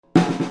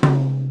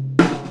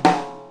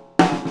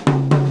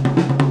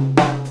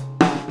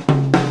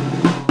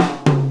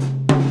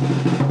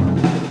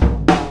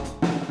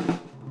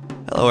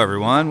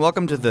everyone.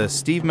 Welcome to the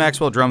Steve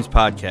Maxwell Drums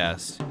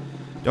Podcast.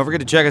 Don't forget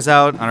to check us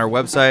out on our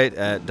website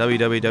at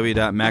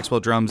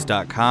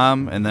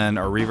www.maxwelldrums.com and then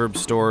our Reverb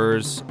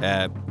stores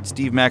at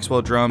Steve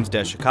Maxwell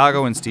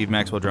Drums-Chicago and Steve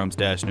Maxwell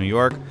Drums-New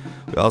York.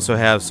 We also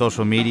have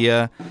social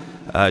media,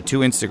 2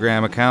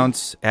 Instagram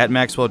accounts, at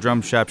Maxwell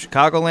Drum Shop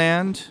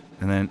Chicagoland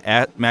and then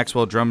at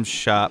Maxwell Drum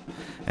Shop.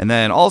 And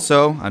then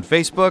also on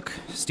Facebook,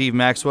 Steve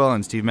Maxwell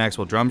and Steve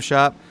Maxwell Drum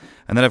Shop.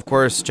 And then, of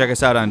course, check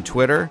us out on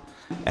Twitter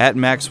at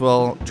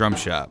Maxwell Drum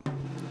Shop.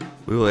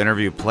 We will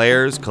interview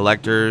players,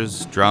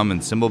 collectors, drum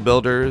and cymbal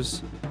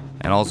builders,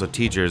 and also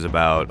teachers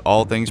about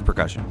all things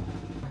percussion.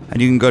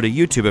 And you can go to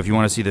YouTube if you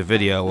want to see the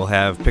video. We'll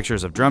have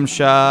pictures of drum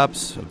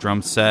shops, of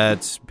drum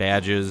sets,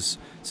 badges,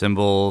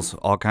 cymbals,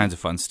 all kinds of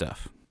fun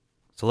stuff.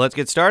 So let's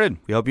get started.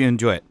 We hope you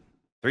enjoy it.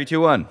 3,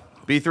 2, 1.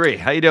 B3,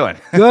 how you doing?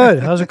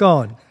 Good. How's it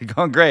going?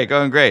 Going great,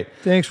 going great.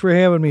 Thanks for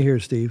having me here,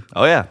 Steve.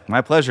 Oh, yeah,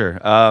 my pleasure.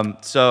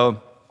 So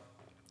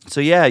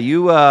yeah,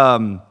 you've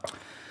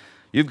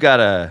got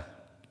a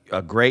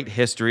great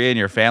history, and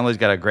your family's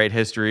got a great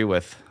history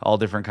with all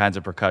different kinds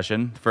of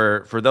percussion.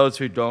 For those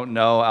who don't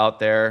know out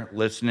there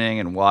listening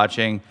and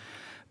watching,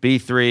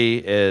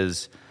 B3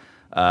 is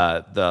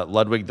the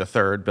Ludwig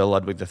III, Bill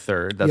Ludwig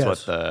III. That's Yes.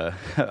 what the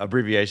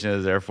abbreviation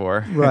is there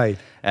for. Right.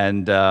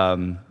 And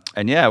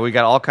yeah, we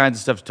got all kinds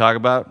of stuff to talk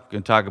about. We're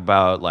going to talk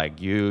about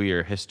like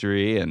your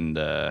history, and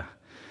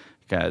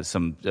kind of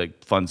some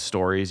fun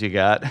stories you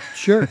got.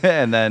 Sure.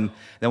 And then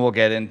we'll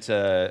get into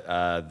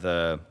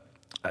the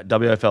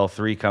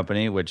WFL3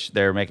 company, which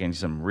they're making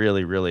some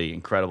really, really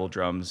incredible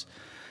drums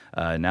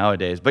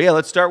nowadays. But yeah,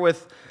 let's start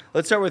with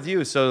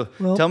you. So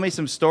tell me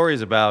some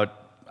stories about,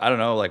 I don't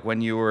know, like when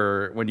you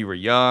were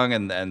young,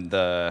 and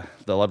the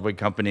Ludwig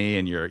company,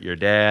 and your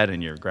dad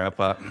and your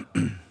grandpa.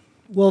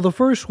 Well, the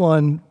first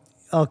one,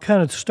 I'll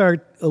kind of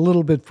start a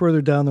little bit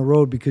further down the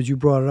road because you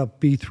brought it up,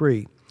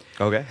 B3.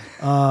 Okay.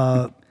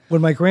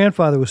 When my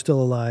grandfather was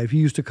still alive, he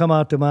used to come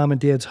out to Mom and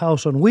Dad's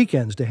house on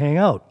weekends to hang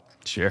out.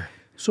 Sure.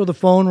 So the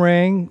phone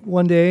rang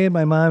one day, and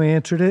my mom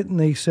answered it, and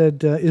they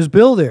said, is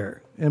Bill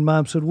there? And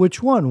Mom said,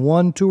 which one,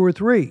 1, 2, or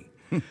 3?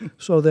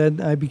 So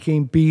then I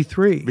became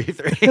B3.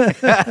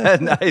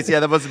 B3. Nice. Yeah,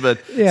 that must have been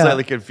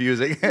slightly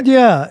confusing.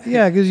 Yeah,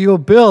 because you go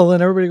Bill,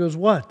 and everybody goes,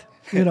 what?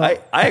 You know. I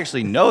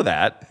actually know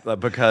that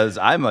because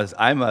I'm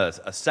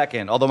a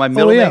second, although my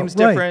middle name's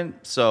different,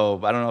 right.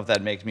 So I don't know if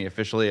that makes me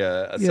officially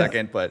a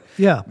second, but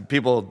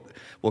people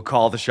will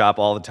call the shop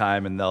all the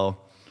time, and they'll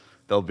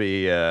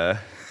be,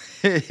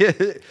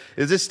 is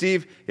this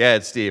Steve? Yeah,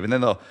 it's Steve. And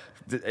then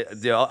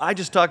I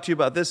just talked to you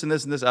about this and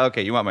this and this.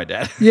 Okay, you want my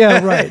dad?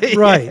 Yeah, right,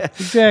 right,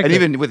 exactly. And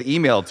even with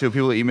email too,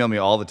 people email me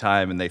all the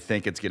time, and they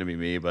think it's going to be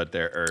me, but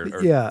or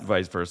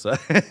vice versa.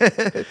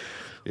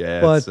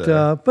 Yeah,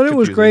 but it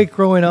was great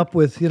growing up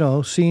with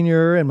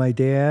Senior and my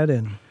dad,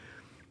 and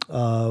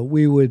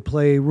we would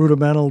play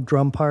rudimental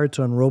drum parts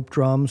on rope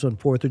drums on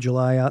 4th of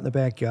July out in the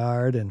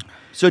backyard. And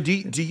so do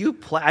you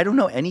play? I don't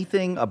know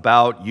anything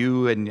about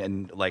you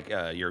and like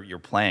your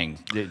playing.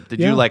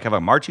 Did you like have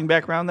a marching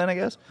background then? I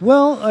guess.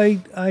 Well,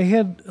 I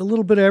had a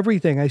little bit of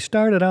everything. I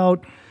started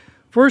out.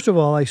 First of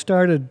all, I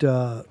started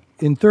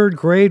in 3rd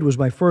grade. Was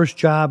my first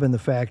job in the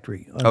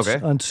factory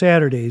on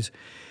Saturdays.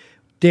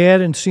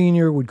 Dad and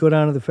Senior would go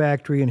down to the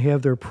factory and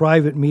have their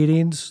private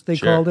meetings, they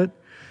called it.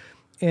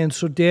 And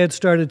so Dad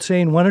started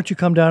saying, why don't you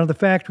come down to the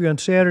factory on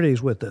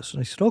Saturdays with us? And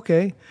I said,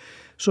 okay.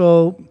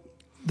 So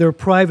their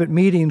private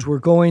meetings were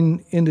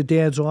going into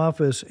Dad's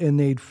office, and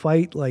they'd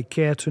fight like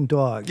cats and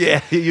dogs.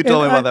 Yeah, you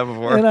told me about that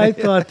before. And I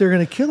thought they're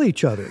going to kill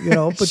each other,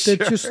 but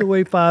that's just the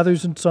way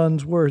fathers and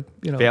sons were,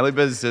 Family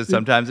businesses,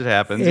 sometimes it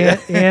happens.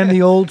 And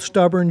the old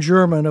stubborn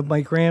German of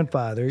my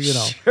grandfather,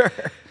 Sure.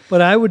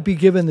 But I would be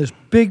given this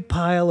big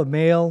pile of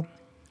mail,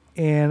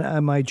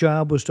 and my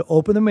job was to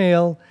open the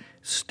mail,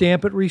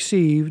 stamp it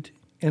received,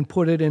 and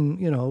put it in,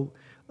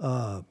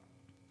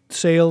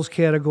 sales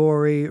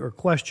category or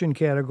question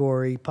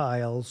category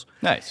piles.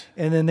 Nice.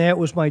 And then that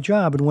was my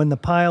job. And when the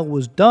pile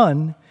was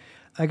done,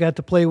 I got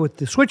to play with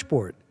the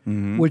switchboard,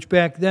 which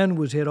back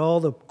then had all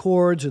the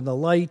cords and the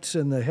lights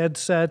and the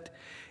headset.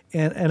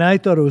 And I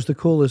thought it was the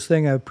coolest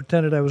thing. I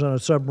pretended I was on a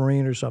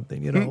submarine or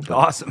something, But,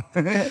 awesome.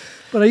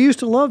 But I used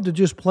to love to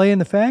just play in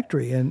the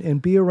factory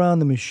and be around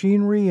the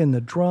machinery and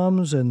the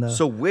drums and the.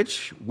 So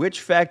which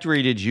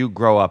factory did you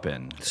grow up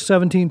in?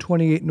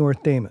 1728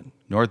 North Damon.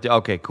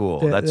 Okay, cool.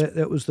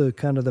 That was the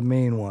kind of the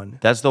main one.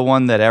 That's the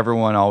one that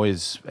everyone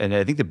always, and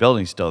I think the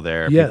building's still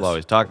there. Yes. People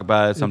always talk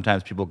about it.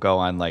 Sometimes people go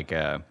on like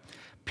a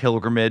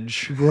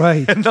pilgrimage,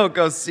 right? And they'll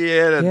go see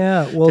it and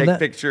take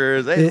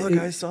pictures. Hey, look,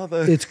 I saw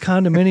the. It's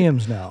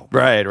condominiums now.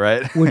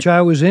 Right. Which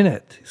I was in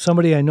it.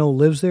 Somebody I know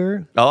lives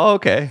there. Oh,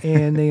 okay.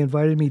 And they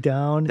invited me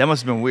down. That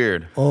must have been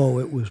weird. Oh,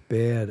 it was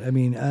bad. I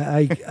mean,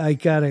 I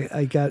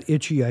got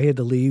itchy. I had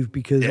to leave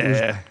because it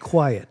was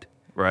quiet.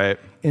 Right.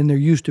 And there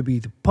used to be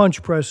the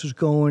punch presses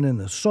going and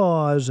the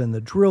saws and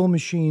the drill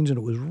machines, and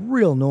it was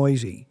real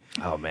noisy.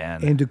 Oh,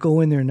 man. And to go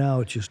in there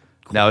now, it's just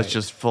quiet. Now it's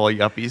just full of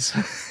yuppies.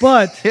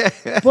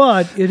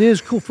 But it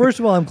is cool. First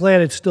of all, I'm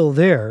glad it's still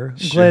there.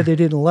 I'm glad they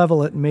didn't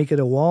level it and make it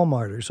a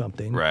Walmart or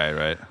something.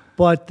 Right.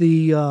 But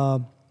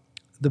the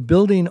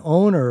building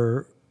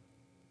owner,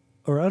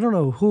 or I don't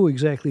know who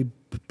exactly,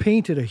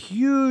 painted a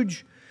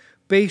huge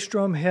bass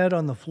drum head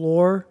on the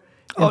floor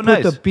and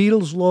put the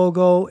Beatles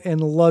logo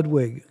and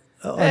Ludwig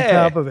on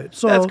top of it.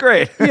 So that's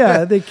great.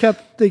 Yeah, they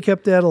kept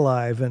that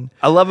alive. And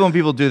I love it when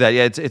people do that.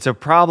 Yeah, it's a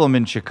problem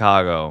in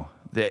Chicago.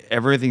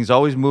 Everything's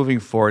always moving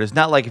forward. It's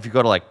not like if you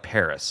go to like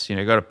Paris. You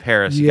go to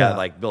Paris, you got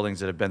like buildings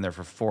that have been there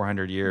for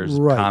 400 years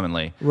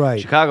commonly. Right.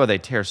 Chicago, they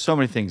tear so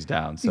many things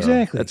down. So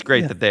exactly. That's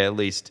great that they at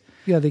least...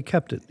 Yeah, they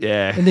kept it.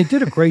 Yeah. And they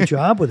did a great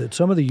job with it.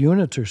 Some of the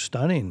units are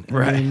stunning.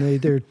 Right. I mean,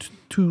 they're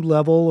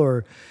two-level,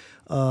 or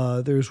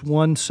there's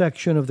one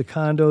section of the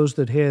condos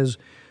that has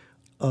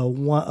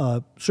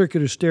a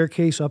circular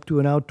staircase up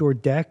to an outdoor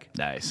deck.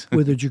 Nice.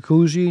 With a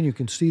jacuzzi, and you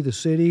can see the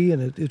city,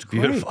 and it's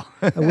great. Beautiful.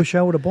 I wish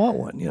I would have bought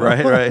one.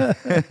 Right.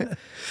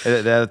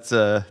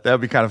 That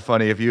would be kind of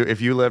funny if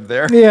you lived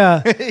there.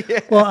 Yeah.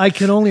 Well, I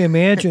can only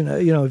imagine,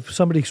 if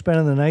somebody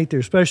spending the night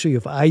there, especially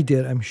if I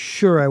did, I'm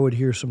sure I would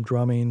hear some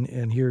drumming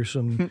and hear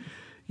some,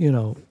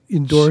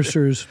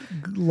 endorsers,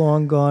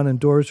 long gone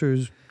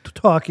endorsers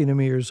talking to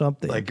me or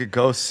something. Like a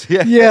ghost.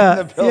 Yeah.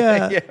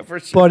 Yeah, for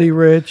sure. Buddy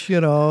Rich,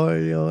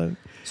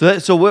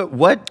 So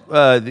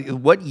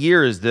what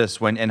year is this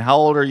and how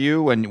old are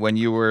you when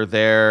you were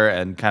there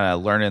and kind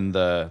of learning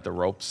the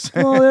ropes?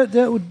 Well,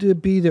 that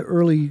would be the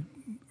early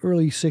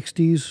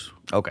 60s.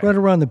 Okay. Right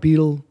around the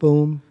Beatle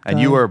boom.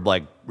 And you were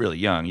like really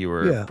young. You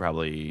were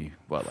probably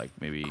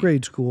maybe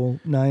grade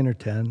school, 9 or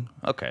 10.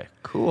 Okay,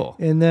 cool.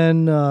 And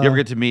then you ever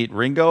get to meet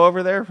Ringo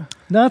over there?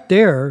 Not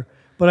there,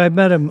 but I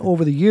met him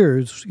over the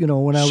years,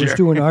 when I was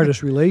doing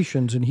artist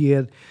relations, and he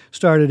had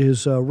started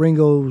his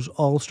Ringo's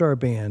All-Star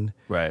Band.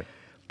 Right.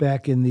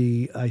 Back in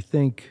the, I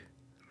think,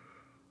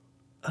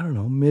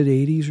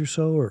 mid-'80s or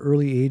so, or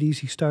early '80s,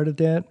 he started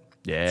that.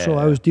 Yeah. So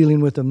I was dealing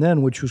with him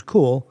then, which was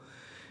cool.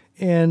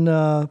 And,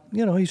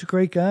 he's a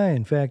great guy.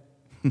 In fact,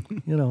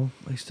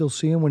 I still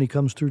see him when he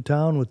comes through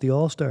town with the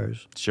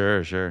All-Stars.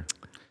 Sure.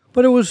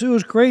 But it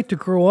was great to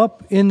grow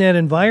up in that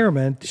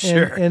environment.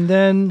 Sure. And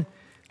then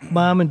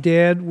Mom and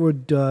Dad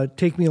would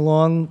take me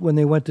along when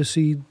they went to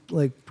see,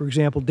 like, for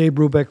example, Dave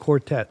Brubeck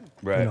Quartet.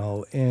 Right.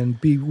 And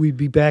we'd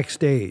be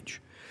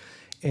backstage.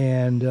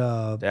 And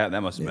that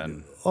must have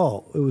been...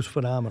 it was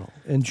phenomenal.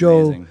 And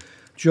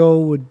Joe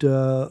would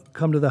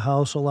come to the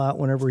house a lot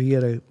whenever he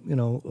had a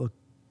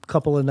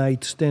couple of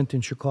nights stint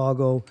in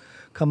Chicago,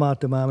 come out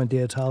to Mom and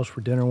Dad's house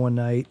for dinner one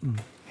night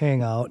and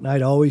hang out. And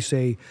I'd always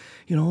say,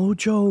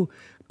 Joe,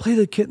 play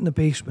the Kit in the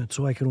Basement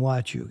so I can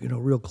watch you,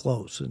 real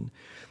close. And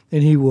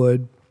he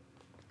would.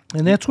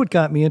 And that's what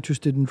got me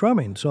interested in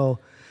drumming. So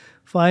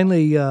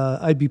finally,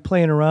 I'd be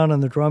playing around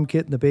on the drum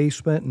kit in the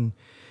basement, and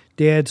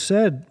Dad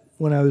said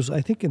when I was, I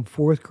think, in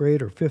 4th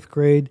grade or 5th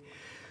grade,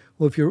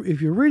 well, if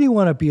you really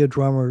want to be a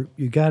drummer,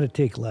 you got to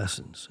take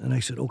lessons. And I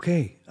said,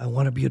 okay, I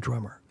want to be a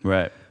drummer.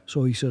 Right.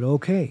 So he said,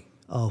 okay,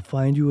 I'll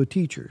find you a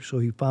teacher. So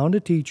he found a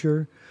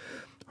teacher.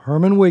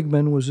 Herman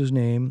Wigman was his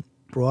name.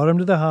 Brought him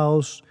to the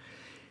house.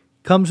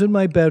 Comes in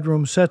my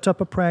bedroom, sets up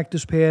a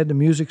practice pad, a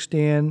music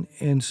stand,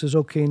 and says,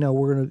 okay, now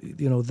we're going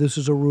to, this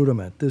is a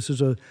rudiment. This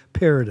is a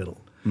paradiddle.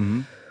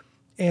 Mm-hmm.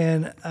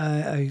 And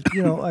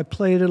I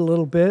played it a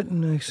little bit,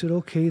 and I said,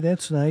 okay,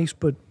 that's nice,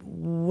 but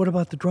what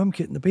about the drum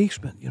kit in the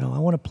basement? I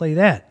want to play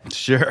that.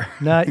 Sure.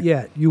 Not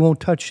yet. You won't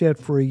touch that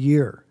for a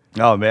year.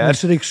 Oh, man. And I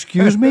said,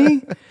 excuse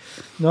me?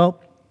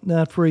 Nope,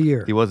 not for a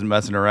year. He wasn't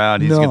messing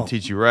around. He's going to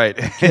teach you right.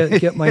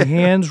 Get my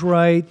hands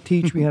right,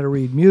 teach me how to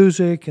read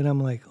music. And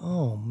I'm like,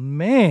 oh,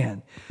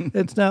 man,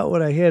 that's not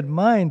what I had in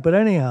mind. But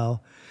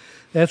anyhow,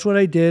 that's what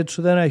I did.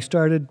 So then I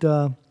started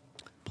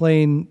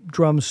playing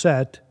drum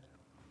set.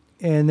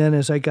 And then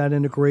as I got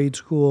into grade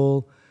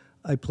school,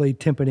 I played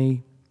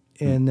timpani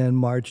and then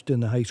marched in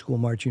the high school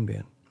marching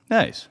band.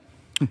 Nice.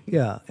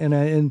 Yeah,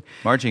 and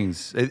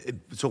marching's.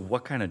 So,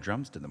 what kind of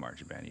drums did the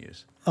marching band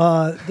use?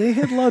 They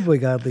had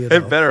Ludwig, oddly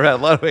enough. They better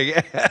have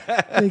Ludwig.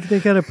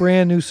 they got a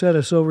brand new set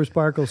of Silver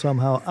Sparkle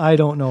somehow. I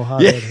don't know how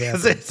that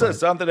happened. So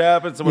something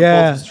happened. Someone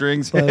pulled the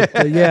strings.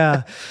 But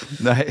yeah,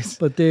 nice.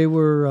 But they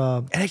were.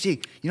 And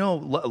actually,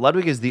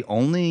 Ludwig is the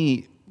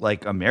only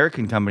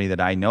American company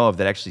that I know of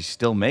that actually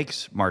still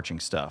makes marching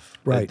stuff.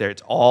 Right.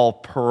 It's all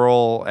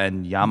Pearl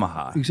and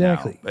Yamaha.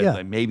 Exactly. Now.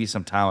 Yeah. Maybe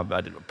some time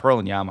about it. Pearl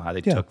and Yamaha,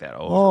 they took that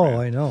over. Oh,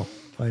 right? I know.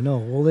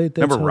 Well,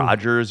 remember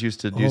Rogers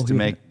used to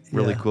make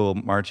really cool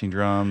marching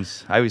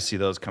drums. I always see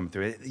those come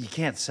through. You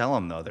can't sell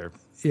them though.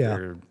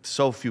 They're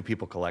so few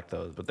people collect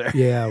those, but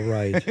they're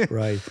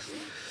right.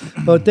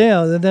 But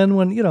then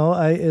when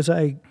as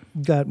I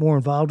got more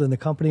involved in the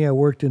company, I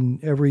worked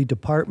in every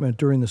department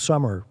during the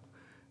summer.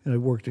 And I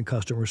worked in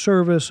customer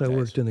service. I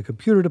worked in the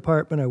computer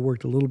department. I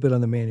worked a little bit on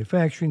the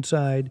manufacturing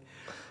side.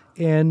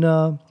 And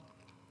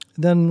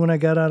then when I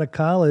got out of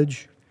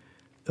college,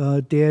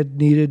 Dad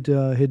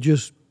had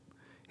just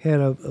had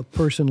a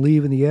person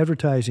leave in the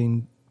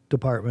advertising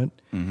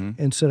department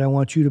and said, I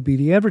want you to be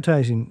the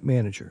advertising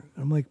manager.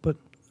 I'm like, but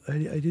I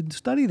didn't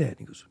study that.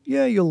 He goes,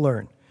 yeah, you'll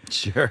learn.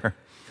 Sure.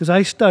 Because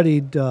I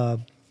studied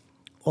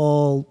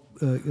all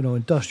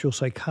industrial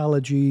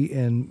psychology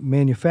and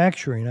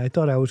manufacturing. I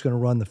thought I was going to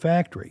run the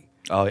factory.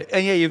 Oh,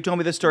 and yeah, you've told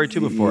me this story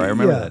too before. I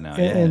remember that now.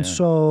 And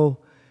so,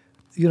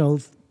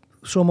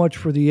 so much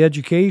for the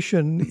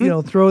education,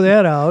 throw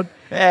that out.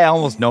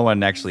 Almost no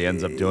one actually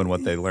ends up doing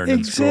what they learned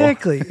in school.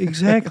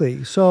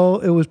 Exactly. So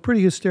it was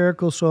pretty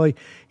hysterical. So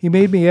he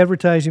made me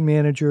advertising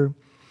manager.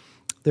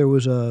 There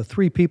was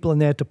 3 people in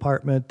that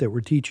department that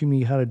were teaching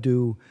me how to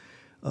do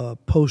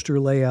poster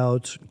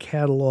layouts,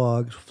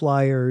 catalogs,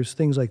 flyers,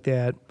 things like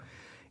that,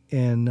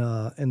 and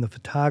the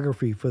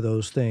photography for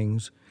those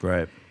things.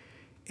 Right.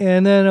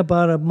 And then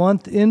about a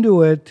month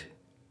into it,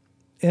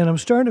 and I'm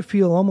starting to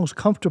feel almost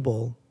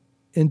comfortable,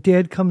 and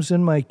Dad comes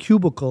in my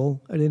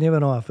cubicle. I didn't have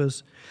an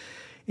office.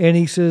 And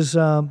he says,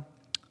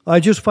 I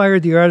just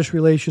fired the artist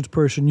relations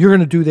person. You're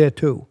going to do that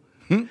too.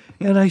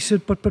 And I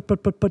said, but,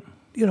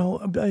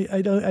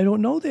 I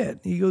don't know that.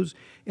 He goes,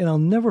 and I'll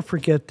never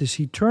forget this.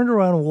 He turned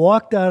around and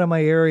walked out of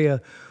my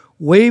area,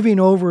 waving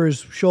over his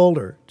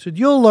shoulder. Said,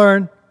 you'll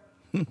learn.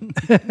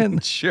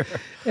 Sure.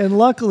 And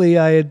luckily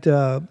I had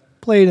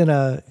played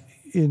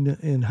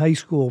in high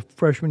school,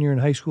 freshman year in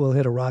high school. I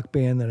had a rock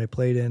band that I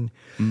played in.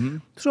 Mm-hmm.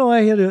 So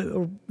I had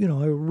a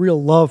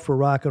real love for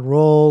rock and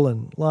roll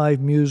and live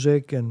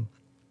music, and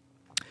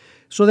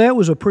so that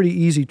was a pretty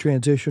easy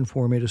transition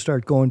for me to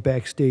start going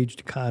backstage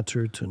to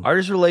concerts. And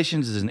artist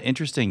relations is an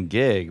interesting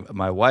gig.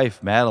 My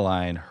wife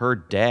Madeline, her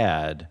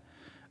dad,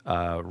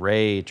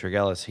 Ray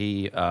Tregellis,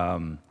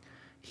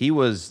 he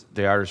was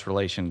the artist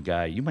relation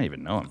guy. You might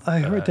even know him. I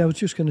heard that. I was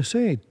just going to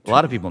say. A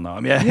lot of people know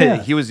him.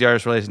 Yeah. He was the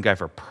artist relation guy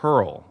for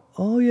Pearl.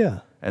 Oh,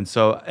 yeah. And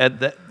so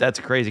that's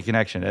a crazy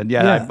connection. And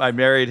I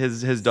married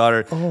his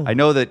daughter. Oh. I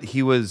know that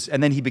he was,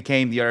 and then he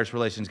became the artist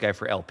relations guy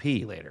for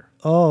LP later.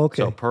 Oh,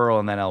 okay. So Pearl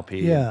and then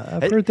LP. Yeah,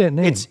 I've heard that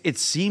name. It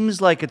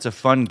seems like it's a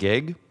fun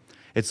gig.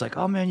 It's like,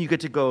 oh man, you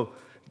get to go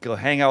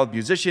hang out with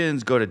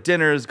musicians, go to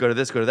dinners, go to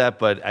this, go to that.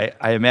 But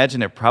I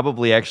imagine it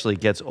probably actually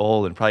gets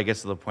old and probably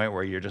gets to the point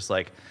where you're just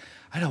like,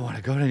 I don't want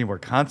to go to any more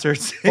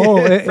concerts. Oh,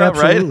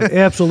 absolutely, right?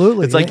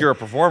 Absolutely. It's like you're a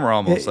performer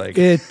almost.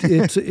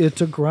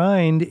 It's a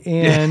grind,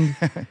 and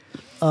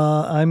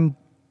I'm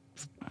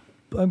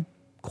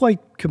quite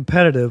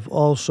competitive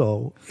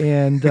also.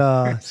 And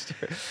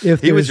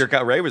if Ray was your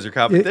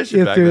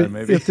competition back then,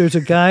 maybe. If there's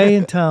a guy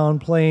in town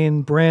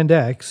playing Brand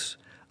X,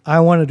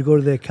 I wanted to go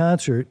to that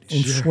concert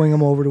and swing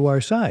him over to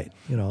our side.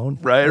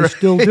 I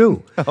still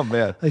do. Oh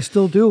man, I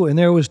still do. And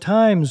there was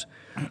times.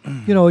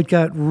 It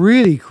got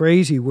really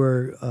crazy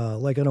where,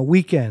 like on a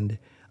weekend,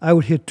 I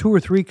would hit 2 or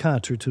 3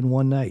 concerts in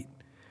one night.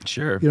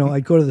 Sure.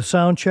 I'd go to the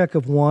sound check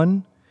of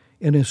one,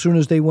 and as soon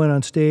as they went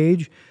on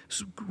stage,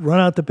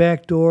 run out the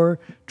back door,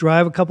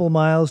 drive a couple of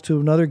miles to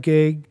another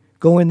gig,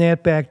 go in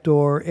that back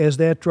door as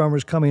that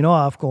drummer's coming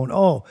off, going,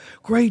 "Oh,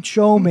 great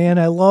show, man!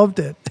 I loved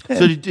it."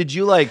 So did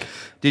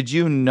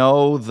you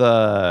know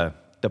the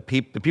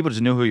people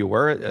just knew who you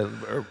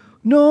were?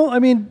 No, I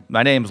mean...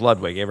 My name's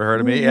Ludwig. You ever heard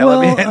of me?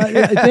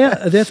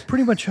 That's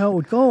pretty much how it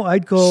would go.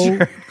 I'd go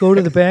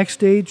to the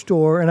backstage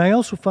door, and I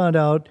also found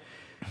out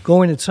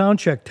going at sound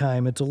check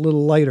time, it's a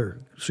little lighter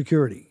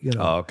security.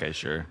 Oh, okay,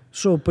 sure.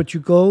 So, but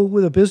you go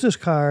with a business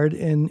card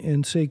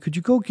and say, could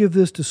you go give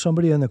this to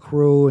somebody on the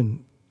crew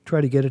and try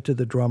to get it to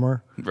the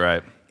drummer?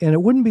 Right. And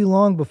it wouldn't be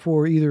long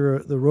before either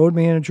the road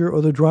manager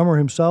or the drummer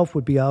himself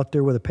would be out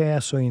there with a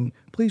pass saying,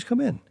 please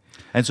come in.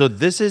 And so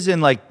this is in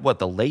the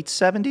late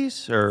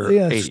 70s or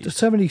 80s?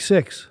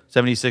 76.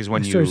 76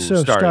 when you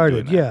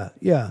started doing that.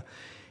 Yeah.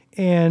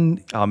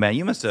 And oh man,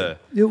 you must have.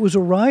 It was a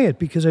riot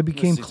because I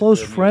became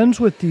close friends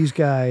with these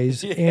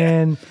guys,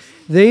 and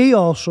they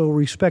also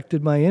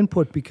respected my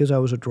input because I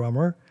was a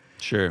drummer.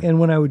 Sure. And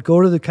when I would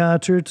go to the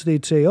concerts,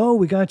 they'd say, "Oh,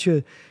 we got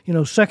you,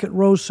 second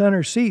row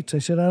center seats." I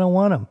said, "I don't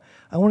want them.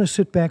 I want to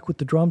sit back with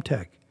the drum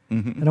tech,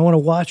 and I want to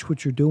watch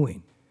what you're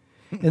doing."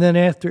 And then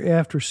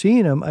after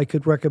seeing them, I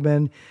could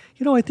recommend,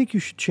 I think you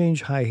should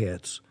change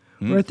hi-hats,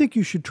 or I think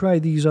you should try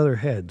these other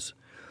heads.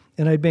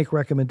 And I'd make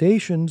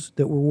recommendations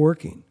that were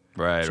working.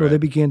 Right. So they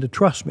began to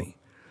trust me.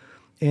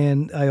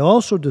 And I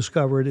also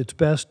discovered it's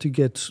best to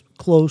get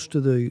close to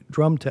the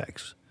drum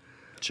techs.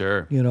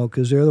 Sure.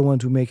 Because they're the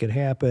ones who make it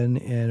happen.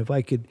 And if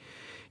I could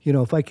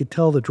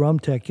tell the drum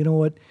tech,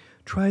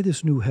 try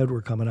this new head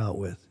we're coming out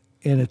with.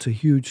 And it's a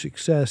huge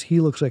success. He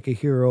looks like a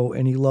hero,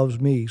 and he loves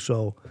me,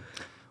 so...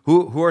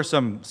 Who are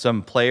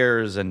some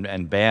players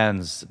and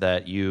bands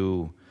that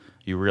you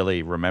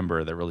really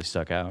remember that really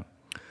stuck out?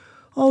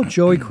 Oh,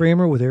 Joey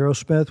Kramer with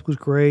Aerosmith was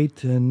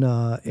great, and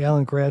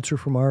Alan Gratzer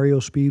from REO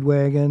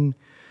Speedwagon,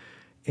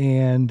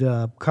 and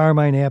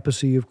Carmine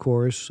Appice, of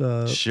course,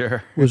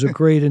 sure. was a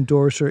great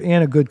endorser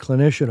and a good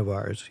clinician of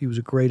ours. He was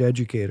a great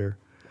educator.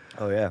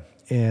 Oh yeah,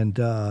 and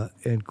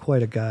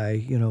quite a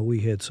guy. We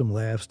had some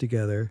laughs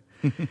together.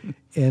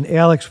 And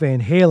Alex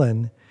Van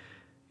Halen.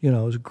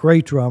 Was a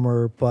great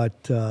drummer,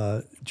 but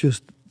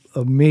just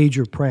a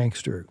major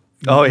prankster.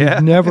 Oh, yeah?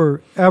 You'd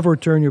never, ever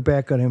turn your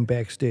back on him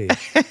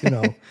backstage,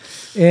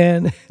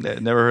 And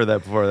never heard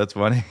that before. That's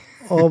funny.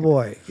 Oh,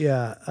 boy.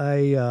 Yeah.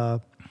 I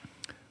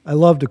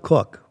love to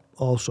cook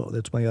also.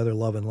 That's my other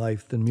love in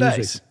life than music.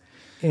 Nice.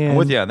 And, I'm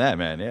with you on that,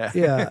 man. Yeah.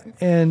 Yeah.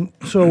 And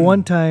so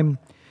one time,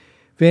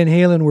 Van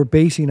Halen were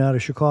basing out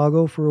of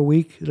Chicago for a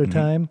week at a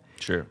time.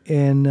 Sure.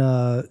 And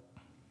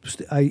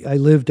I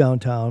live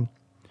downtown.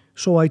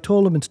 So I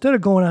told him, instead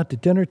of going out to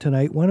dinner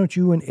tonight, why don't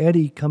you and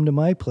Eddie come to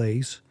my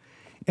place,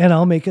 and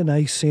I'll make a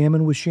nice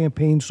salmon with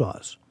champagne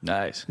sauce.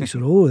 Nice. He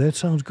said, oh, that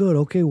sounds good.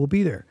 Okay, we'll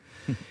be there.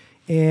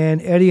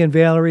 And Eddie and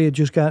Valerie had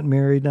just gotten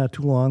married not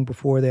too long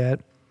before that.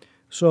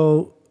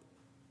 So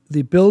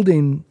the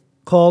building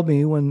called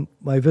me when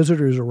my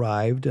visitors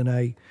arrived, and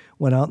I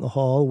went out in the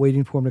hall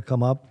waiting for him to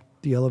come up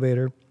the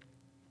elevator.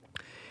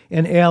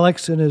 And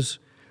Alex and his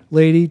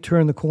lady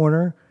turned the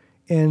corner,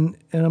 and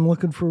I'm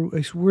looking for,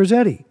 I said, where's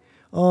Eddie?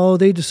 Oh,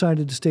 they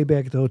decided to stay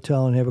back at the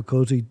hotel and have a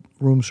cozy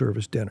room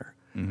service dinner.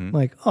 I'm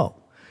like, oh.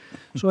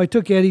 So I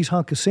took Eddie's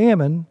hunk of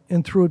salmon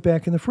and threw it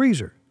back in the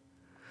freezer.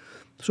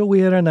 So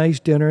we had a nice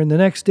dinner, and the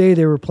next day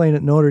they were playing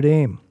at Notre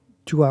Dame,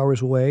 2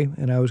 hours away,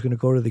 and I was going to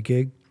go to the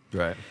gig.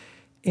 Right.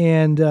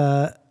 And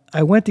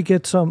I went to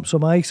get some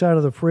ice out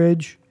of the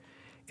fridge,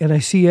 and I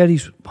see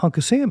Eddie's hunk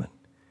of salmon.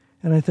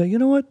 And I thought, you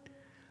know what?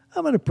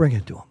 I'm going to bring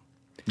it to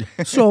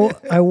him. So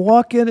I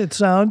walk in at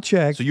sound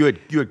check. So you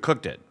had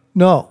cooked it?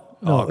 No.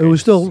 Okay. It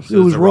was still So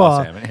it was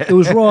raw. salmon. It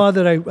was raw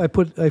that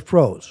I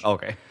froze.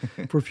 Okay.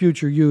 For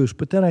future use.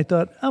 But then I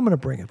thought, I'm going to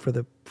bring it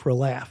for a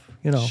laugh,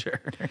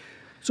 Sure.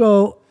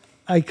 So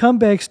I come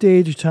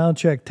backstage at sound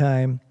check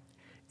time,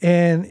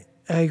 and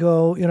I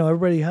go,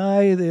 everybody,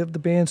 hi. The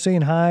band's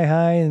saying hi,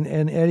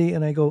 and Eddie,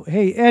 and I go,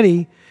 hey,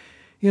 Eddie,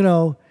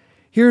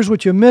 here's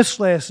what you missed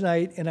last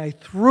night. And I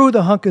threw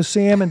the hunk of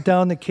salmon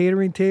down the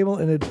catering table,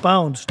 and it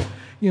bounced,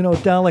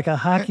 down like a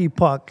hockey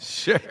puck.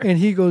 Sure. And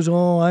he goes,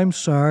 oh, I'm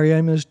sorry,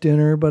 I missed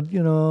dinner, but,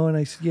 and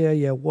I said,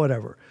 yeah,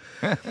 whatever.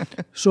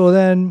 So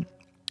then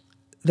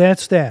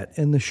that's that.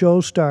 And the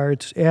show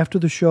starts. After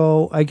the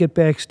show, I get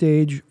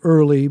backstage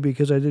early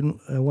because I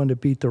wanted to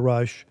beat the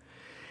rush.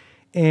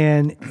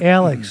 And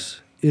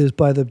Alex is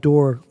by the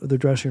door of the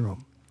dressing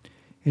room.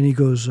 And he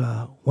goes,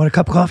 want a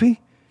cup of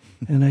coffee?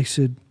 And I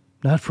said,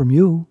 not from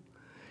you.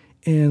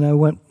 And I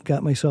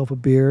got myself a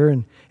beer.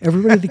 And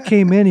everybody that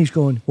came in, he's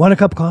going, want a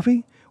cup of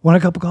coffee? Want a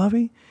cup of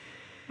coffee?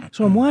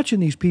 So I'm watching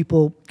these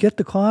people get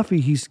the coffee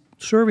he's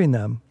serving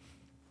them.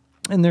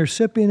 And they're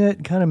sipping it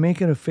and kind of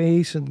making a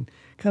face and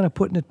kind of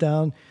putting it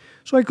down.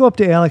 So I go up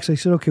to Alex. I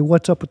said, okay,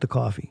 what's up with the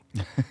coffee?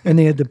 And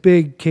they had the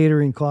big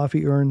catering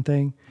coffee urn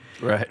thing.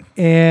 Right.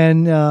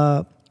 And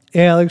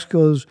Alex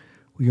goes,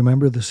 well, you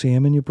remember the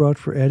salmon you brought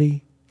for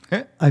Eddie?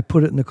 I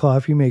put it in the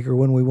coffee maker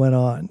when we went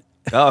on.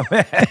 Oh,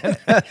 man.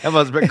 That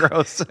must have been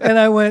gross. And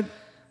I went,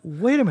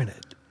 wait a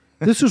minute.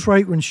 This is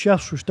right when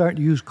chefs were starting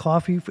to use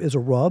coffee as a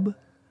rub.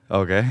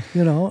 Okay.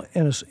 And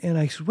I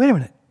said, wait a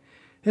minute.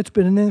 It's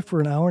been in there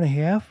for an hour and a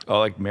half. Oh,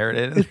 like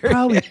marinated? It's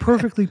probably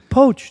perfectly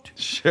poached.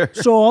 Sure.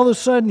 So all of a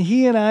sudden,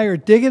 he and I are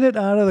digging it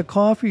out of the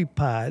coffee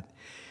pot,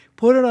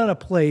 put it on a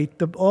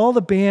plate. All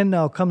the band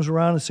now comes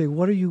around and say,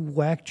 what are you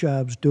whack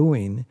jobs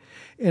doing?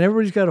 And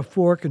everybody's got a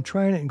fork and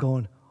trying it and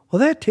going, well,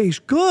 that tastes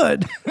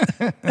good.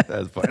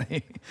 That's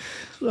funny.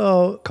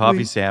 So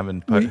coffee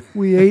salmon.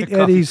 We ate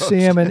Eddie's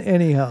salmon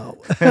anyhow.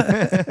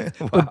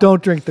 But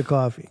don't drink the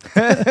coffee.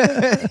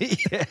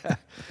 Yeah.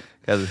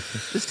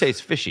 This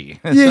tastes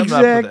fishy.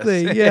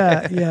 Exactly.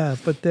 Yeah.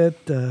 But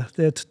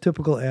that's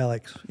typical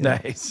Alex.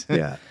 Nice.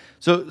 Yeah.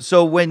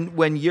 So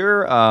when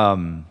your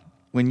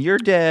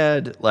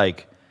dad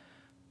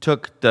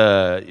took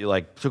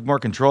more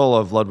control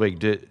of Ludwig,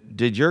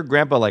 did your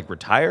grandpa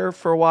retire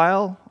for a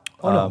while?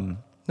 Oh,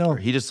 no. Or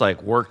he just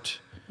worked.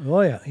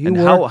 Oh yeah.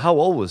 How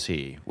old was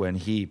he when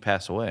he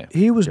passed away?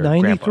 He was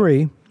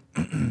 93,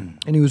 and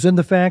he was in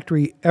the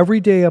factory every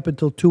day up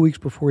until 2 weeks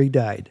before he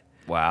died.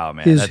 Wow,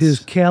 man. His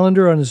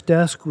calendar on his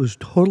desk was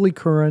totally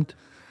current,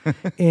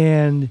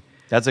 and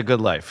that's a good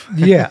life.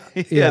 Yeah.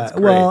 That's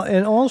great. Well,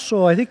 and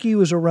also I think he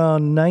was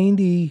around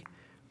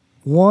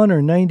 91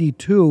 or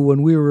 92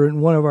 when we were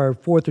in one of our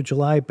 4th of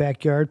July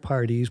backyard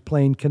parties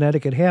playing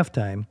Connecticut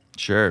Halftime.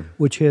 Sure.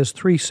 Which has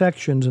 3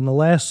 sections, and the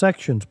last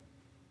section's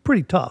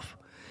pretty tough.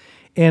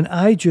 And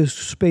I just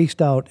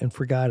spaced out and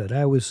forgot it.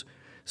 I was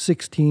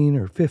 16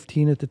 or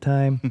 15 at the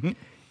time,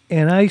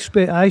 and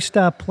I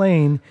stopped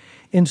playing,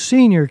 and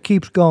Senior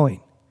keeps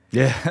going.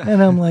 Yeah.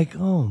 And I'm like,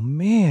 oh,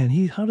 man,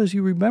 how does he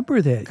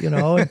remember that,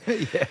 And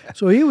Yeah.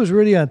 So he was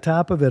really on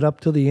top of it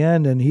up to the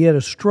end, and he had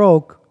a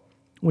stroke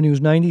when he was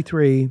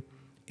 93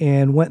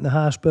 and went in the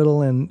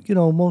hospital, and,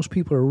 most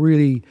people are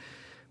really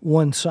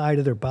one side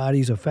of their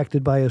body's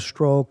affected by a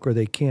stroke or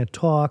they can't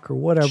talk or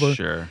whatever.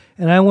 Sure.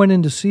 And I went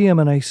in to see him,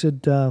 and I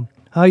said,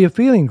 how you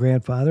feeling,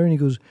 grandfather? And he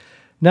goes,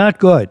 not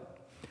good.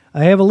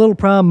 I have a little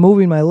problem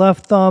moving my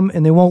left thumb,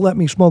 and they won't let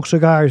me smoke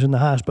cigars in the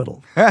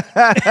hospital. And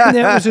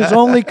that was his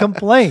only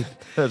complaint.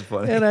 That's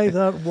funny. And I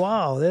thought,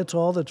 wow, that's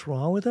all that's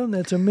wrong with him?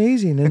 That's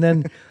amazing. And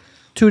then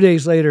 2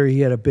 days later,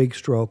 he had a big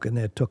stroke, and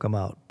that took him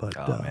out. But,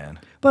 man.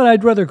 But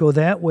I'd rather go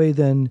that way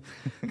than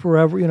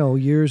forever,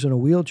 years in a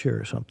wheelchair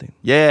or something.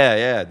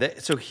 Yeah.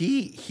 So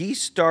he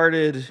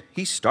started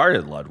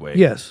Ludwig.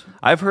 Yes.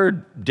 I've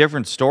heard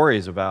different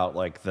stories about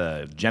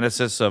the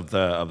genesis of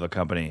the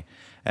company.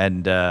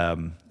 And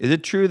is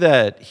it true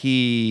that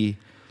he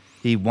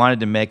wanted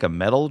to make a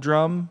metal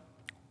drum?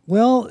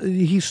 Well,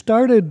 he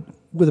started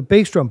with a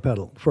bass drum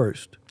pedal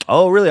first.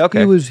 Oh, really?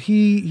 Okay.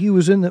 He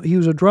was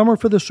a drummer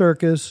for the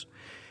circus,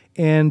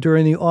 and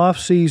during the off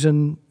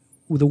season,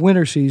 with the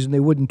winter season, they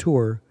wouldn't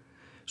tour,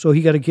 so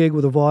he got a gig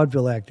with a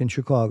vaudeville act in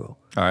Chicago.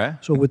 All right.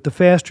 So with the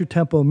faster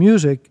tempo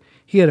music,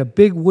 he had a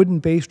big wooden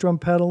bass drum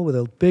pedal with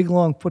a big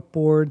long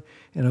footboard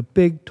and a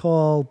big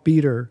tall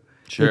beater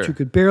that you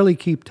could barely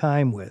keep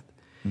time with,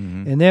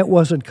 and that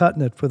wasn't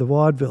cutting it for the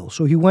vaudeville.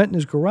 So he went in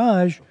his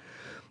garage.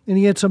 And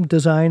he had some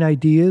design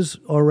ideas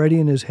already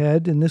in his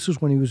head, and this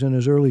is when he was in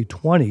his early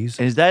 20s.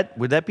 And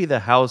would that be the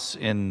house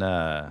in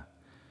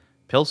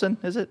Pilsen,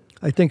 is it?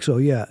 I think so,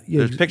 yeah.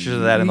 There's pictures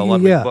of that in the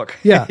Ludwig book.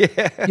 Yeah,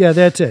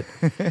 that's it.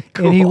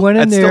 Cool. And he went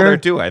in That's there. still there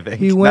too, I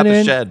think. He went Not the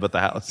in, shed, but the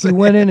house. He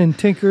went in and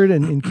tinkered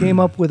and came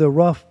up with a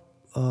rough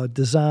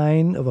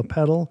design of a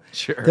pedal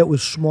that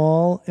was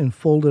small and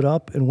folded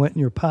up and went in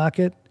your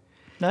pocket.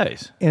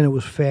 Nice. And it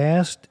was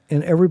fast,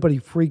 and everybody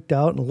freaked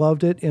out and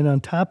loved it. And on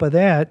top of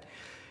that,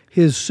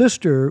 his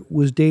sister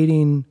was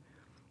dating,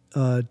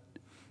 I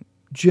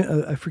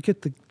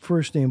forget the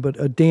first name,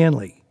 but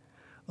Danley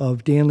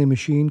of Danley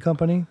Machine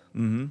Company.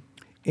 Mm-hmm.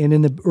 And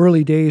in the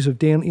early days of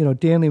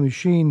Danley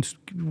Machines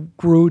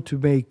grew to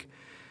make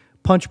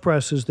punch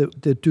presses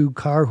that do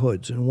car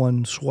hoods in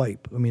one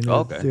swipe. I mean,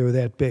 they were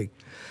that big.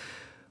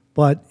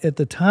 But at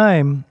the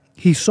time,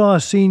 he saw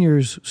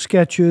Senior's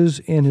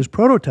sketches and his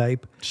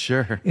prototype.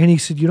 Sure. And he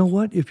said, you know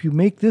what? If you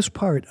make this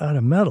part out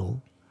of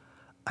metal,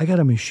 I got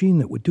a machine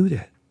that would do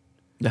that.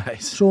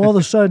 Nice. So all of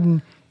a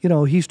sudden,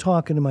 he's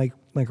talking to my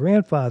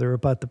grandfather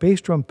about the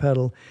bass drum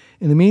pedal.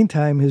 In the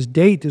meantime, his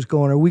date is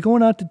going, are we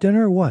going out to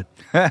dinner or what?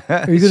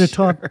 Are you going to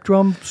talk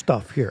drum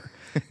stuff here?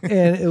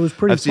 And it was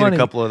pretty funny. I've seen a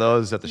couple of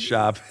those at the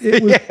shop.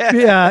 It was,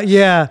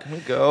 yeah. Can we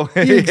go?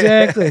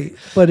 Exactly.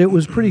 But it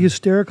was pretty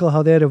hysterical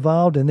how that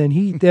evolved. And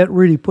then that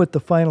really put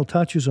the final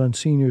touches on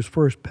Senior's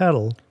first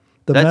pedal,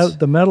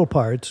 the metal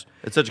parts.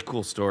 It's such a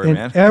cool story,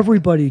 man.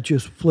 Everybody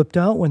just flipped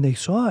out when they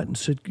saw it and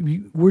said,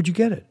 where'd you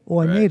get it? Oh,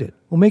 I made it.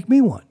 Well, make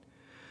me one.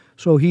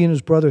 So he and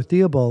his brother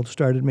Theobald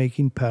started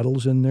making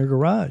pedals in their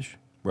garage.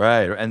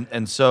 Right.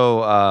 And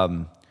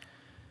so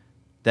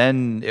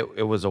then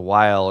it was a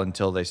while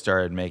until they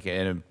started making,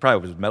 and it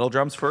probably was metal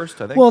drums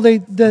first, I think. Well,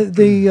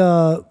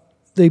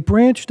 they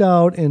branched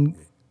out and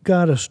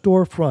got a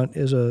storefront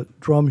as a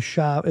drum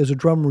shop, as a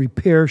drum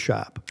repair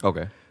shop.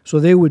 Okay. So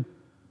they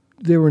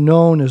were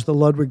known as the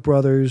Ludwig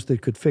brothers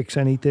that could fix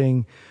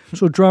anything.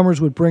 So drummers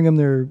would bring them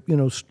their,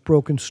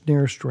 broken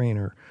snare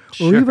strainer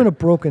or even a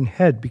broken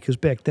head, because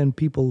back then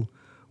people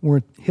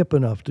weren't hip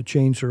enough to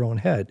change their own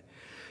head.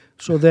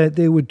 So that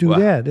they would do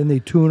that, and they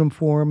tune them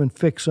for him and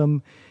fix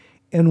them.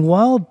 And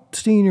while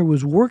Senior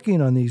was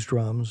working on these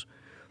drums,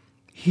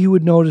 he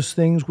would notice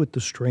things with the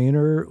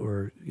strainer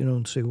or,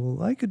 and say,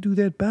 well, I could do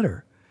that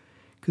better,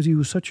 because he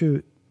was such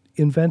a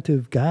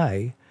inventive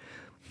guy.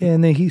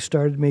 And then he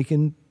started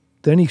making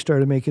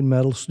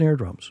metal snare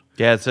drums.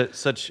 Yeah, it's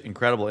such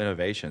incredible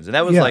innovations. And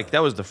that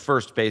was the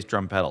first bass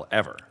drum pedal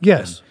ever.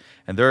 Yes.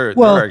 And there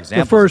are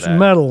examples the first of that.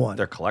 metal one.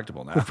 They're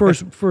collectible now.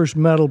 The first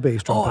metal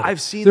bass drum pedal. I've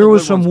seen there the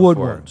was wood some ones wood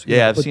before. ones.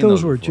 Yeah, I've but seen those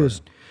those were before.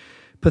 just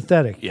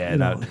pathetic. Yeah,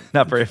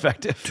 not very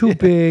effective. Too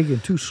big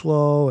and too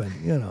slow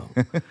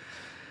and,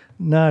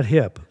 not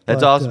hip.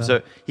 That's awesome.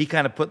 So he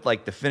kind of put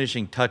the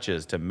finishing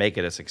touches to make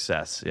it a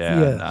success.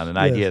 Yeah, on an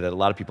idea that a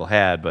lot of people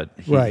had, but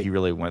he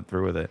really went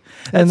through with it.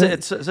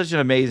 It's such an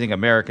amazing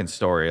American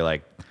story.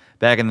 Like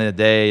back in the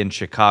day in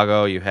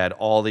Chicago, you had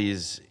all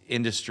these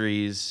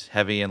industries,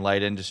 heavy and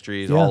light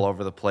industries, all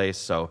over the place.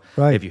 So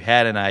if you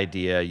had an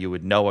idea, you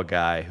would know a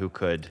guy who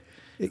could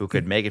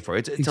make it for you.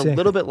 It's exactly. A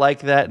little bit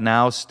like that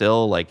now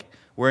still. Like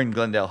we're in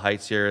Glendale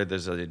Heights here.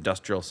 There's an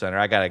industrial center.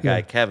 I got a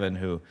guy, Kevin,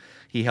 who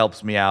he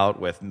helps me out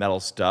with metal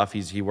stuff.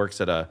 He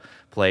works at a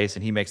place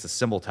and he makes the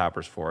cymbal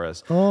toppers for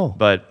us. Oh,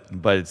 but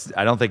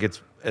I don't think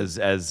it's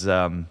as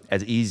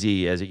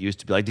easy as it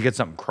used to be. Like to get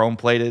something chrome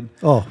plated.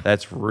 Oh,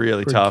 that's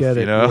really tough.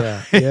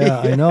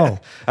 Yeah, I know.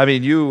 I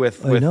mean, you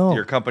with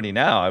your company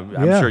now,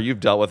 I'm sure you've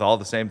dealt with all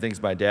the same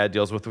things my dad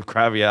deals with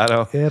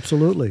Craviotto.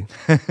 Absolutely.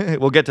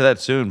 We'll get to that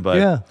soon,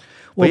 but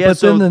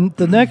then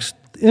the next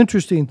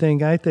interesting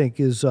thing I think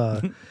is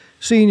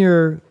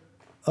Senior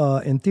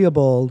and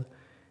Theobald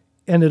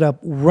ended up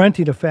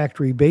renting a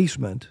factory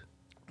basement.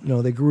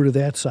 They grew to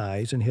that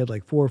size and had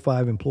 4 or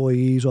 5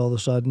 employees all of a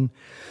sudden.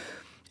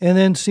 And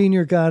then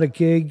Senior got a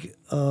gig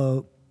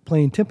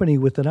playing timpani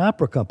with an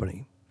opera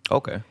company.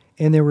 Okay.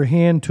 And they were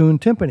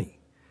hand-tuned timpani,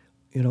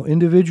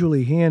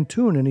 individually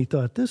hand-tuned. And he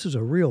thought, this is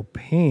a real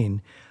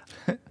pain.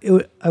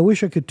 I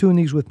wish I could tune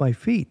these with my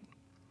feet.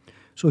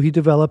 So he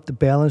developed the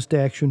balanced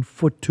action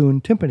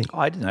foot-tuned timpani. Oh,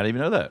 I did not even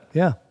know that.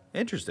 Yeah.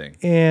 Interesting.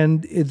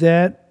 And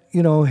that,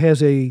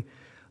 has a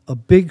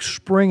big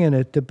spring in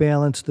it to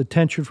balance the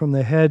tension from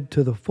the head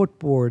to the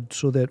footboard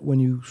so that when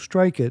you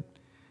strike it,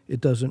 It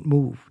doesn't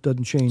move,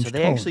 doesn't change So they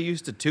tone. actually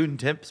used to tune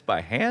temps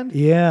by hand?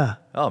 Yeah.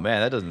 Oh,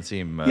 man, that doesn't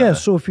seem Yeah,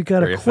 so if you got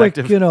very a quick,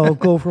 effective.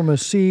 go from a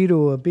C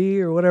to a B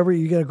or whatever,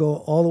 you got to go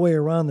all the way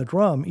around the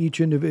drum,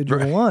 each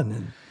individual one.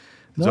 And,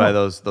 That's why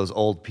those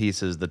old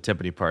pieces, the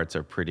timpani parts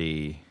are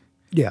pretty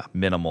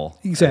minimal.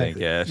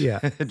 Exactly. I think,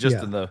 Yeah. Just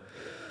Yeah. in the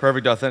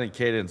perfect authentic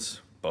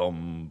cadence.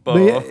 Boom, But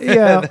boom.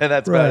 yeah, and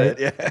that's right, about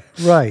it.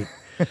 Yeah. Right.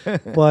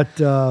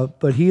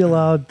 But he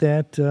allowed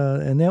that,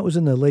 and that was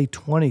in the late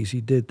 20s.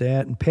 He did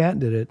that and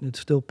patented it, and it's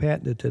still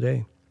patented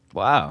today.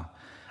 Wow.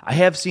 I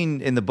have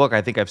seen in the book,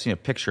 I think I've seen a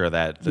picture of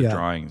that, the Yeah.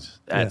 drawings.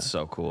 That's Yeah.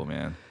 so cool,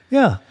 man.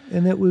 Yeah,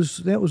 and that was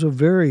a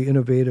very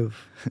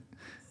innovative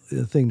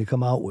thing to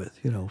come out with,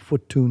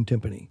 foot tuned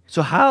timpani.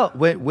 So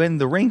when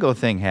the Ringo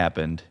thing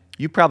happened,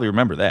 you probably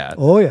remember that.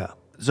 Oh yeah.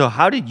 So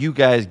how did you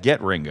guys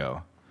get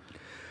Ringo?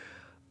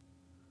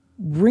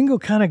 Ringo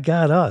kind of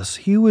got us.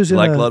 He was in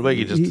Like Ludwig,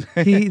 he just-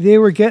 they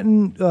were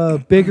getting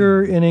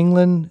bigger in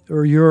England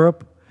or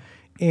Europe,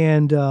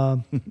 and he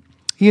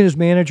and his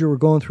manager were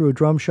going through a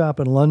drum shop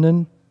in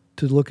London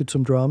to look at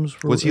some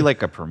drums. Was he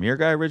like a Premier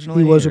guy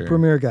originally? He was a or-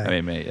 Premier guy.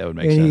 I mean, that would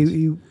make and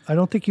sense. I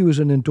don't think he was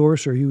an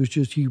endorser.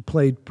 He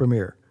played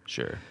Premier.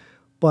 Sure.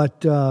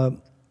 But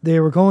they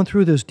were going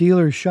through this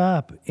dealer's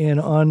shop,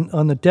 and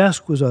on the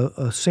desk was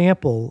a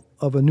sample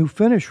of a new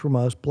finish from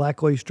us,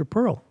 Black Oyster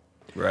Pearl.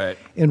 Right.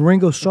 And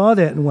Ringo saw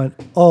that and went,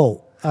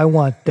 "Oh, I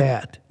want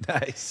that."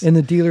 Nice. And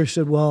the dealer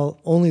said, "Well,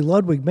 only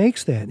Ludwig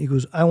makes that." And he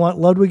goes, "I want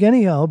Ludwig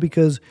anyhow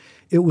because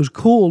it was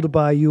cool to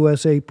buy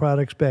USA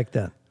products back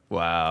then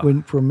Wow.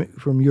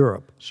 from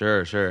Europe."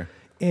 Sure.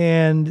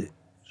 And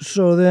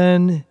so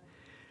then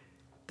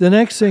the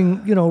next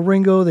thing,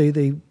 Ringo,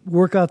 they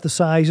work out the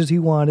sizes he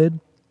wanted,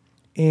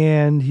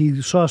 and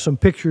he saw some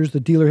pictures.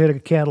 The dealer had a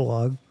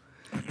catalog,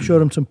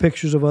 showed him some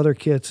pictures of other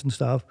kits and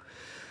stuff.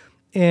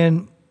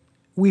 And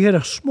we had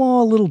a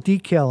small little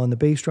decal on the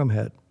bass drum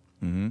head.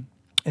 Mm-hmm.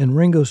 And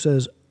Ringo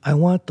says, "I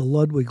want the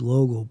Ludwig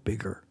logo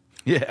bigger."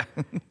 Yeah.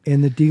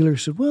 And the dealer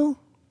said, "Well,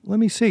 let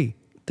me see."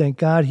 Thank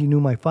God he knew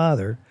my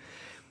father.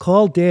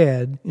 Called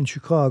Dad in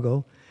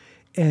Chicago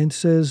and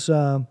says,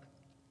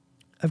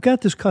 "I've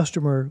got this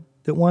customer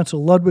that wants a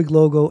Ludwig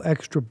logo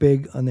extra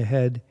big on the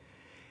head,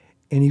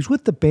 and he's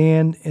with the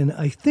band, and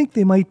I think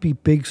they might be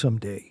big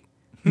someday.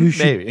 You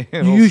should, Maybe.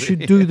 you We'll should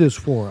see." do this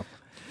for him."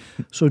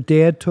 So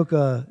Dad took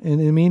and in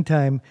the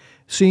meantime,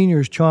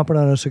 Senior's chomping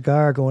on a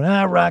cigar going,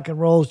 "Rock and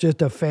roll's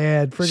just a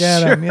fad.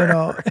 Forget him,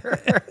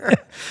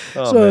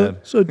 Oh, man.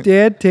 So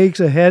Dad takes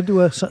a head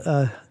to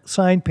a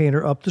sign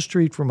painter up the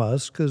street from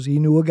us because he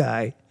knew a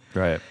guy,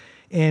 Right.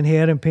 and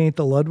had him paint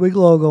the Ludwig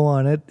logo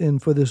on it,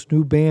 and for this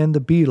new band,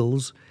 the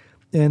Beatles.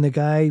 And the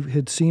guy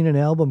had seen an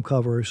album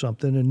cover or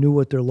something and knew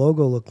what their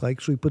logo looked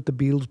like, so he put the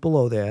Beatles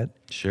below that,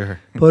 Sure.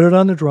 put it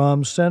on the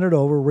drums, sent it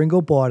over.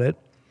 Ringo bought it,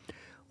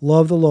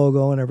 loved the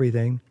logo and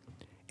everything.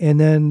 And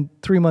then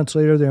 3 months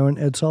later, they were on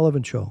Ed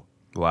Sullivan Show.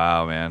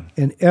 Wow, man.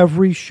 And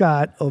every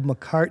shot of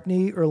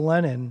McCartney or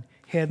Lennon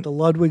had the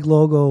Ludwig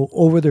logo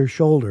over their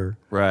shoulder.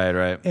 Right.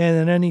 And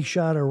then any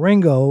shot of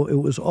Ringo, it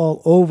was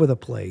all over the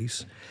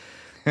place.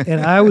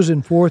 And I was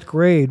in fourth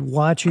grade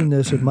watching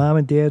this at Mom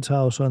and Dad's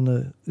house in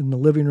the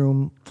living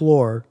room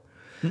floor.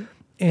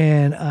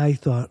 And I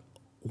thought,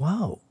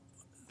 wow,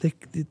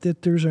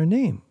 there's our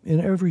name.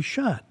 In every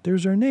shot,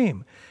 there's our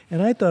name.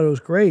 And I thought it was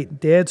great.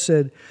 Dad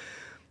said,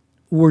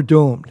 "We're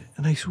doomed."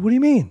 And I said, "What do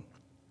you mean?"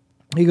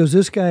 He goes,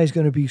 "This guy's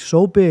going to be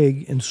so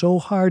big and so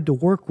hard to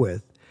work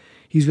with,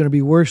 he's going to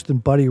be worse than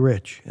Buddy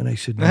Rich." And I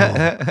said, "No,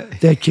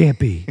 that can't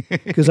be,"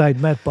 because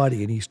I'd met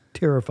Buddy and he's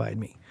terrified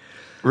me.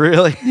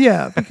 Really?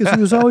 Yeah, because he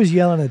was always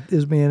yelling at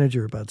his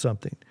manager about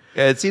something.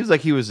 Yeah, it seems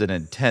like he was an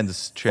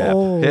intense chap.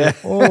 Oh, Yeah.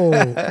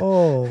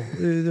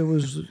 There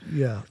was,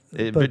 yeah.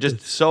 But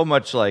just so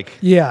much like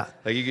Yeah.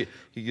 like you could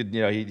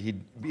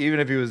he'd even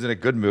if he was in a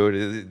good mood,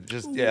 it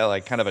just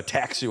like kind of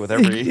attacks you with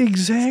every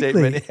Exactly.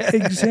 statement.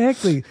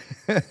 Exactly.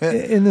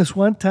 And this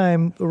one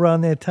time,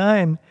 around that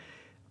time,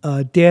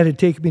 Dad had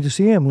taken me to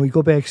see him. We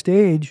go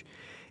backstage,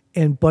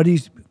 and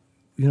Buddy's,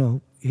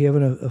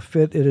 having a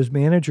fit at his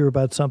manager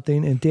about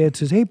something, and Dad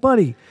says, "Hey,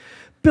 Buddy,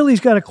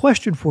 Billy's got a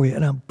question for you."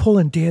 And I'm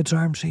pulling Dad's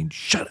arm saying,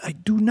 "Shut, I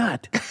do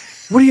not."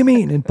 "What do you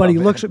mean?" And Buddy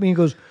looks at me and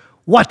goes,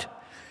 "What?"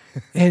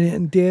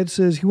 And Dad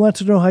says, he wants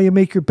to know how you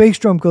make your bass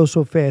drum go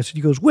so fast. And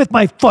he goes, "With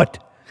my foot."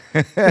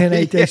 And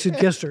I said,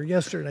 "Yes, sir,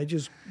 yes, sir." And I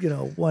just,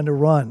 wanted to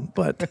run.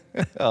 But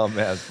Oh man,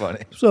 that's funny.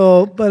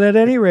 but at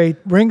any rate,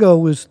 Ringo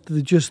was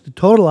just the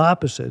total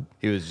opposite.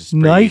 He was just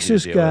pretty easy to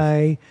Nicest deal with.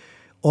 guy.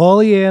 All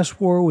he asked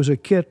for was a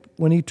kit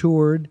when he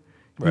toured.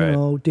 Right.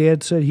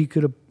 Dad said he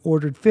could have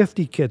ordered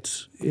 50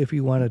 kits if he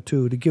wanted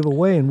to give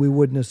away, and we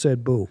wouldn't have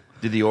said boo.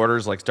 Did the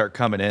orders start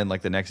coming in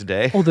the next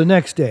day? Oh, the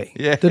next day.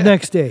 Yeah. The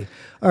next day.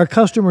 Our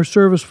customer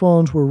service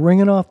phones were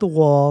ringing off the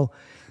wall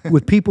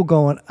with people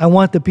going, "I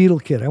want the Beatle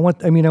kit. I want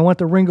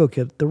the Ringo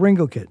kit, the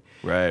Ringo kit."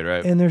 Right.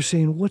 And they're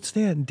saying, "What's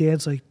that?" And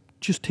Dad's like,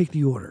 "Just take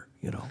the order,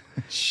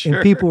 Sure.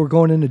 And people were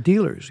going into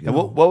dealers. And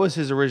what was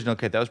his original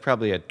kit? That was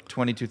probably a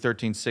 22,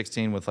 13,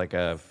 16 with like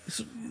a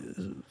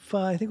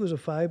I think it was a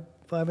 5.5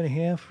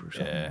 or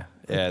something. yeah.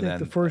 I think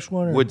the first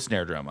one. Wood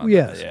snare drum on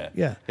yes, that.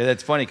 Yeah.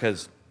 That's funny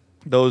because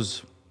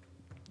those,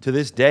 to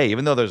this day,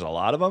 even though there's a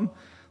lot of them,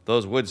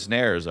 those wood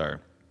snares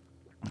are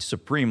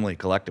supremely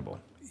collectible.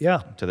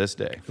 Yeah. To this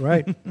day.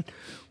 Right.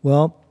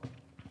 Well,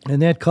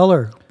 and that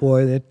color,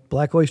 boy, that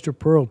Black Oyster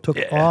Pearl took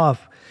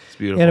off. It's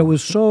beautiful. And it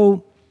was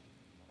so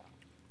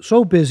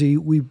busy,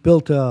 we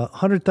built a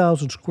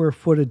 100,000 square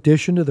foot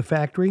addition to the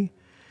factory,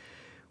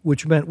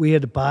 which meant we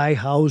had to buy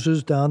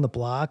houses down the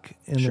block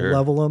and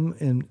level them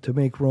and to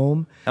make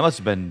room. That must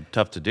have been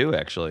tough to do,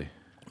 actually.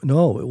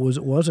 No, it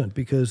wasn't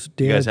because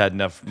Dad, you guys had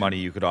enough money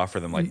you could offer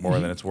them like more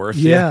than it's worth.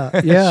 Yeah.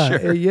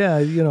 Sure. Yeah.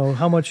 You know,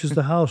 how much is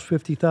the house?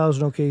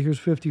 50,000. Okay, here's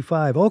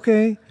 55.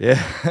 Okay.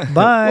 Yeah.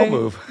 Bye.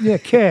 We'll move. Yeah,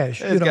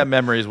 cash. It's got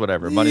memories,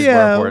 whatever. Money's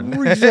more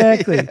important.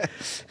 Exactly.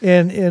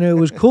 And it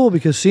was cool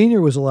because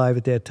Senior was alive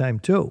at that time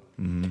too.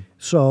 Mm-hmm.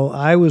 So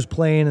I was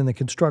playing in the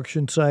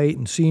construction site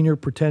and Senior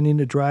pretending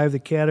to drive the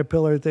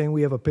Caterpillar thing.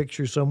 We have a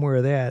picture somewhere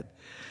of that.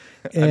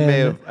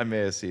 And I may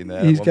have seen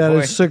that. He's at one got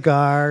point. a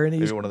cigar, and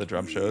Maybe one of the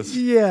drum shows.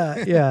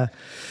 Yeah.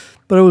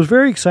 But it was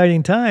very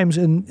exciting times,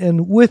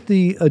 and with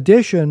the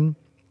addition,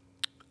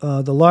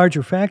 the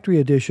larger factory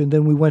addition,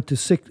 then we went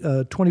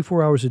to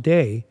 24 hours a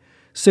day,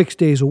 6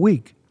 days a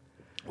week.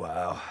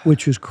 Wow.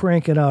 Which was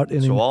cranking out.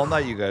 So all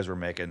night you guys were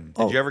making.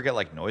 Did you ever get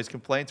like noise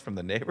complaints from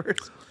the neighbors?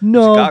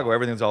 No. In Chicago,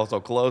 everything's all so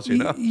close, you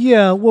know.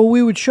 Yeah. Well,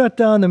 we would shut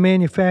down the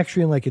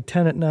manufacturing like at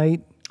 10 at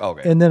night.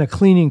 Okay. And then a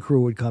cleaning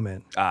crew would come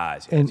in. I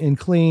see. And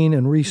clean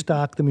and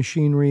restock the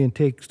machinery and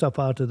take stuff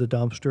out to the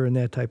dumpster and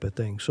that type of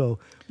thing. So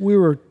we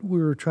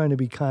were trying to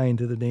be kind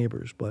to the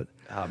neighbors, but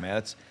oh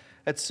man,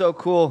 that's so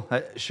cool.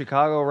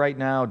 Chicago right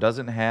now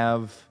doesn't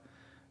have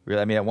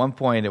really. I mean, at one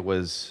point it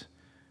was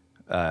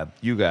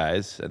you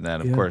guys, and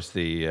then of course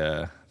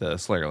the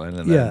Slingerland,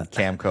 and then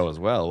Camco as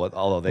well.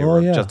 Although they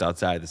were just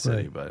outside the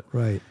city, but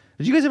right.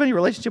 Did you guys have any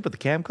relationship with the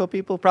Camco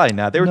people? Probably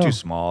not. They were too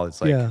small. It's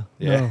like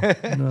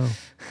no.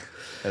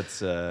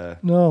 That's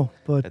no,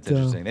 but that's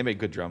interesting. They make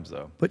good drums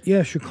though. But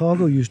yeah,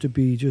 Chicago used to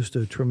be just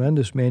a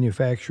tremendous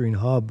manufacturing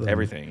hub.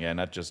 Everything,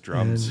 not just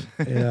drums.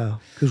 Yeah,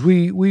 because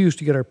we used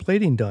to get our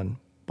plating done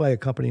by a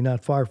company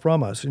not far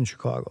from us in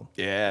Chicago.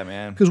 Yeah,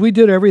 man. Because we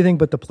did everything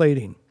but the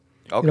plating.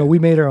 Okay. You know, we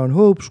made our own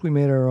hoops. We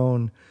made our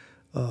own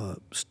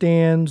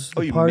stands.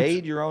 Oh, you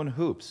made your own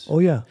hoops? Oh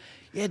yeah.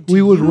 Yeah,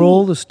 we would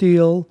roll the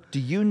steel. Do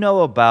you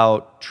know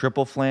about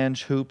triple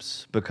flange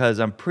hoops? Because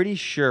I'm pretty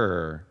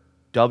sure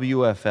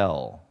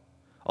WFL,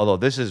 although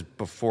this is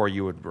before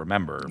you would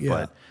remember,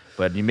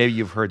 but maybe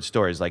you've heard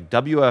stories like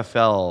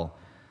WFL.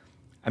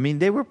 I mean,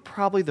 they were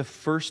probably the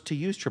first to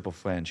use triple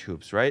flange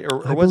hoops, right?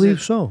 Or I was believe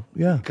it, so.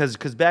 Yeah. Because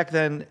back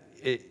then,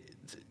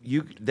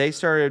 they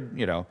started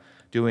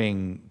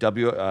doing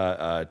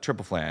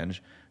triple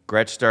flange.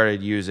 Gretsch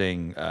started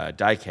using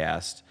die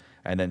cast.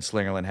 And then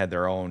Slingerland had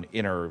their own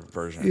inner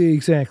version.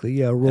 Exactly,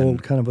 yeah,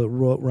 kind of a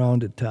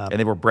rounded top. And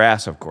they were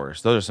brass, of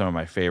course. Those are some of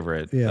my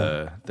favorite,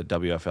 the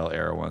WFL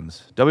era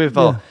ones.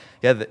 WFL,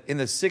 in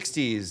the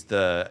 60s,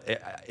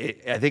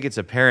 I think it's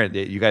apparent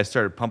that you guys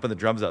started pumping the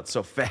drums out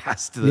so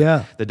fast.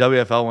 The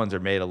WFL ones are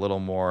made a little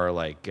more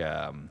like,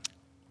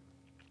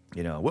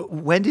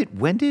 when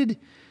did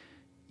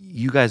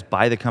you guys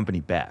buy the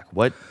company back?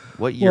 What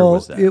year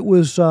was that? It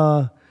was...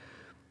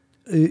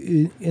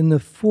 in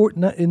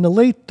the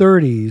late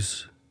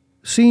 30s,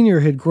 Senior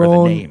had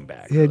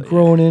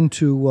grown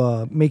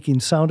into making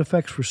sound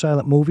effects for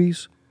silent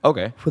movies.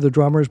 Okay. For the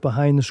drummers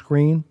behind the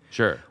screen.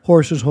 Sure.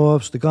 Horses'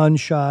 hoofs, the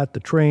gunshot, the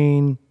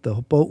train, the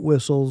boat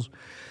whistles.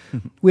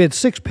 We had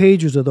 6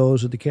 pages of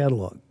those at the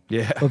catalog.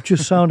 Yeah. Of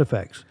just sound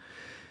effects.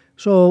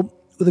 So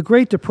the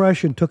Great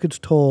Depression took its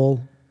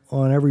toll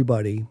on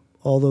everybody,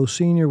 although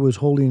Senior was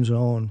holding his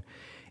own.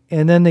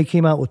 And then they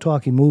came out with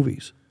talking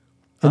movies.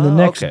 And the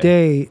next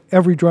day,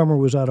 every drummer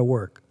was out of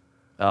work.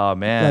 Oh,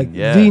 man,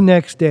 the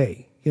next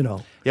day, Yeah,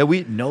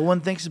 no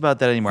one thinks about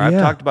that anymore. I've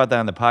talked about that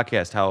on the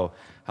podcast, how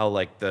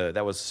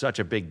that was such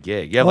a big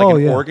gig. You have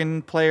an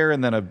organ player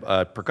and then a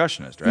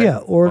percussionist, right? Yeah,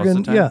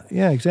 organ,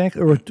 yeah,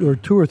 exactly. Or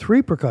 2 or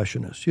 3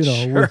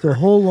 percussionists, with a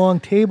whole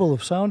long table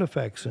of sound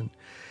effects.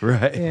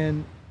 Right.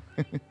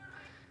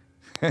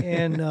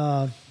 And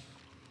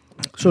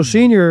so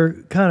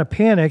Senior kind of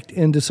panicked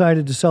and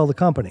decided to sell the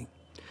company.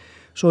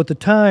 So at the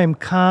time,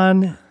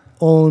 Kahn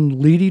owned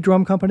Leedy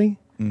Drum Company,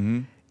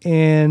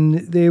 and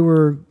they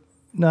were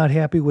not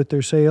happy with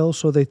their sales.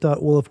 So they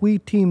thought, well, if we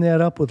team that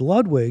up with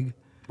Ludwig,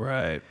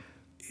 right,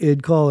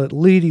 it'd call it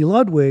Leedy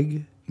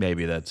Ludwig.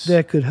 Maybe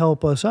that could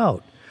help us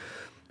out.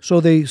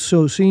 So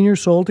Senior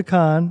sold to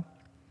Kahn.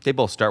 They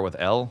both start with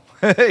L.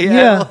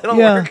 It'll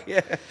work.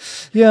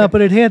 Yeah,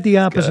 but it had the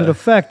opposite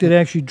effect. It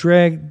actually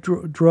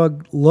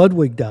drug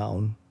Ludwig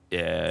down.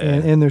 Yeah,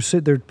 and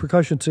their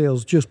percussion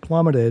sales just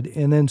plummeted,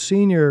 and then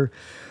Senior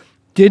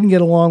didn't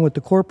get along with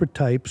the corporate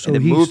type, so he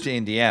moved to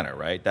Indiana,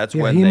 right? That's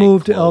when he they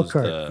moved to closed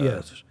Elkhart.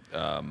 Yes,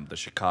 the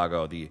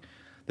Chicago.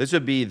 This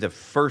would be the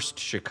first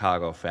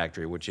Chicago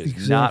factory, which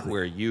is not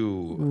where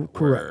you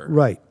were.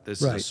 Right.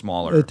 This is a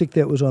smaller. I think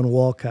that was on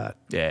Walcott.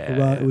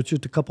 Yeah, it was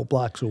just a couple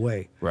blocks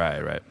away.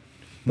 Right.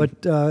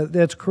 But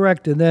that's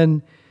correct, and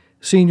then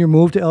Senior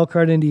moved to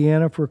Elkhart,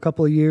 Indiana for a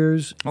couple of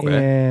years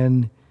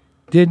and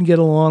didn't get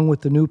along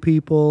with the new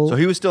people. So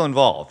he was still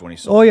involved when he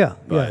sold. Oh yeah,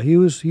 yeah. He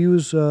was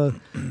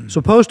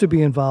supposed to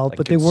be involved, like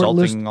but they weren't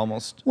listening.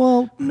 Almost.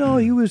 Well, no,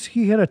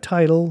 he had a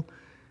title,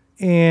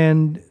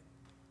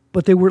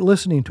 but they weren't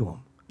listening to him.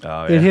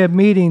 Oh, They'd have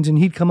meetings, and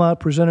he'd come out,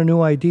 present a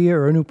new idea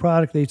or a new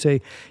product. They'd say,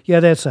 "Yeah,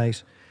 that's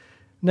nice."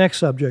 Next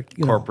subject.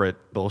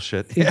 Corporate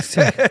bullshit.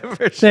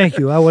 Thank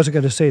you. I wasn't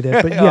going to say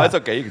that, but yeah, it's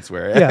okay. You can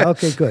swear. Yeah.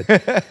 Okay.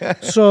 Good.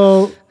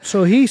 So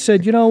he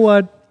said, "You know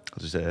what?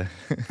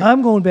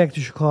 I'm going back to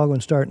Chicago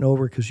and starting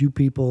over because you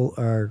people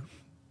are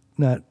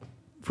not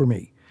for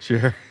me."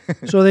 Sure.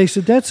 So they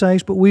said, "That's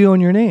nice, but we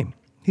own your name."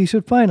 He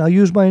said, "Fine, I'll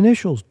use my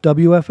initials,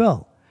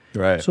 WFL."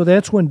 Right. So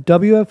that's when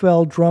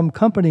WFL Drum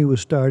Company was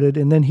started,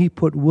 and then he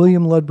put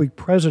William Ludwig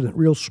President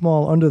real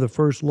small under the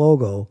first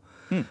logo,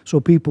 so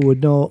people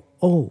would know,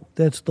 oh,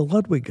 that's the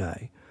Ludwig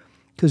guy,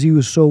 because he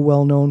was so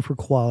well known for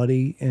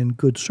quality and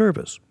good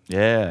service.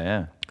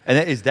 Yeah.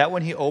 And is that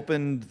when he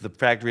opened the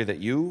factory that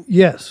you?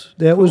 Yes,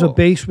 that was a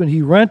basement.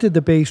 He rented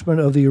the basement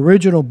of the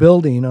original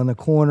building on the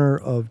corner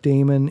of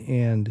Damon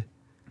and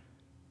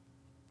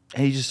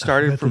he just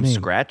started from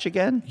scratch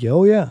again?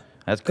 Oh, yeah.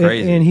 That's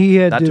crazy. And he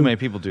had not too many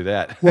people do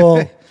that.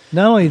 Well,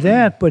 not only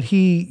that, but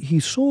he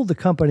sold the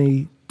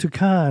company to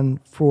Kahn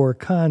for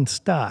Kahn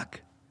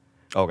stock.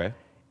 Okay.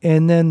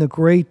 And then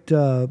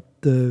the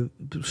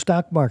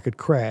stock market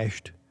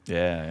crashed.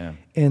 Yeah.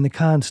 And the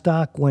Kahn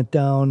stock went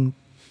down.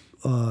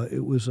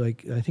 It was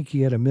like, I think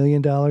he had $1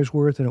 million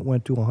worth, and it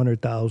went to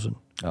 100,000.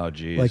 Oh,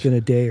 geez. Like in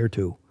a day or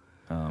two.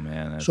 Oh,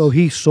 man. So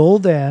he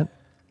sold that,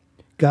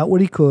 got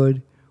what he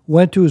could,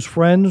 went to his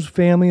friends,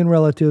 family, and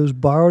relatives,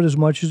 borrowed as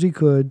much as he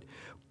could,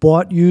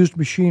 bought used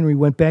machinery,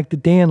 went back to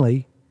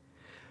Danley,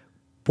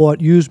 bought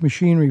used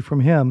machinery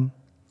from him,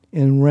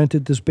 and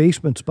rented this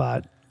basement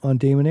spot on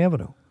Damon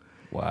Avenue.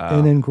 Wow.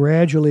 And then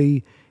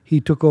gradually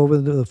he took over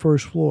the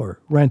first floor,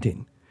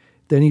 renting.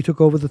 Then he took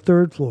over the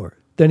third floor.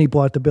 Then he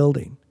bought the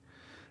building.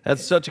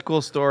 That's such a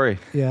cool story.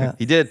 Yeah.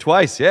 He did it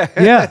twice, yeah.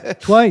 Yeah,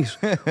 twice.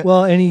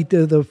 Well, and he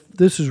did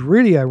this is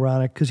really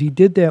ironic because he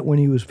did that when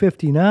he was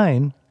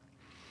 59.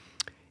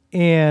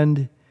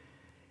 And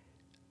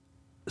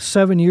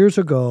 7 years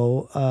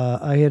ago,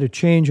 I had a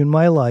change in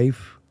my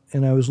life,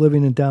 and I was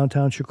living in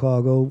downtown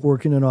Chicago,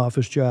 working an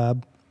office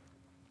job,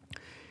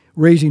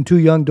 raising 2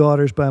 young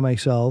daughters by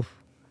myself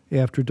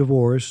after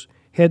divorce,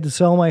 had to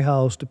sell my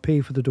house to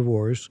pay for the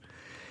divorce,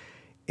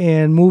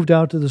 and moved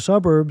out to the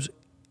suburbs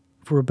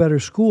for a better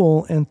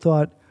school and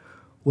thought,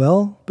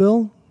 well,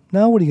 Bill,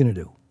 now what are you going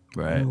to do?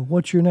 Right.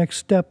 What's your next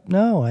step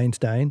now,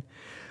 Einstein?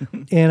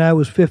 And I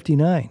was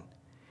 59.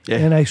 Yeah.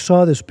 And I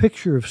saw this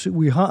picture of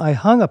I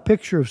hung a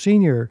picture of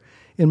Senior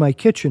in my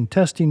kitchen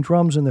testing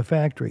drums in the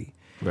factory.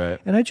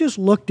 Right. And I just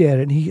looked at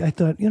it, and I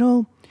thought,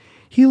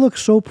 he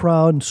looks so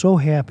proud and so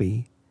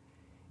happy.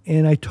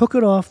 And I took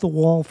it off the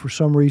wall for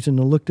some reason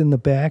and looked in the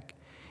back,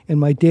 and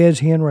my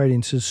dad's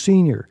handwriting says,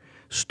 Senior,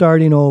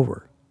 starting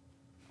over.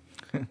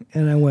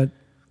 And I went,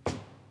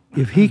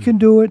 if he can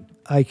do it,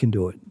 I can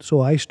do it. So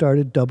I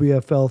started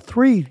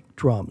WFL3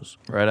 drums.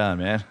 Right on,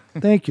 man.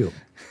 Thank you.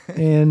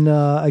 And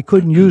I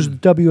couldn't use the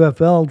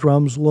WFL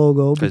drums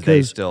logo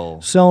because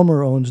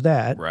Selmer owns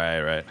that.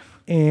 Right.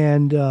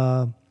 And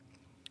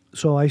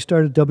so I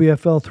started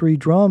WFL3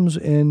 drums,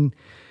 and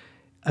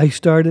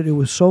it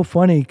was so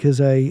funny because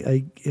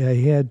I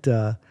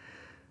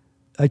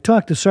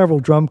talked to several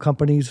drum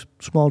companies,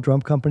 small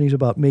drum companies,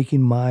 about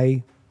making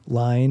my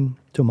line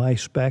to my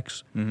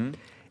specs, and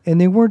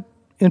they weren't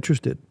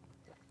interested.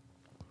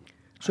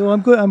 So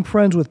I'm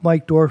friends with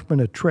Mike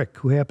Dorfman at Trick,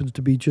 who happens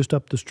to be just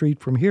up the street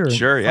from here.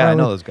 Sure, yeah, I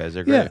know those guys.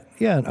 They're great.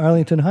 Yeah, in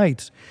Arlington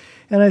Heights.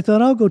 And I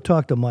thought, I'll go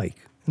talk to Mike.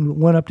 And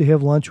went up to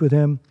have lunch with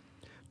him,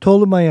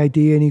 told him my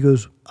idea, and he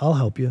goes, I'll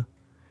help you.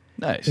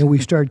 Nice. And we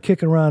started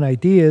kicking around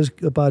ideas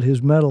about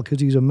his metal, because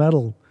he's a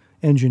metal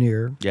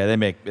engineer. Yeah, they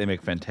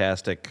make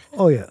fantastic.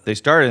 Oh, yeah. They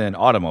started in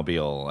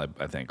automobile,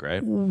 I think,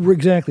 right?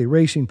 Exactly,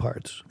 racing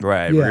parts.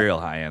 Right, yeah. Real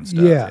high-end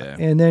stuff. Yeah,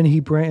 and then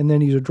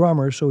he's a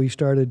drummer, so he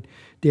started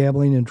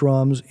dabbling in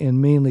drums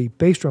and mainly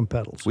bass drum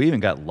pedals. We even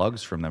got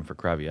lugs from them for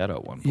Cravietto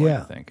at one point,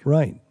 I think.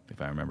 Right. If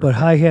I remember. But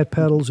hi-hat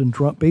pedals and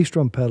bass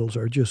drum pedals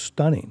are just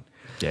stunning.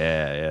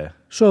 Yeah.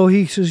 So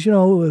he says,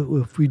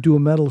 if we do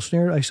a metal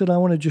snare, I said, I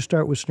want to just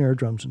start with snare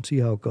drums and see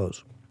how it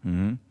goes.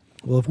 Mm-hmm.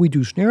 Well, if we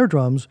do snare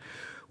drums,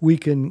 we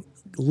can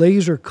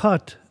laser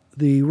cut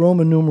the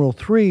Roman numeral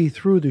 3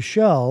 through the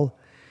shell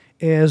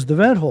as the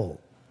vent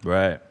hole.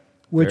 Right.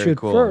 Which Very at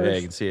cool. first, yeah,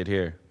 you can see it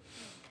here.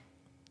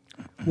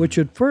 Which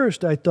at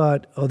first I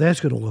thought, oh, that's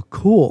going to look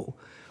cool.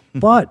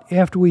 But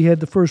after we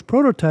had the first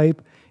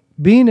prototype,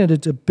 being that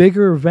it's a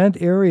bigger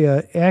vent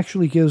area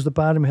actually gives the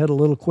bottom head a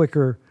little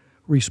quicker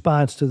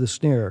response to the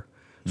snare.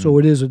 So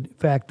it is, in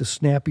fact, a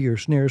snappier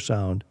snare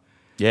sound.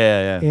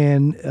 Yeah.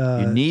 And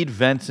you need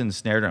vents in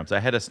snare drums. I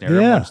had a snare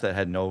drum once that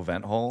had no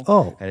vent hole.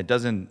 Oh. And it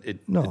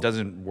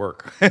doesn't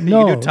work.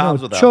 No, you do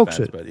toms without chokes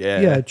vents, it. But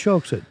yeah, it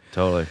chokes it.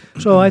 Totally.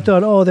 So I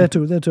thought,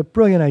 that's a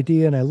brilliant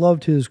idea, and I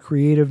loved his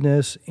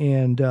creativeness,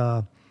 and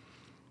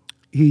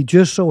he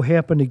just so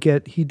happened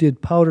to he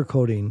did powder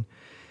coating.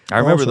 I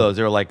remember also. those.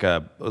 They were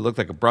it looked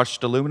like a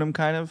brushed aluminum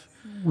kind of.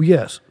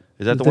 Yes.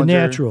 Is that the one?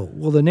 Natural.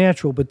 Well, the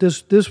natural, but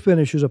this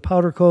finish is a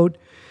powder coat.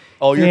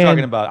 Oh,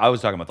 talking about. I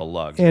was talking about the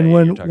lugs. And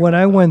when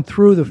I went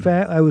through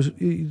I was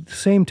the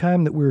same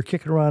time that we were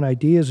kicking around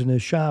ideas in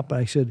his shop.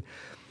 I said,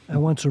 I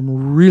want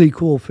some really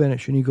cool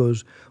finish, and he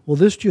goes, well,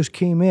 this just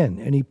came in,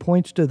 and he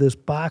points to this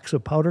box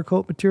of powder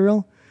coat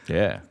material.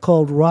 Yeah.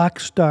 Called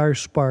Rockstar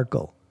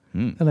Sparkle,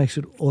 and I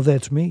said, oh,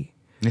 that's me.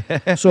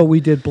 So we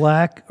did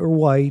black or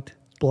white.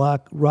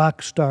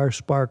 Rockstar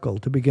Sparkle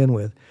to begin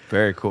with.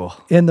 Very cool.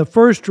 And the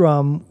first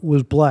drum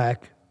was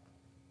black.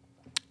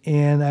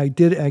 And I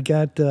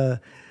got,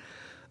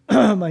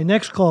 my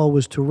next call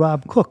was to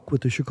Rob Cook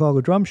with the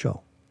Chicago Drum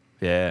Show.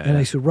 Yeah. And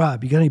I said,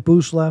 Rob, you got any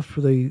booths left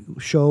for the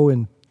show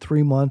in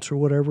 3 months or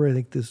whatever? I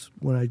think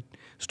when I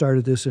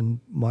started this in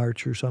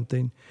March or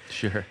something.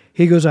 Sure.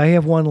 He goes, I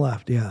have one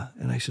left. Yeah.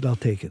 And I said, I'll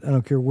take it. I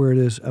don't care where it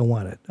is. I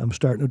want it. I'm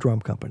starting a drum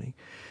company.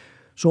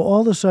 So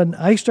all of a sudden,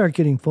 I start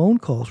getting phone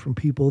calls from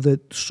people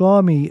that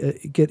saw me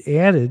get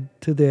added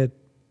to that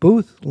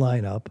booth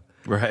lineup.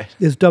 Right.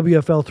 It's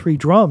WFL3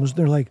 drums.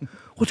 They're like,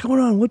 what's going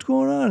on? What's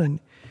going on? And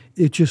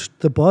it just,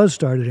 the buzz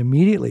started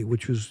immediately,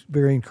 which was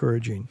very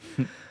encouraging.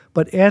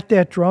 But at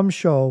that drum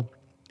show,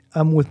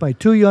 I'm with my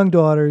 2 young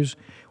daughters,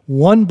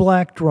 1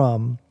 black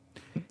drum.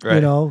 Right.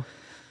 You know,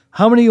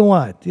 how many you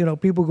want? You know,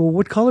 people go,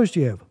 what colors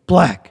do you have?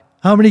 Black.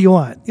 How many you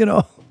want? You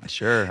know.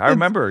 Sure, I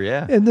remember.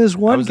 Yeah, and this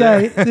one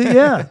guy,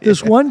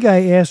 this one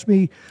guy asked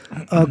me,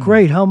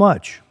 "Great, how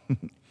much?"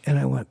 And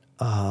I went,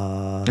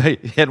 You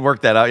hadn't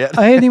worked that out yet?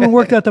 I hadn't even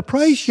worked out the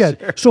price yet.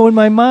 Sure. So in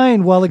my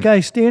mind, while the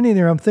guy's standing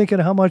there, I'm thinking,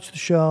 how much the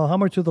shell, how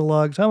much are the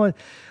lugs, how much?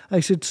 I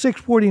said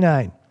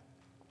 $649,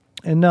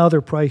 and now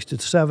they're priced at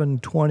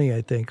 $720,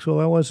 I think. So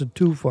I wasn't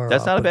too far.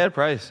 That's off, not a bad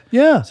price.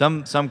 Yeah.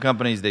 Some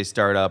companies they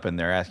start up and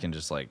they're asking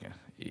just like.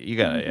 You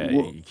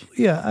gotta,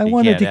 I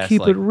wanted to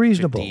keep it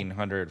reasonable.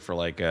 $1,500 for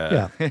like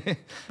a,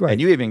 right. And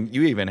you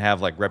even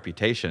have like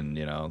reputation,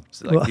 you know,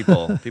 so like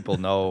people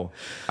know.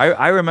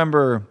 I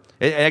remember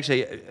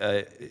actually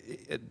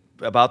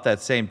about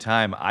that same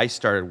time I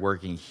started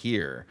working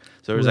here,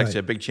 so there was actually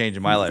a big change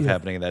in my life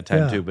happening at that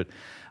time too. But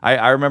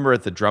I remember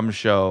at the drum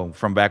show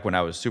from back when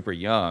I was super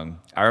young.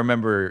 I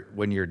remember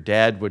when your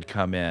dad would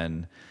come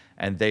in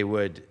and they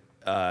would.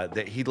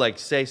 He'd like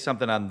say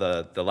something on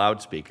the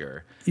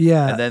loudspeaker,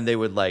 and then they'd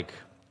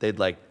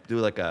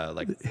do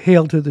a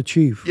hail to the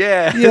chief.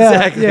 Yeah,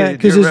 exactly. Yeah,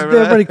 because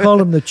everybody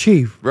called him the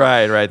chief.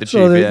 Right, the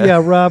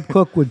chief. Rob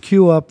Cook would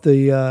cue up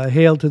the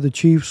hail to the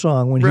chief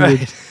song when he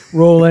would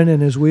roll in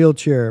his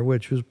wheelchair,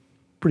 which was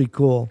pretty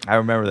cool. I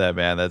remember that,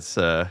 man. That's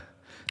a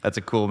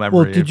cool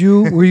memory.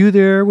 Well, were you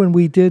there when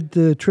we did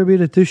the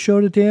tribute at this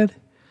show to Dad?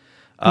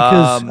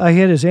 Because I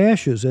had his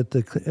ashes at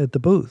the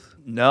booth.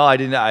 No, I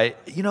didn't. I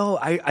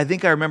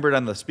think I remember it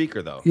on the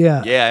speaker though.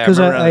 Yeah, because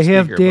I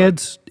have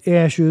Dad's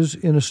ashes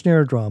in a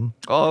snare drum.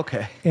 Oh,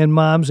 okay. And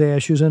Mom's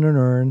ashes in an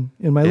urn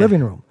in my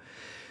living room.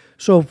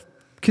 So,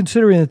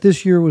 considering that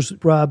this year was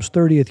Rob's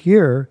 30th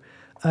year,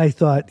 I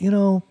thought,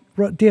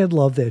 Dad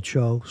loved that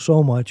show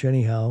so much.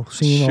 Anyhow,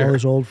 seeing all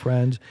his old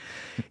friends,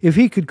 if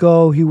he could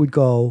go, he would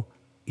go.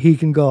 He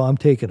can go. I'm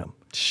taking him.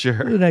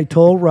 Sure. And I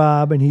told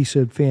Rob, and he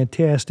said,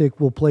 "Fantastic.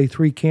 We'll play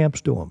 3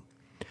 camps to him."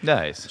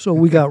 Nice. So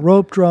we got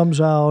rope drums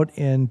out,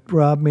 and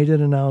Rob made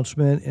an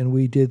announcement, and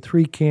we did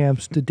 3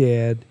 camps to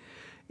Dad,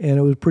 and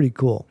it was pretty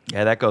cool.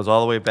 Yeah, that goes all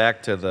the way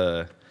back to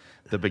the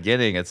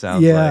beginning, it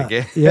sounds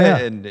like. Yeah.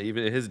 And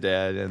even his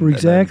dad, and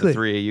exactly. And the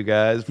 3 of you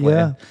guys playing.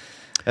 Yeah.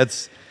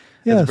 That's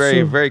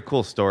very, very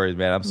cool stories,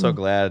 man. I'm so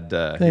glad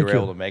you were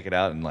able to make it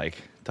out and like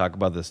talk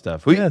about this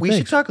stuff. We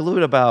should talk a little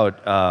bit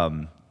about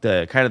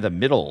the kind of the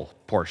middle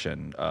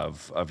portion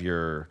of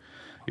your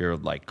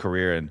like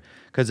career, and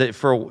because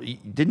what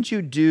did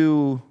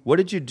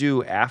you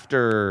do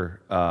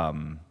after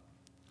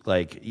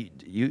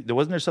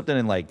wasn't there something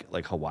in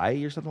like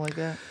Hawaii or something like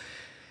that?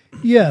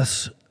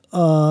 Yes.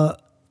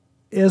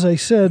 As I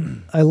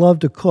said, I love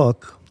to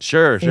cook.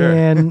 Sure.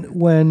 And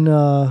when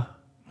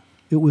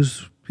it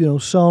was,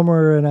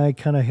 Selmer and I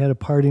kind of had a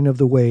parting of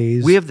the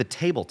ways. We have the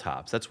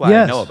tabletops. That's why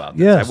I know about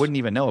this. Yes. I wouldn't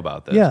even know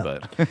about this. Yeah.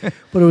 But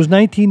it was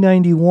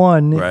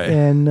 1991, right.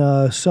 And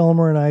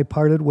Selmer and I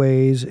parted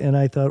ways, and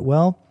I thought,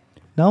 well,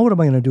 now what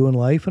am I going to do in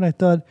life? And I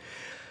thought,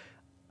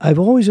 I've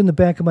always in the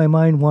back of my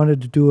mind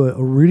wanted to do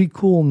a really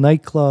cool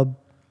nightclub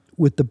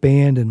with the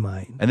band in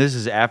mind. And this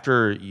is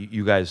after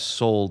you guys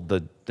sold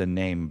the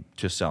name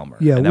to Selmer.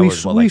 Yeah, and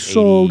we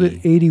sold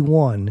it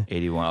 81.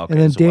 81, okay. And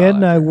then Dad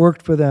and I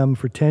worked for them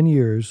for 10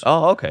 years.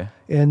 Oh, okay.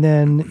 And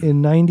then in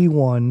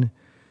 91,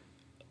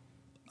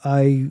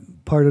 I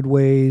parted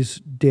ways.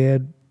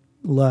 Dad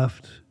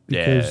left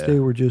because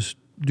they were just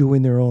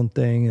doing their own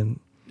thing,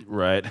 and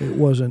right. It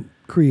wasn't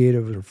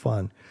creative or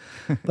fun.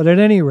 But at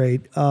any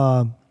rate,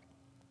 I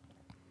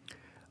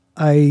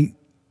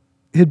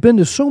had been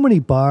to so many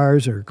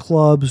bars or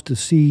clubs to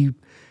see,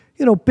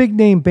 big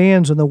name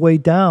bands on the way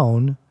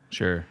down.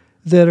 Sure.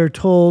 That are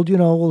told,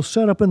 we'll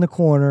set up in the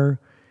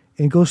corner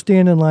and go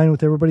stand in line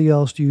with everybody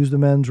else to use the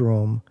men's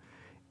room.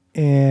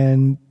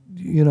 and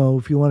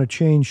if you want to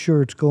change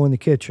shirts, go in the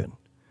kitchen.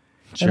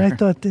 Sure. And I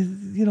thought,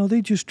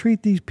 they just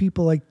treat these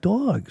people like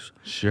dogs.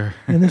 Sure.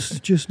 And this is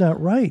just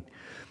not right.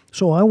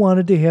 So I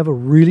wanted to have a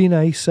really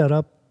nice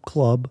setup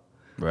club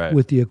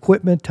with the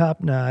equipment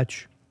top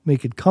notch,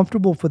 make it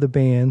comfortable for the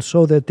band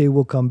so that they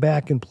will come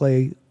back and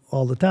play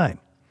all the time.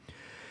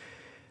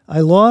 I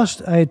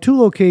had 2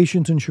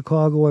 locations in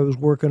Chicago I was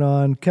working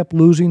on, kept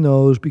losing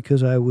those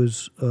because I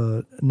was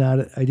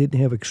I didn't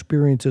have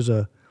experience as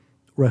a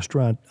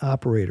restaurant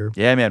operator.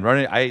 Yeah, man,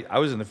 I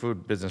was in the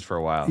food business for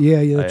a while.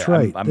 Yeah, that's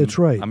right. That's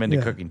right. I'm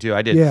into cooking too.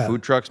 I did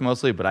food trucks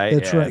mostly, but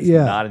it's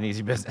not an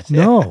easy business.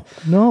 No,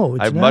 it's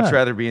I'd not. much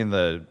rather be in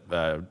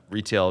the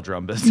retail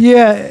drum business.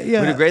 Yeah.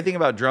 But the great thing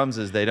about drums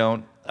is they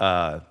don't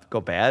go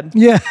bad.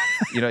 Yeah.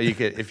 You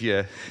could if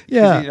you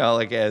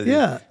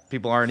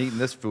people aren't eating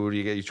this food,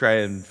 you try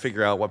and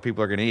figure out what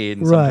people are going to eat,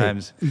 and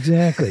sometimes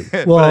exactly.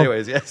 Well, but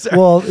anyways,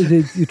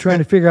 you're trying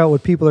to figure out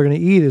what people are going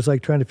to eat is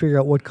like trying to figure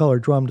out what color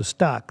drum to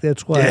stock.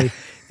 That's why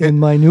in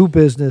my new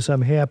business,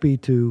 I'm happy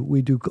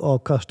we do all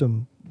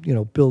custom,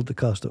 build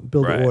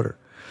the order.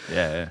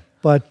 Yeah.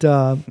 But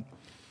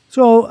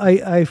so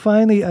I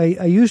finally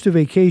I used to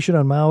vacation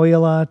on Maui a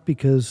lot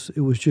because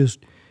it was just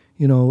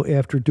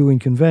after doing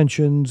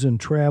conventions and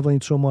traveling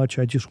so much,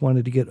 I just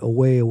wanted to get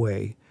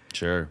away.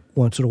 Sure.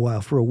 Once in a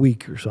while for a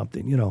week or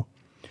something,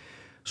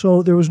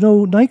 So there was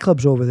no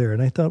nightclubs over there,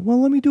 and I thought,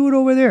 well, let me do it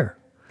over there.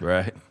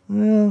 Right.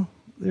 Well,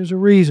 there's a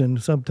reason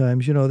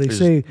sometimes, There's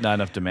say not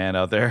enough demand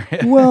out there.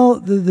 Well,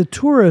 the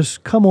tourists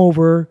come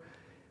over.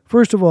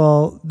 First of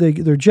all,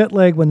 they're jet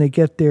lagged when they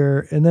get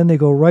there, and then they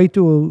go right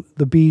to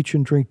the beach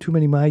and drink too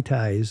many Mai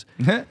Tais.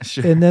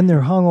 Sure. And then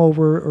they're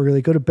hungover, or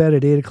they go to bed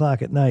at 8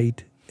 o'clock at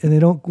night, and they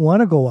don't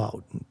want to go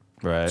out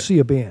and see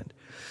a band.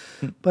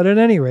 But at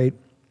any rate,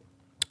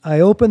 I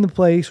opened the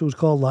place. It was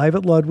called Live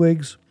at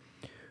Ludwig's.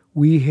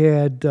 We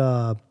had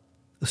a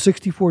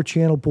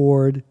 64-channel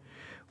board.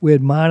 We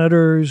had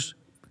monitors,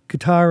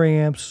 guitar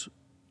amps,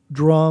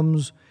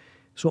 drums.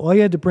 So all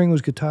you had to bring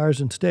was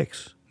guitars and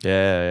sticks.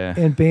 Yeah.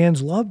 And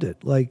bands loved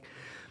it. Like,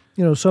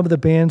 some of the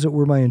bands that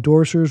were my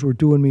endorsers were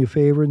doing me a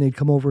favor, and they'd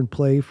come over and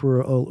play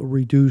for a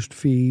reduced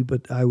fee,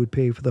 but I would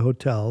pay for the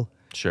hotel.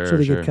 Sure, so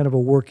they get kind of a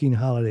working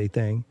holiday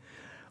thing.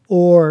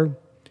 Or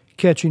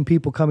catching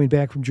people coming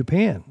back from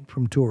Japan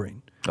from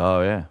touring.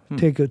 Oh, yeah.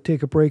 Take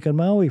a break on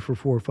Maui for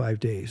 4 or 5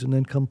 days and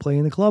then come play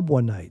in the club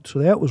one night. So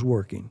that was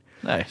working.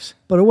 Nice.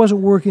 But it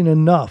wasn't working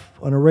enough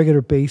on a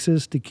regular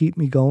basis to keep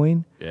me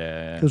going.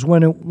 Yeah. Because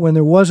when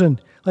there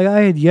wasn't, like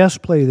I had Yes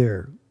play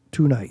there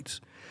 2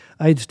 nights.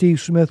 I had Steve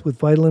Smith with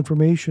Vital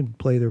Information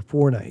play there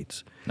 4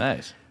 nights.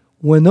 Nice.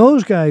 When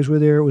those guys were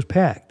there, it was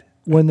packed.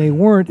 When they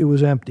weren't, it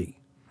was empty.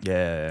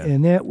 Yeah.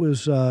 And that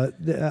was, so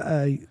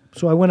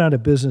I went out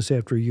of business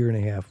after a year and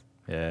a half.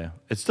 Yeah.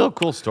 It's still a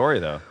cool story,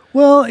 though.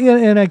 Well,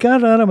 and I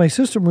got it out of my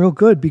system real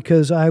good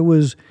because I'd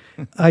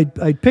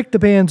pick the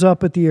bands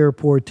up at the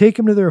airport, take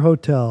them to their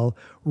hotel,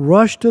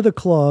 rush to the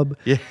club,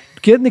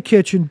 get in the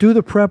kitchen, do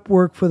the prep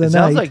work for the night.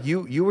 Sounds like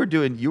you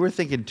were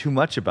thinking too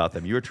much about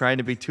them. You were trying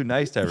to be too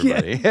nice to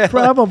everybody. Yeah,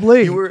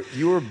 probably.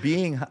 you were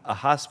being a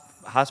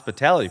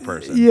hospitality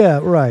person. Yeah,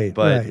 right.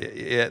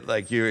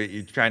 But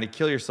you're trying to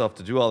kill yourself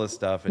to do all this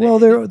stuff. Well,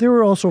 they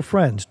were also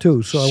friends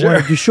too, so I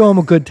wanted to show them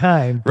a good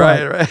time.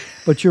 But, right.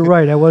 But you're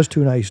right. I was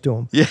too nice to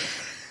them. Yeah.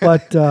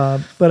 But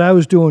I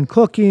was doing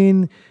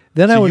cooking.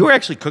 Then you were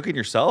actually cooking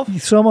yourself?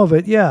 Some of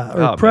it, yeah,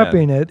 or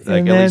prepping it, like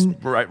and at then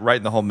least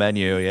writing the whole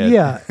menu. Yeah.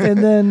 Yeah,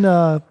 and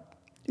then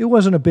it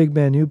wasn't a big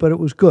menu, but it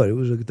was good. It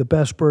was the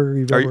best burger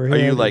you've ever had.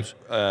 Are you like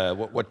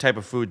what type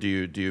of food do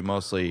you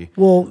mostly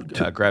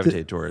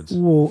gravitate towards?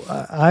 Well,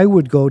 I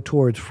would go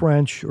towards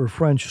French or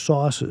French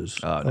sauces.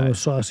 Oh, nice. I'm a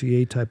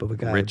saucier type of a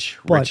guy. Rich,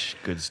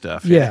 good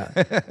stuff. Yeah,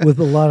 with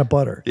a lot of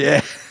butter.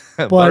 Yeah,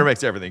 butter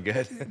makes everything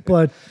good.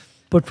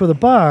 But for the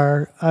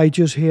bar, I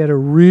just had a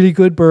really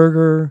good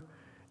burger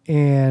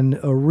and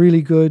a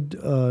really good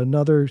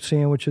another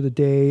sandwich of the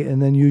day, and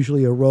then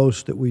usually a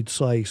roast that we'd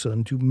slice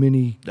onto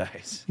mini.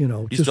 Nice.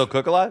 You still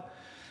cook a lot?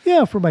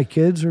 Yeah, for my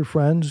kids or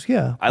friends.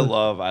 Yeah, I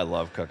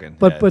love cooking.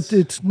 But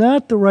it's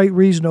not the right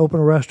reason to open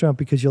a restaurant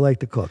because you like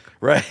to cook.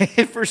 Right,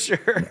 for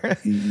sure.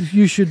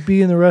 You should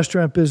be in the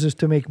restaurant business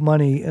to make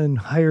money and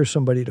hire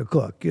somebody to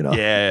cook.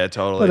 Yeah,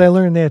 totally. But I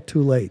learned that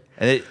too late.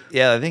 And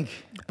I think.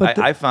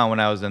 I found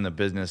when I was in the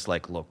business,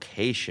 like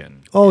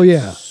location. Oh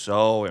yeah, is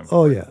so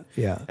important. Oh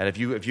yeah. And if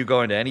you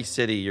go into any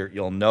city,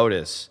 you'll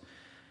notice,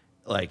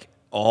 like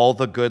all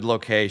the good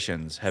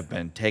locations have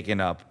been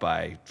taken up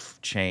by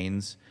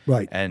chains.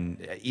 Right.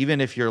 And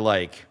even if you're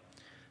like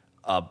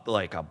a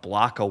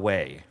block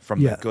away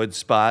from the good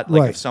spot,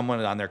 if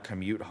someone on their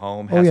commute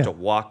home has to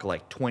walk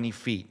like 20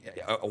 feet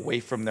away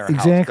from their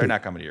house, they're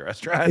not coming to your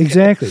restaurant.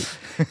 Exactly.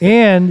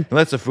 And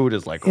unless the food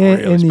is like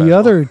and the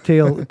other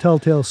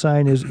telltale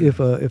sign is if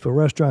a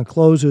restaurant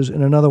closes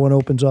and another one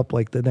opens up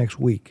like the next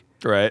week.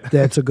 Right.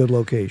 That's a good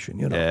location,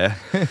 Yeah.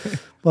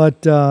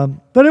 But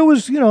it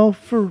was,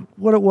 for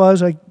what it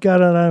was, I got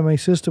it out of my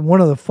system.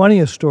 One of the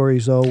funniest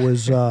stories, though,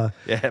 was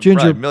Ginger.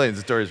 Probably millions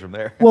of stories from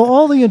there. Well,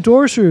 all the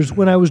endorsers,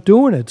 when I was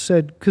doing it,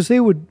 said, because they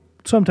would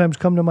sometimes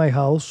come to my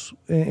house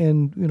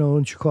and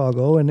in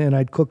Chicago, and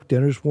I'd cook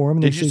dinners for them.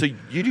 Did you? So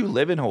you do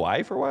live in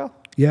Hawaii for a while?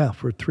 Yeah,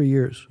 for 3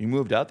 years. You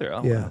moved out there?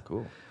 Oh, yeah, wow,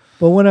 cool.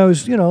 But when I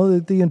was, the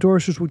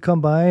endorsers would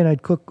come by and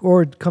I'd cook,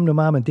 or come to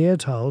Mom and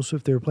Dad's house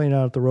if they were playing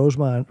out at the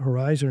Rosemont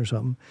Horizon or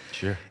something.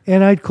 Sure.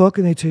 And I'd cook,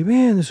 and they'd say,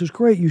 "Man, this is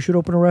great. You should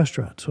open a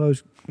restaurant." So I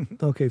was,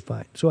 okay,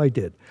 fine. So I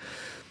did.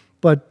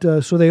 But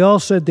so they all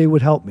said they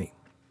would help me.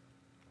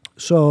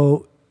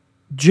 So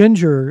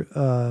Ginger,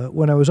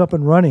 when I was up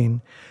and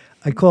running,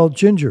 I called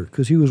Ginger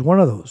because he was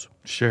one of those.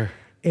 Sure.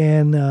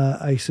 And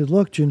I said,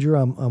 "Look, Ginger,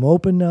 I'm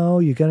open now.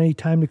 You got any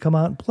time to come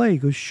out and play?" He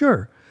goes,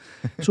 "Sure."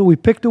 So we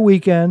picked a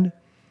weekend,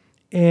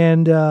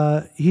 and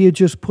he had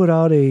just put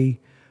out a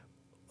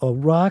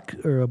rock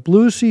or a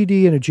blues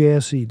CD and a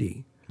jazz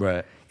CD.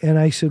 Right. And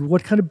I said,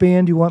 "What kind of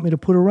band do you want me to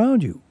put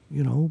around you?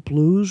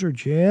 Blues or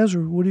jazz,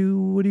 or what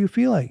do you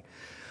feel like?"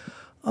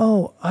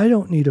 "Oh, I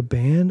don't need a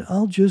band.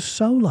 I'll just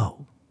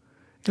solo."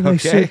 And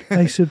Okay.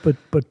 I said,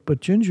 but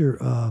Ginger,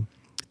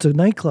 it's a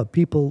nightclub.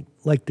 People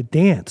like to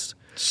dance.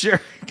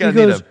 Sure. Gotta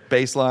need a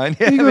bass line.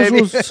 Yeah, He goes,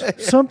 maybe. "Well,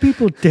 some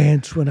people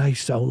dance when I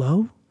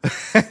solo."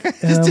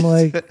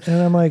 And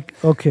I'm like,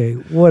 okay,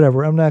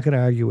 whatever. I'm not going to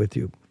argue with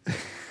you.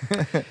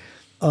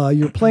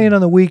 You're playing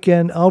on the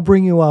weekend. I'll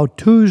bring you out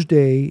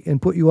Tuesday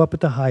and put you up at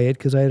the Hyatt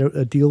because I had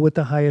a deal with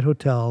the Hyatt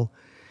Hotel.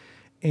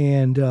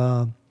 And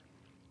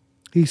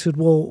he said,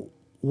 "Well,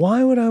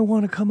 why would I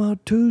want to come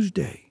out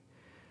Tuesday?"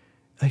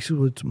 I said,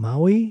 "Well, it's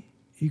Maui.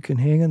 You can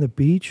hang on the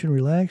beach and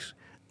relax."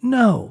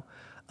 "No,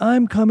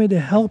 I'm coming to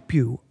help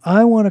you.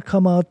 I want to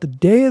come out the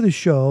day of the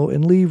show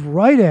and leave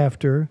right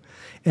after,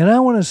 and I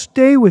want to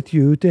stay with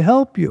you to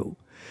help you."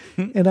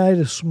 And I had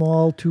a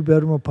small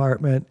 2-bedroom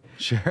apartment.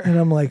 Sure. And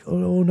I'm like,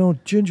 "Oh, no,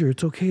 Ginger,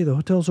 it's okay. The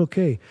hotel's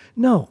okay."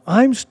 "No,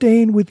 I'm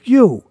staying with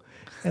you."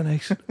 And I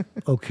said,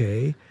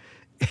 "Okay."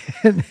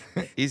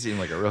 He seemed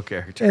like a real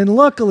character. And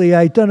luckily,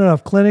 I'd done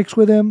enough clinics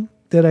with him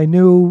that I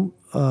knew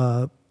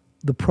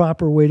the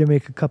proper way to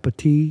make a cup of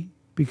tea,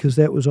 because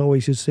that was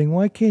always his thing.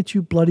 "Why can't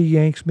you bloody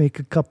Yanks make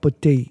a cup of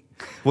tea?"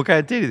 What kind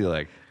of tea do you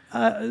like?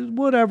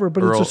 Whatever,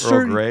 but Earl it's a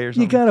certain. Grey or You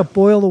something? got to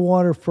boil the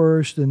water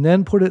first, and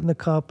then put it in the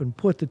cup, and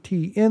put the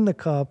tea in the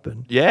cup,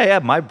 and Yeah.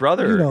 My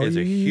brother is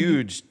a you-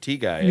 huge tea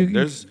guy. you-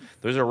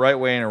 There's a right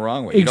way and a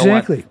wrong way.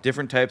 Exactly. You don't want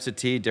different types of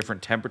tea,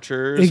 different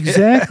temperatures.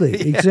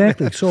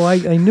 exactly. So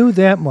I knew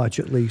that much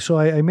at least. So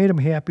I made him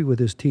happy with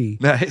his tea.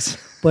 Nice.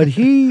 But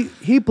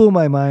he blew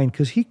my mind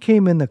because he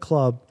came in the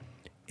club,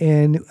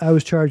 and I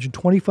was charging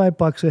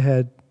 $25 a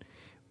head,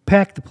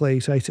 packed the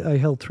place. I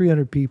held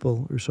 300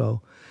 people or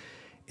so,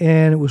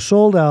 and it was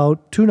sold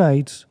out 2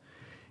 nights.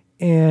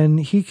 And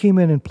he came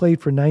in and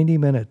played for 90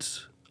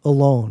 minutes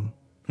alone,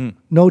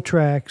 no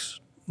tracks,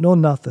 no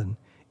nothing,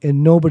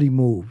 and nobody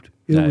moved.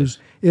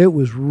 It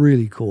was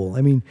really cool.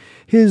 I mean,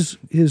 his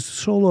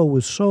solo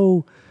was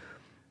so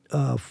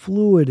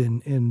fluid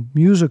and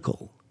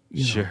musical.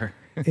 Sure.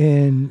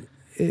 And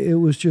it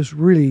was just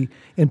really,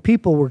 and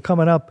people were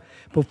coming up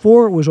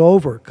before it was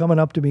over, coming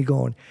up to me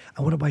going,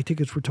 "I want to buy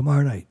tickets for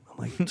tomorrow night." I'm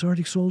like, "It's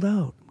already sold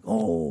out."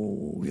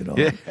 Oh,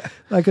 Yeah.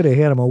 I could have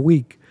had him a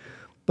week,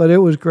 but it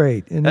was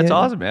great. And That's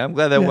awesome, man. I'm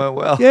glad that went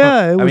well.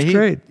 Yeah, it was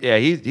great. Yeah,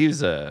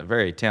 he's a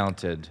very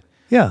talented.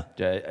 Yeah.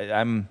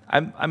 I'm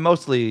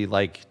mostly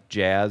like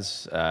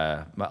jazz.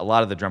 A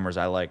lot of the drummers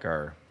I like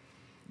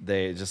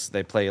they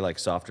play like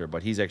softer,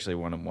 but he's actually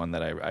one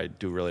that I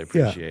do really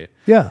appreciate.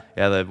 Yeah.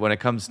 When it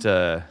comes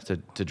to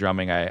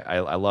drumming,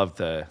 I love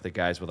the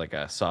guys with like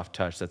a soft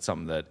touch. That's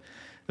something that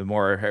the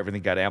more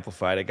everything got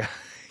amplified, it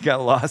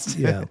got lost.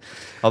 Yeah.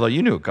 Although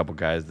you knew a couple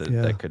guys that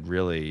Yeah. could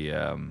really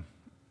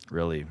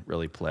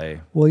really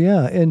play. Well,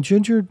 yeah, and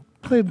Ginger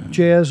played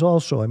jazz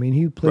also. I mean,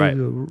 he played.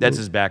 Right. That's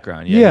his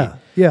background. Yeah.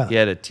 He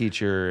had a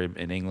teacher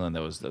in England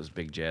that was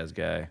big jazz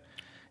guy.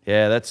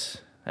 Yeah, that's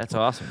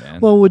awesome,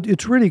 man. Well,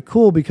 it's really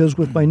cool because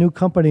with my new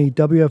company,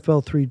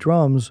 WFL3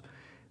 Drums,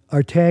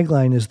 our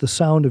tagline is "The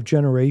Sound of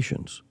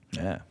Generations."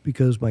 Yeah.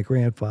 Because my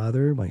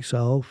grandfather,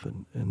 myself,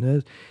 and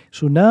this.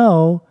 So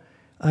now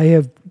I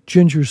have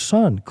Ginger's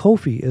son,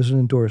 Kofi, as an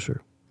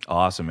endorser.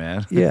 Awesome,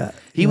 man. Yeah.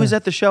 He was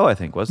at the show, I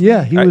think, wasn't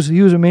Yeah, he?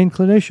 he was a main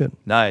clinician.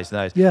 Nice.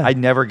 Yeah. I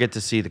never get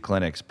to see the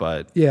clinics,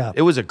 but Yeah.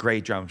 it was a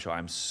great drum show.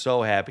 I'm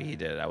so happy he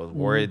did it. I was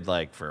worried,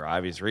 like, for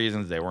obvious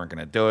reasons, they weren't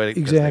going to do it.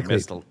 'Cause Exactly. They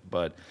missed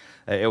but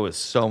it was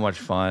so much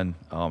fun.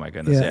 Oh, my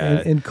goodness.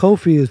 Yeah, and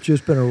Kofi has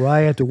just been a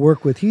riot to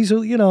work with. He's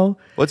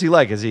What's he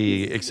like? Is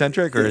he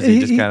eccentric or is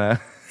he just kind of...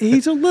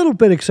 He's a little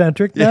bit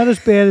eccentric, not as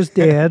bad as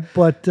Dad,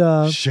 but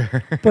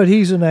Sure. But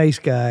he's a nice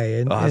guy,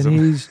 and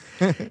Awesome.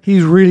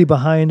 he's really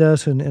behind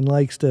us and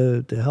likes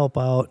to help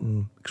out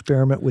and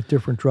experiment with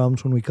different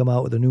drums when we come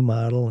out with a new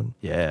model. And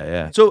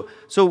Yeah.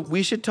 So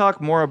we should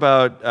talk more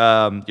about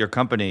your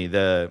company,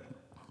 the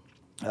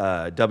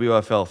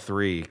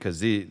WFL3, because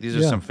these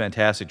are some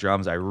fantastic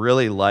drums. I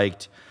really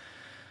liked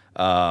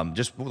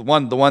just the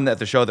one at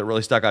the show that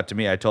really stuck out to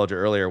me. I told you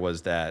earlier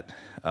was that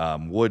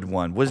wood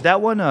one. Was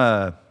that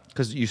one?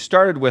 Because you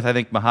started with, I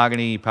think,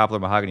 poplar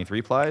mahogany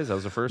 3-plies. That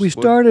was the first. we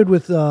started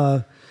with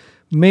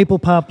maple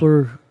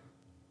poplar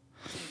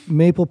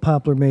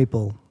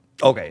maple.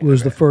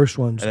 Was the first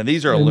ones. And then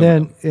these are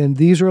aluminum. And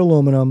these are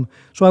aluminum.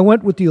 So I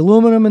went with the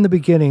aluminum in the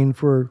beginning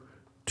for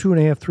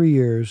 2.5, 3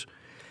 years.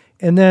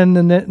 And then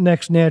the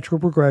next natural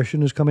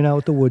progression is coming out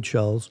with the wood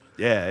shells.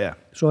 Yeah.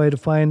 So I had to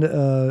find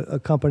a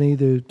company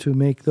to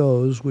make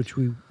those, which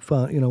we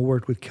found,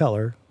 worked with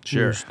Keller,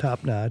 who was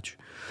top notch.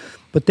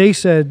 But they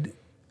said,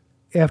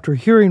 after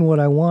hearing what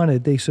I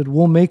wanted, they said,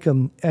 we'll make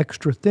them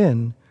extra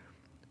thin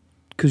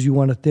because you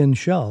want a thin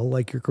shell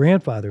like your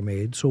grandfather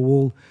made.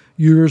 So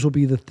yours will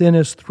be the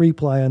thinnest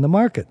 3-ply on the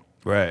market.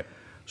 Right.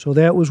 So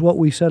that was what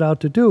we set out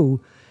to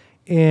do.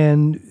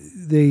 And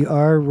they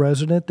are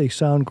resonant. They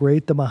sound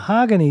great. The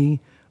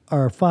mahogany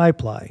are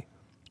 5-ply,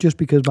 just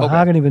because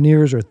mahogany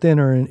veneers are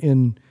thinner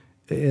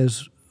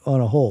as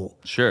on a whole.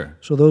 Sure.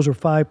 So those are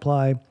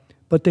 5-ply,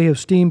 but they have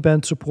steam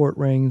bent support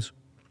rings.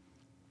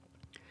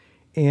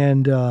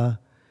 And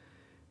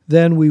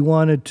then we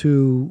wanted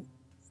to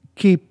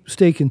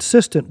stay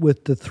consistent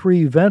with the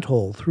 3 vent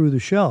hole through the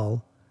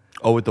shell.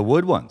 Oh, with the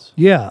wood ones?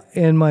 Yeah.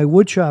 And my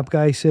wood shop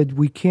guy said,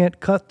 we can't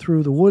cut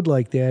through the wood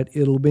like that.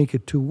 It'll make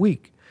it too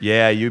weak.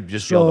 Yeah, you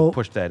just be able to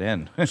push that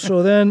in.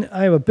 So then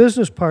I have a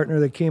business partner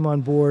that came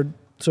on board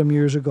some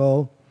years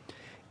ago,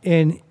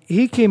 and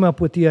he came up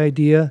with the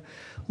idea,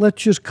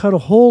 let's just cut a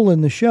hole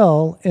in the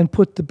shell and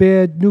put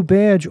the new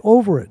badge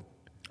over it.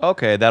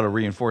 Okay, that'll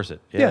reinforce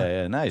it.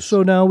 Yeah, nice.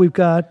 So now we've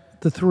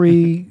got the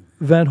 3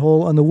 vent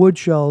hole on the wood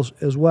shells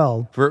as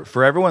well.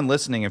 For everyone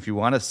listening, if you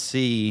want to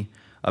see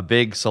a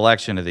big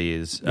selection of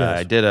these,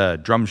 I did a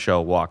drum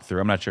show walkthrough.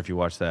 I'm not sure if you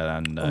watched that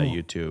on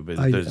YouTube.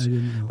 I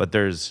didn't know. But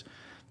there's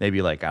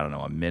maybe like, I don't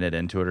know, a minute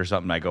into it or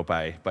something. I go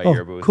by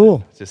your booth. Cool.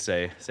 And just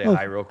say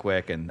hi real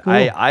quick. And cool.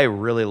 I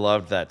really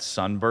loved that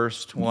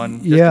Sunburst one.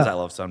 Just because I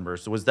love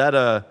Sunburst. Was that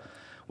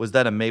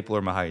a maple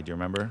or mahogany? Do you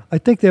remember? I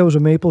think that was a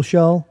maple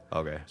shell.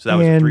 Okay, so that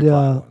was a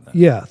 3-ply one then.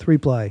 Yeah,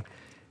 3-ply.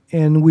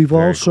 And we've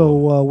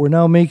we're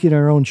now making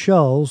our own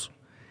shells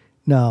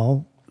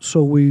now.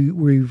 So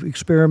we've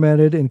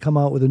experimented and come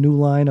out with a new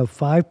line of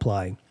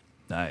 5-ply.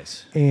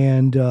 Nice.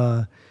 And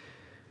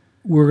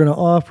we're going to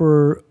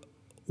offer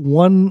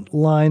one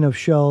line of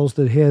shells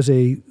that has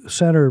a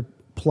center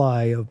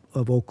ply of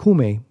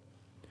okume.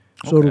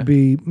 So it'll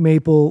be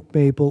maple,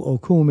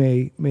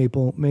 okume,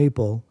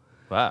 maple.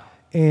 Wow.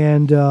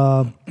 And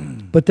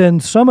but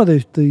then some of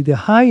the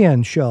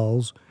high-end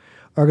shells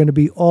are going to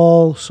be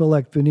all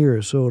select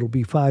veneers. So it'll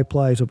be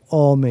 5-plies of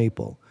all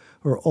maple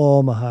or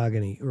all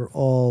mahogany or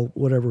all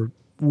whatever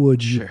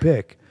wood you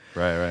pick.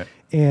 Right.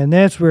 And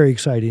that's very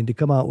exciting to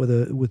come out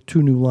with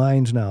 2 new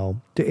lines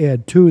now to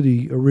add to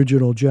the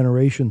original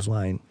Generations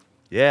line.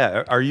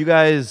 Yeah. Are you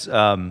guys,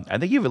 I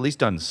think you've at least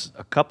done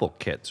a couple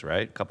kits,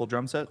 right? A couple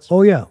drum sets?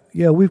 Oh, yeah.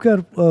 Yeah, we've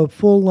got a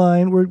full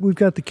line. We've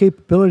got the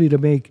capability to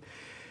make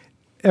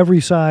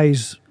every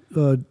size,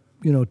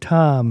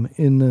 tom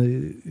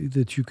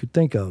that you could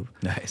think of.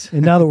 Nice.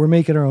 And now that we're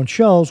making our own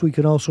shells, we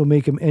can also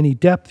make them any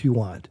depth you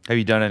want. Have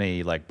you done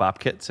any like bop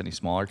kits, any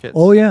smaller kits?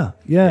 Oh, yeah.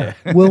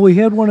 Well, we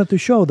had one at the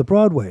show, the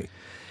Broadway.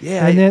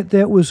 Yeah. And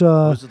that was...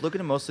 I was looking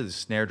at most of the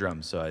snare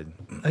drums, so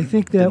I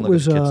think that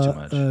was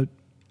a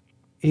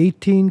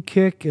 18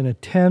 kick and a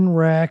 10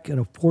 rack and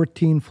a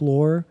 14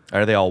 floor.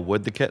 Are they all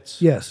wood, the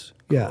kits? Yes.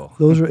 Yeah.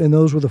 Cool.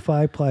 Those were the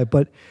 5-ply.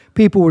 But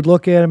people would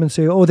look at them and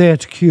say, oh,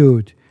 that's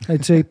cute.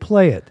 I'd say,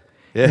 play it.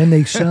 Yeah. And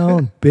they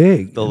sound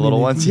big. The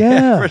little ones?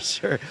 Yeah. For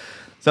sure.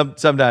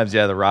 Sometimes,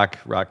 the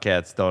rock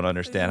cats don't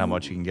understand how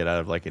much you can get out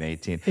of like an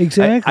 18.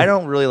 Exactly. I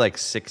don't really like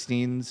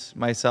 16s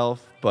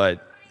myself,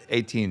 but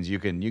 18s you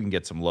can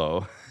get some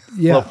low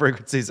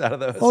frequencies out of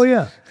those. Oh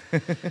yeah.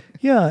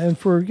 Yeah, and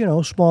for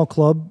small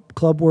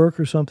club work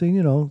or something,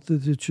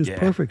 it's just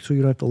perfect. So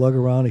you don't have to lug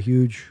around a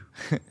huge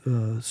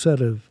set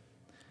of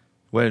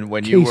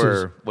When you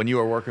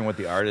were working with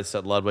the artists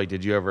at Ludwig,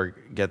 did you ever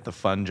get the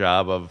fun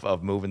job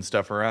of moving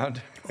stuff around?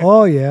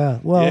 Oh yeah.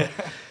 Well,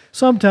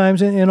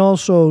 sometimes, and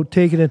also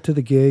taking it to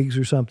the gigs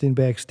or something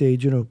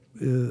backstage. A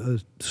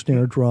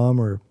snare drum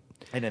or.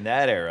 And in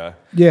that era,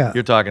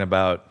 you're talking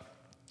about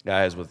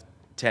guys with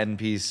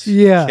 10-piece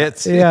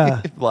kits,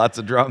 lots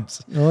of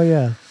drums. Oh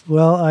yeah.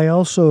 Well, I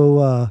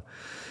also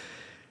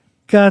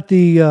got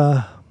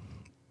the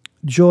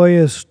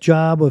joyous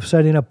job of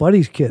setting up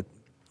Buddy's kit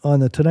on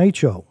the Tonight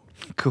Show.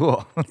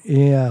 Cool.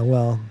 Yeah,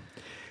 well,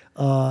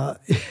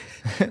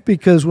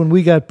 because when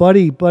we got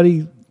Buddy,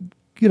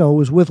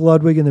 was with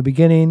Ludwig in the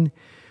beginning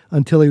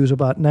until he was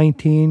about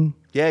 19.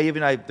 Yeah,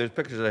 there's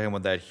pictures of him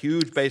with that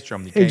huge bass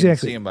drum. You can't even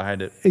see him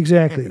behind it.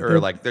 Exactly. Or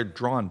they're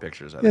drawn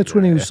pictures of it. That's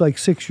when he was like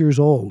 6 years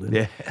old. And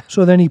yeah.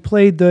 So then he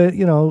played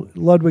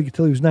Ludwig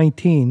until he was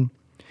 19.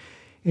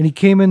 And he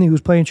came in, he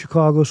was playing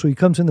Chicago, so he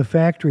comes in the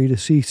factory to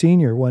see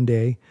Senior one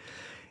day.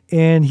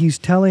 And he's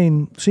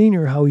telling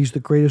Senior how he's the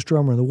greatest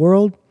drummer in the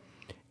world.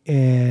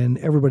 And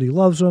everybody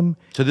loves him.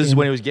 So this is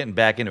when he was getting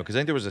back into it, because I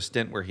think there was a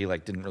stint where he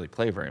didn't really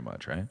play very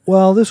much, right?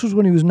 Well, this was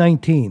when he was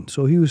 19,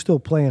 so he was still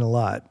playing a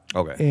lot.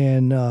 Okay.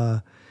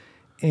 And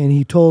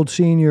he told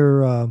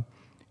Senior,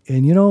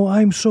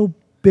 I'm so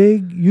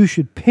big, you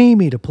should pay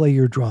me to play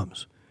your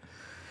drums.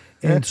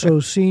 And so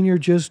Senior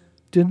just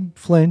didn't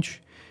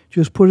flinch,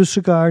 just put his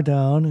cigar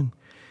down and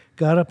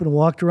got up and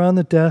walked around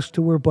the desk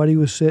to where Buddy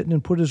was sitting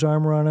and put his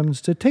arm around him and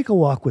said, "Take a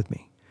walk with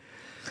me."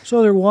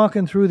 So they're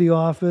walking through the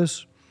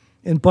office,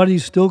 and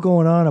Buddy's still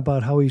going on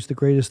about how he's the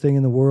greatest thing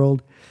in the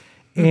world.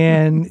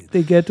 And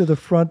they get to the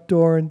front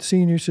door, and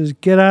Senior says,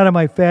 "Get out of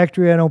my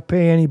factory. I don't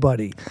pay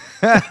anybody."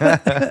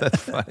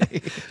 That's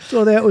funny.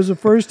 So that was the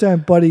first time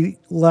Buddy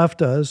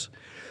left us.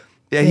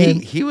 Yeah,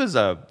 he was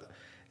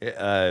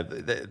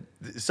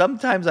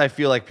sometimes I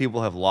feel like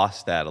people have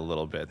lost that a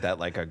little bit. That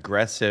like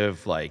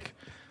aggressive, like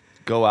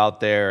go out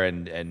there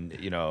and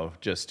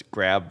just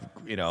grab,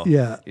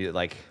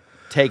 like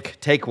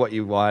take what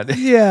you want.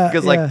 Yeah,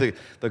 because like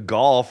the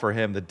gall for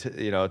him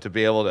to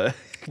be able to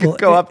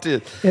go up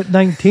to at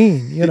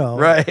 19,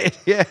 right?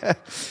 Yeah,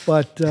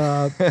 but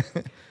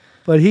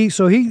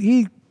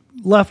he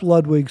left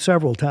Ludwig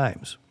several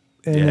times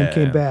and then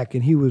came back,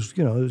 and he was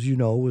as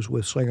was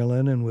with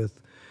Slingerland and with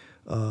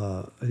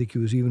I think he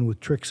was even with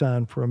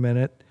Trixon for a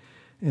minute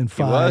and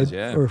Fibes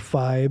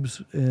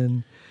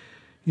and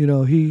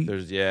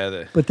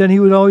but then he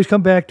would always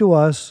come back to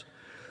us.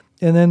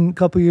 And then a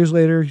couple of years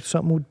later,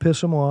 something would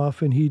piss him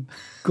off, and he'd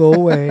go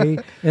away,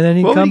 and then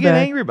he'd come back. What would he get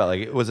angry about?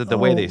 Like, was it the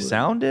way they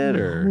sounded,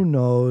 or who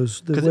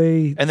knows? The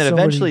way, and then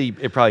eventually,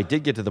 it probably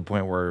did get to the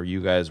point where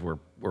you guys were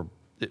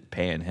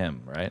paying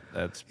him, right?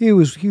 He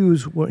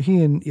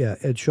and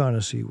Ed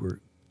Shaughnessy were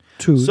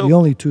the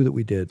only two that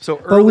we did. So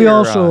but we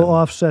also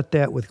offset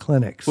that with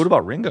clinics. What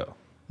about Ringo?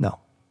 No,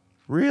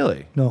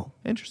 really? No,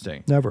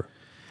 interesting. Never.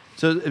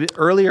 So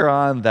earlier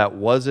on, that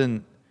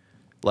wasn't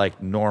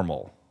like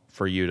normal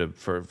for you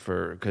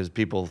because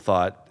people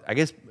thought, I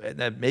guess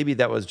that maybe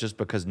that was just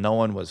because no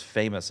one was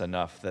famous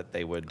enough that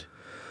they would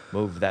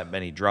move that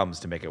many drums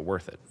to make it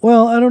worth it.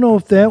 Well, I don't know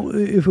if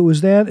it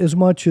was that as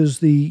much as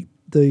the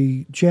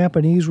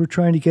Japanese were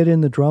trying to get in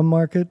the drum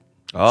market.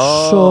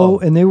 Oh,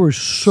 and they were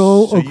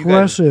so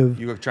aggressive.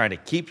 You were trying to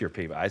keep your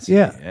people. I see.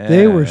 Yeah,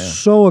 they were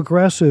so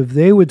aggressive.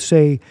 They would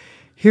say,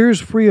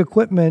 "Here's free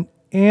equipment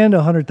and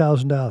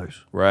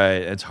 $100,000."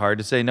 Right. It's hard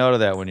to say no to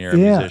that when you're a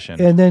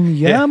musician. And then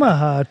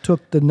Yamaha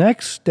took the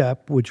next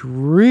step, which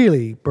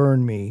really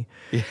burned me.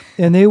 Yeah.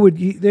 And they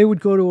would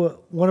go to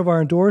one of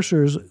our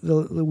endorsers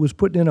that was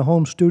putting in a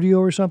home studio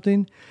or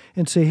something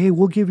and say, "Hey,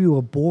 we'll give you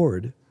a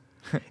board,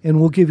 and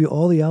we'll give you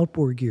all the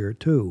outboard gear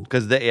too."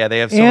 Because they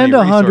have so and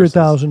many resources.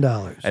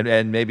 $100,000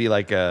 and maybe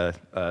like a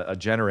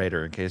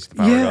generator in case the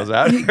power goes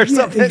out or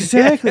something.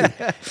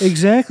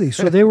 Exactly.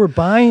 So they were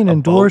buying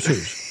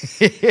endorsers.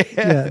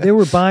 They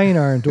were buying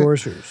our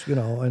endorsers,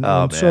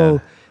 and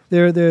so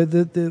there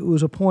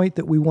was a point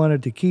that we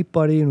wanted to keep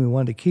Buddy and we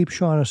wanted to keep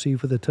Shaughnessy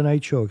for the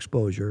Tonight Show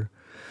exposure,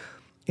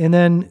 and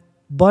then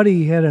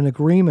Buddy had an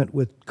agreement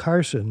with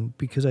Carson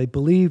because I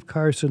believe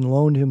Carson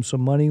loaned him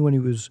some money when he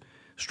was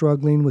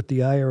struggling with the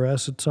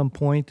IRS at some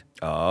point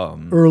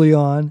early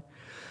on.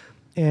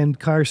 And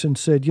Carson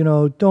said,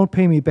 "Don't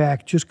pay me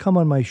back. Just come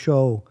on my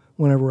show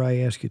whenever I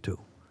ask you to."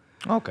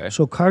 Okay.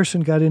 So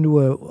Carson got into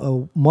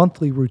a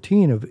monthly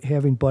routine of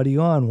having Buddy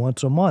on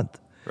once a month.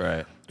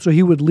 Right. So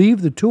he would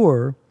leave the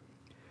tour,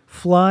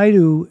 fly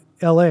to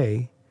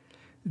L.A.,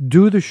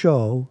 do the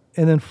show,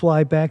 and then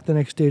fly back the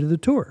next day to the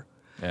tour.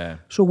 Yeah.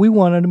 So we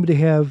wanted him to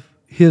have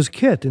his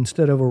kit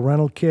instead of a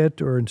rental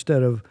kit or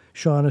instead of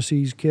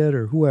Shaughnessy's kit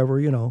or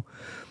whoever,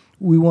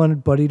 We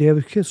wanted Buddy to have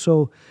his kit.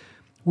 So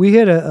we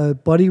had a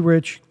Buddy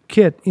Rich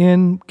kit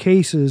in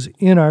cases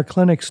in our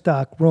clinic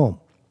stock room.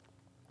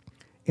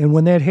 And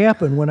when that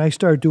happened, when I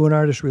started doing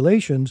artist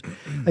relations,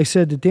 I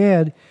said to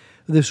Dad,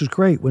 "This is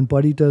great. When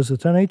Buddy does the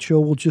Tonight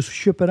Show, we'll just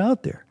ship it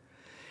out there."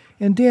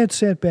 And Dad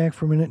sat back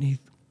for a minute and he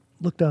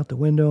looked out the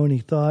window and he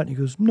thought, and he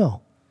goes,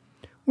 "No,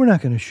 we're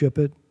not going to ship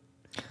it.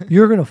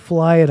 You're going to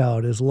fly it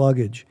out as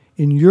luggage,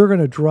 and you're going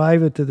to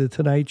drive it to the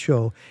Tonight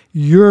Show.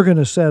 You're going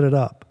to set it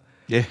up."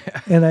 Yeah.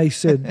 And I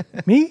said,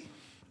 "Me?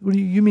 What do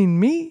you mean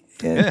me?"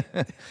 And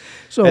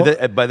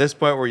so by this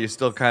point, were you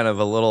still kind of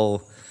a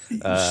little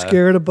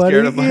scared of Buddy?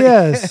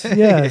 Yes.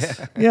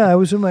 Yeah, I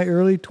was in my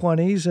early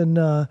 20s, and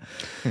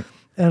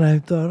I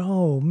thought,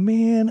 "Oh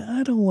man,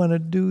 I don't want to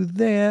do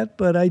that,"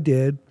 but I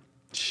did.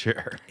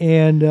 Sure.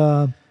 And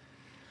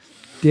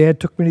Dad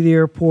took me to the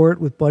airport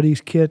with Buddy's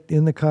kit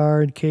in the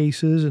car and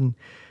cases, and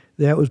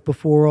that was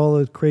before all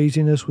the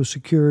craziness with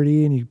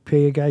security, and you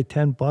pay a guy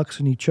 $10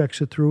 and he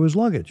checks it through his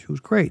luggage. It was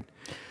great.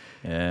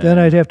 Yeah. Then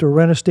I'd have to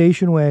rent a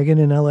station wagon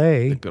in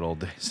L.A., the good old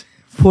days.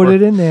 Put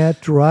it in that,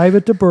 drive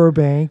it to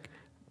Burbank,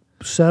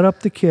 set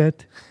up the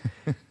kit,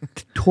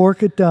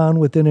 torque it down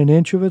within an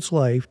inch of its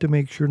life to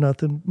make sure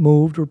nothing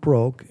moved or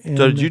broke. And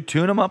so did you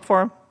tune them up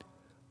for him?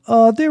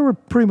 They were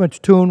pretty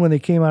much tuned when they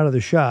came out of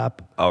the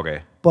shop.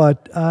 Okay.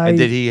 But and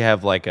did he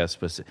have like a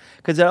specific?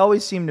 Because it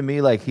always seemed to me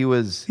like he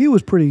was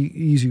pretty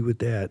easy with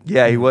that.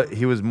 Yeah,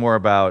 he was more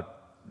about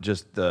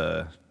just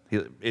kind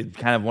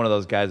of one of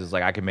those guys that's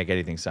like, I can make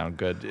anything sound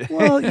good.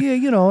 Well, yeah,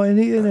 and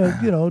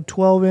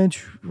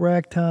 12-inch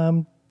rack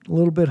tom, a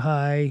little bit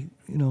high,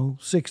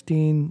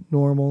 16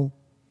 normal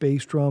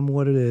bass drum,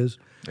 what it is.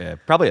 Yeah,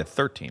 probably a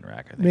 13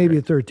 rack, I think. Maybe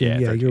right? a 13.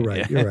 Yeah, 13, you're right.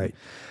 yeah. You're right.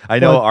 I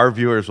know our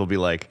viewers will be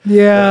like,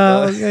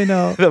 I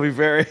know. They'll be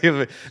very.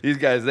 These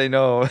guys, they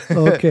know.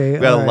 Okay, we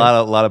got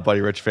all a lot of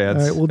Buddy Rich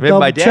fans. All right, well, I mean,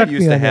 my check dad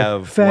used me to on that.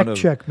 have Fact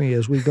check me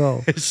as we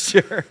go.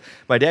 Sure.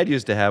 My dad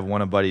used to have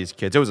one of Buddy's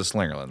kids. It was a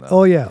Slingerland, though.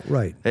 Oh yeah,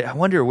 right. I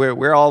wonder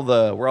where all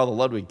the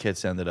Ludwig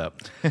kits ended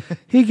up.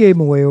 He gave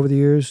them away over the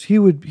years.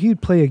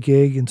 He'd play a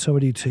gig and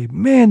somebody'd say,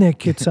 "Man, that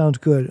kit sounds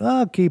good.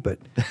 I'll keep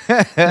it,"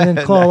 and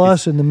then call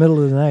us in the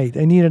middle of the night.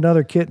 I need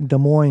another kit in Des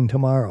Moines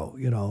tomorrow.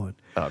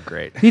 Oh,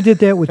 great. He did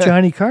that with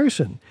Johnny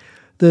Carson.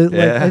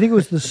 I think it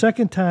was the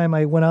second time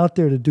I went out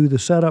there to do the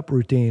setup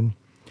routine.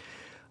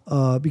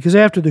 Because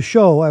after the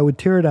show, I would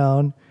tear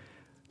down,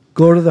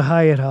 go to the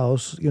Hyatt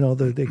House.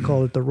 They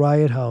call it the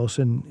Riot House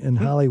in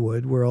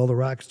Hollywood, where all the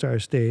rock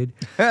stars stayed.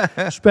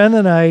 Spend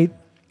the night,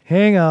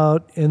 hang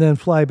out, and then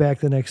fly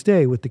back the next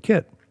day with the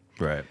kit.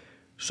 Right.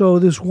 So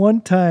this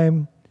one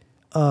time,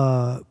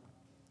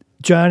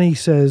 Johnny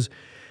says,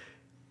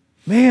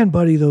 "Man,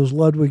 buddy, those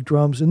Ludwig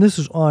drums," and this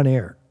is on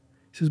air.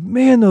 He says,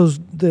 "Man,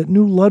 that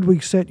new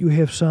Ludwig set you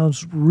have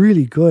sounds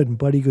really good." And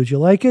Buddy goes, "You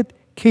like it?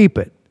 Keep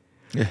it."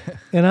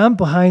 And I'm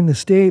behind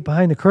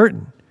the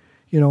curtain,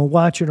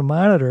 watching a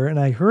monitor, and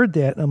I heard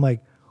that, and I'm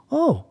like,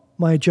 "Oh,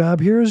 my job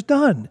here is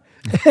done."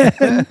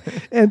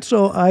 and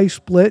so I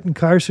split, and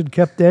Carson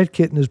kept that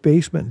kit in his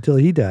basement until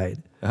he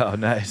died. Oh,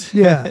 nice.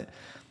 Yeah.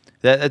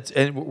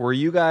 And were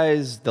you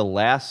guys the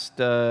last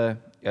till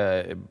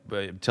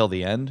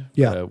the end?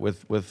 Yeah.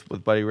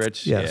 With Buddy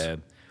Rich. Yes. Yeah.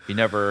 He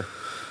never.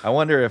 I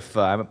wonder if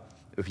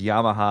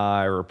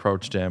Yamaha ever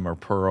approached him, or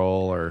Pearl,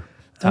 or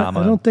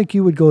Tama. I don't think he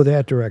would go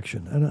that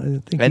direction.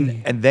 I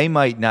think and they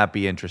might not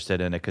be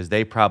interested in it because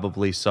they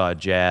probably saw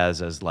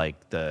jazz as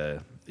like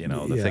the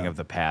thing of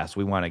the past.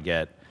 We want to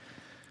get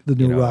the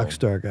new rock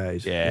star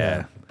guys.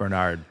 Yeah.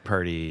 Bernard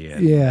Purdy.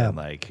 And,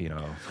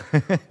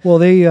 Well,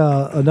 they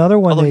another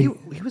one. Although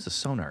he was a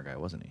Sonar guy,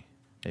 wasn't he?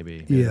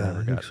 Maybe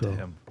I think so. To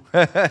him.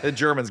 The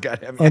Germans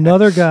got him.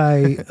 Another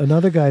guy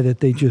that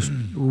they just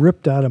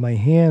ripped out of my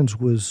hands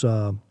was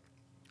I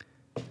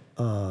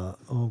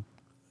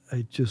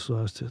just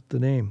lost the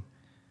name.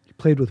 He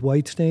played with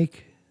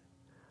Whitesnake.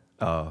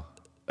 Oh,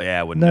 yeah,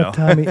 I wouldn't know.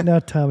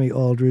 Not Tommy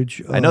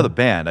Aldridge. I know the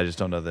band. I just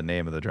don't know the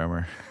name of the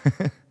drummer.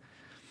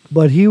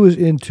 But he was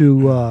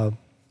into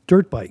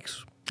dirt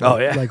bikes. Oh,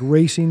 yeah. Like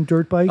racing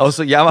dirt bikes. Oh,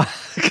 so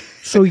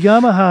Yamaha. So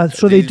Yamaha.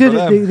 So they did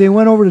it. They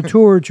went over to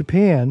tour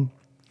Japan.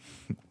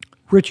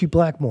 Richie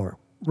Blackmore,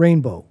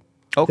 Rainbow,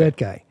 that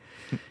guy,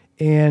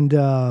 and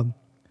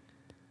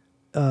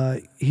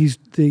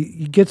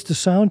he gets to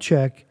sound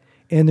check,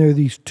 and there are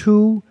these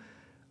two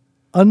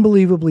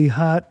unbelievably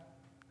hot,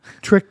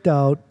 tricked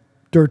out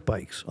dirt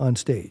bikes on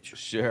stage.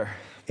 Sure.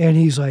 And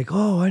he's like,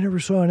 "Oh, I never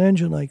saw an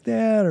engine like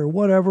that, or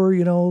whatever,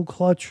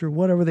 clutch or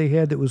whatever they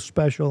had that was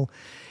special."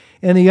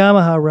 And the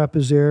Yamaha rep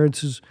is there and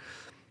says,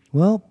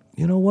 "Well,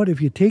 you know what?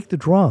 If you take the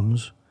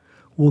drums,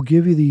 we'll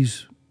give you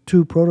these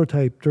two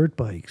prototype dirt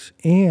bikes,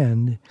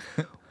 and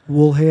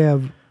we'll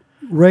have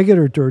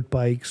regular dirt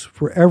bikes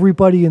for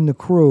everybody in the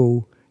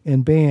crew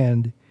and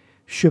band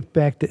shipped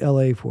back to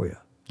LA for you."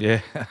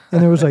 Yeah.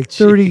 And there was like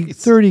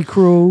 30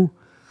 crew,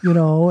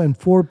 and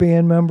 4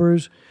 band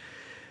members.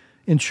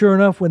 And sure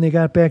enough, when they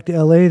got back to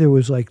LA, there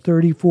was like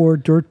 34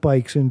 dirt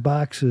bikes in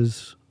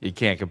boxes. You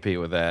can't compete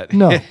with that.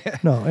 No.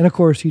 And of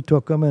course, he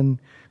took them and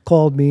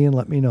called me and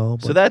let me know.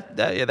 So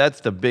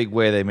that's the big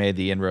way they made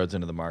the inroads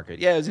into the market.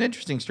 Yeah, it was an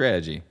interesting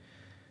strategy.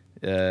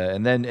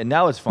 And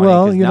now it's funny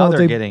because now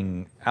they're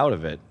getting out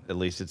of it. At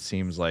least it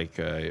seems like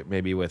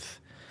maybe with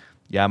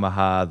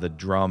Yamaha, the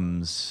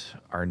drums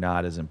are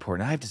not as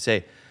important. I have to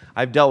say,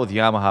 I've dealt with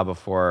Yamaha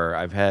before.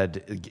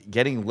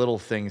 Getting little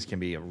things can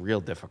be real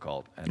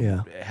difficult.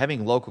 And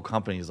having local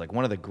companies, like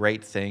one of the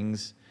great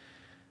things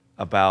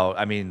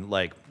about,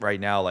 like right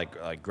now, like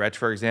Gretsch,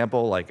 for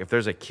example, like if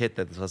there's a kit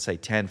that's, let's say,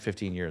 10,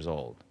 15 years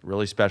old,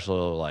 really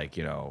special, like,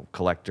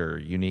 collector,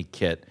 unique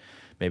kit,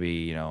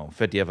 maybe,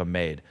 50 of them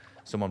made.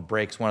 Someone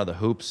breaks one of the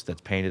hoops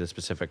that's painted a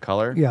specific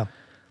color. Yeah.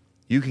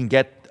 You can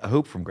get a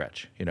hoop from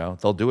Gretsch,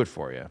 they'll do it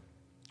for you.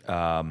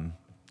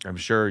 I'm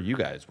sure you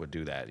guys would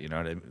do that,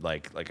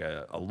 like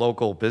a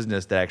local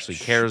business that actually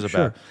cares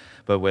about.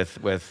 But with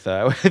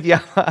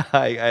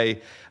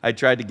Yamaha, I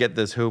tried to get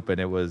this hoop,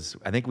 and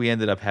I think we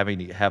ended up having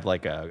to have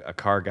like a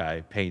car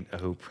guy paint a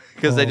hoop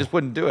because they just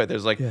wouldn't do it.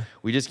 There's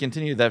we just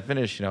continued that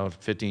finish,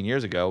 15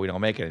 years ago. We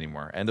don't make it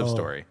anymore. End of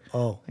story.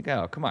 Oh,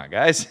 come on,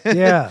 guys.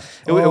 Yeah.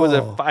 It was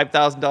a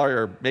 $5,000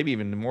 or maybe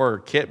even more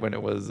kit when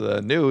it was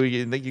new.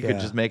 You think you could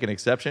just make an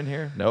exception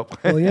here? Nope.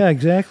 Well, yeah,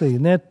 exactly,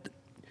 and that.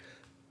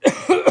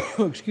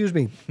 Excuse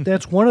me.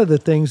 That's one of the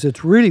things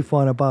that's really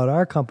fun about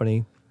our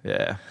company.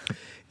 Yeah.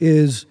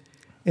 Is,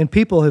 and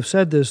people have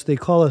said this, they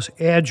call us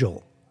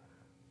agile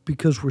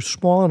because we're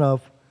small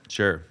enough.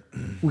 Sure.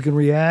 We can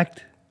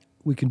react.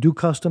 We can do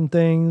custom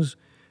things.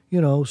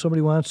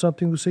 Somebody wants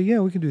something, we say, yeah,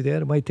 we can do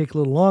that. It might take a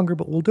little longer,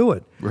 but we'll do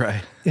it.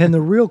 Right. And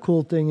the real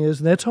cool thing is,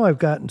 and that's how I've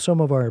gotten some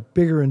of our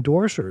bigger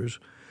endorsers,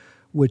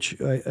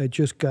 which I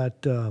just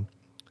got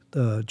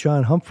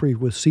John Humphrey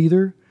with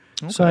Seether.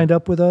 signed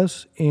up with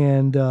us,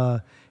 and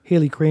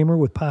Haley Kramer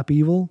with Pop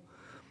Evil,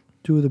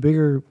 two of the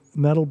bigger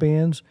metal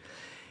bands.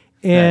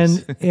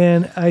 And Nice.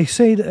 and I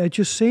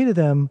just say to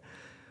them,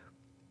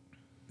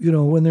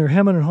 when they're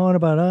hemming and hawing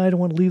about, I don't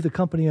want to leave the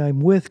company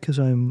I'm with because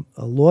I'm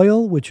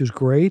loyal, which is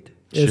great,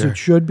 as Sure. it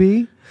should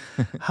be.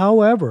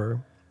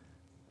 However,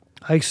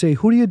 I say,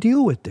 who do you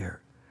deal with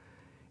there?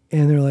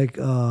 And they're like,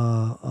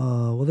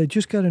 well, they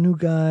just got a new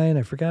guy, and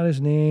I forgot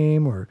his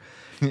name, or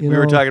We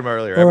were talking about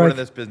earlier. or Everyone I- in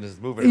this business is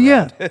moving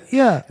yeah, around.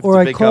 yeah. If it's Or a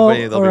I big called,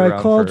 company, they'll be or I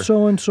around called for-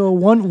 so and so.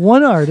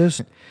 One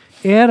artist,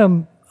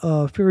 Adam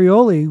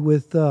Furioli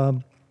with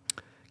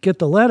Get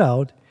the Let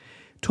Out,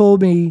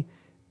 told me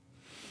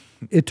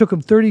it took him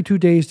 32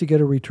 days to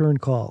get a return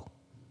call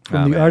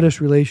from Oh, the man.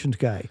 artist relations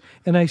guy.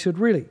 And I said,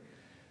 really?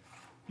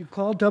 You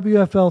call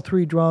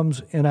WFL3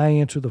 Drums and I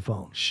answer the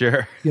phone.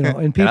 Sure. And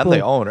I'm people, the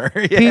owner.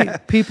 Yeah.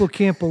 people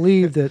can't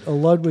believe that a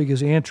Ludwig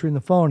is answering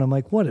the phone. I'm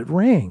like, what? It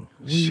rang.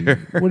 Sure.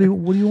 What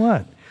do you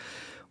want?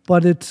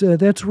 But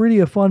that's really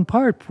a fun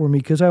part for me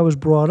because I was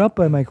brought up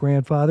by my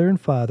grandfather and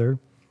father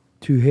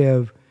to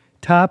have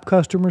top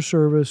customer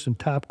service and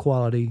top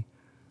quality,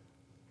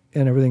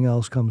 and everything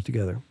else comes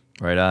together.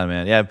 Right on,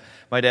 man. Yeah,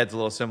 my dad's a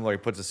little similar. He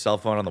puts his cell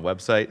phone on the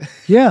website.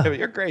 Yeah.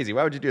 You're crazy.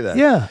 Why would you do that?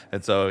 Yeah.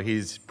 And so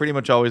he's pretty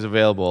much always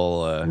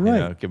available.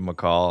 Right. Give him a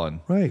call,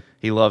 and Right.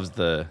 he loves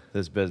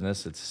this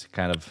business. It's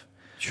kind of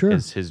Sure.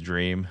 his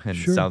dream, and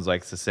Sure. it sounds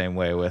like it's the same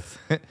way with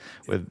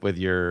with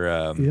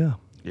your Yeah.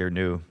 your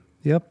new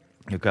Yep.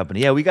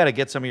 company. Yeah, we got to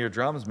get some of your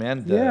drums,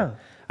 man. Yeah.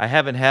 I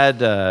haven't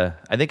had.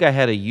 I think I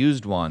had a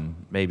used one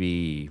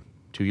maybe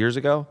 2 years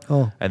ago.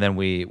 Oh. And then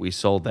we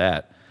sold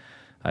that.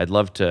 I'd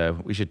love to.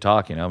 We should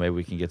talk. Maybe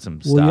we can get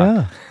some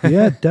stock. Well,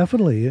 yeah,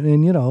 definitely. And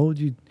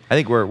I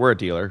think we're a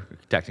dealer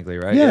technically,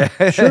 right?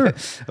 Yeah, sure.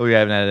 We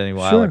haven't had it in a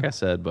while, Sure. like I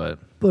said, but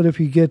but if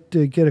you get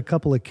a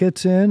couple of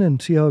kits in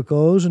and see how it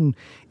goes, and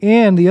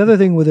the other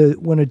thing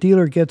when a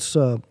dealer gets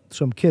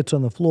some kits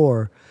on the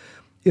floor,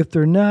 if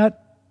they're not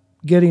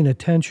getting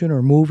attention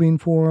or moving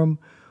for them,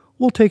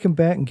 we'll take them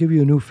back and give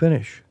you a new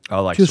finish.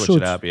 Oh, like Just switch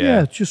it it's- up, yeah.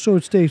 Yeah, just so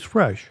it stays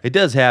fresh. it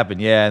does happen,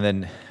 yeah. And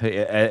then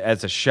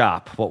as a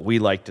shop, what we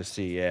like to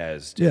see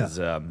is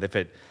if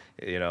it,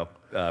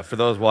 for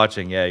those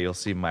watching, you'll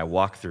see my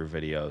walkthrough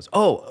videos.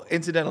 Oh,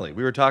 incidentally,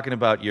 we were talking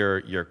about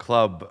your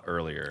club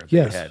earlier. that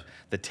Yes. you had.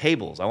 The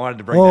tables. I wanted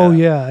to bring Oh, that up.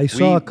 yeah, I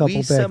saw a couple We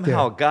back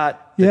somehow there.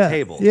 got the Yeah,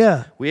 tables.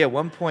 yeah. We at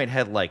one point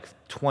had like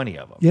 20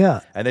 of them. Yeah.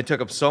 And they took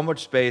up so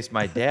much space.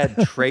 My dad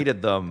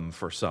traded them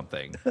for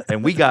something,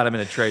 and we got them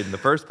in a trade in the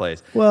first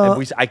place. Well-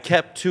 and I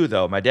kept two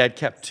though. My dad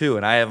kept two,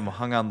 and I have them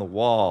hung on the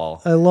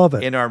wall. I love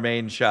it. In our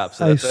main shop.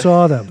 So I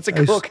saw them. It's a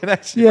I cool s-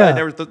 connection. yeah. I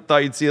never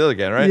thought you'd see those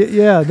again, right?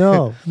 Yeah,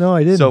 no,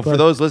 I didn't. So for but-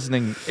 those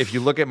listening, if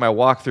you look at my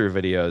walkthrough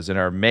videos in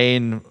our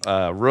main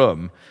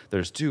room,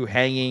 there's two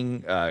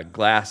hanging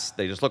glass.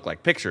 They just look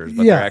like pictures,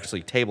 but Yeah. they're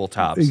actually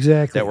tabletops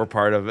Exactly. that were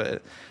part of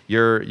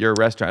your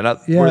restaurant. Now,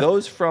 Yeah. were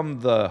those from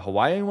the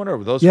Hawaiian one, or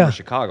were those Yeah. from the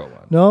Chicago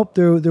one? Nope,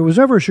 there was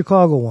never a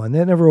Chicago one.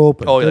 That never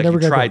opened. Oh, That like never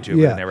you got tried going.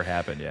 to, but it never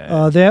happened.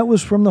 Yeah, That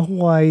was from the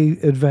Hawaii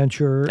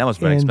adventure. that must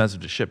have been and-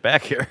 expensive to ship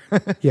back here.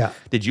 Yeah.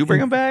 Did you bring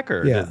them back,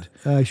 or Yeah,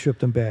 did? I shipped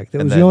them back. That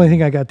And was then- the only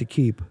thing I got to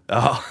keep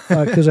Oh,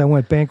 because I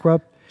went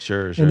bankrupt.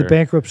 sure. And the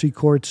bankruptcy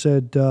court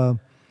said,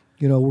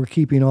 we're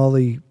keeping all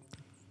the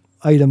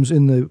items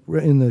in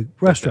the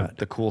restaurant.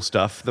 the cool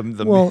stuff.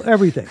 The Well,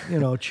 everything,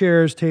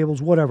 chairs,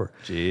 tables, whatever.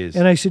 Jeez.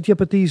 And I said, yeah,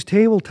 but these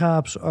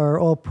tabletops are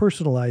all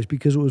personalized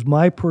because it was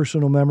my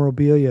personal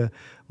memorabilia,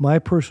 my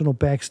personal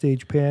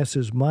backstage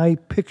passes, my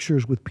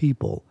pictures with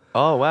people.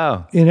 Oh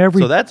wow! In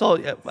every- so that's all.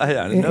 Yeah, I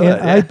didn't know And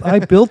that. Yeah. I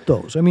built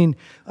those. I mean,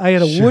 I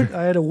had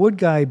a wood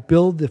guy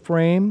build the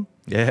frame.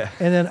 Yeah.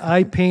 And then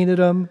I painted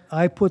them.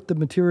 I put the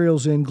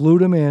materials in,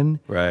 glued them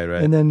in. Right.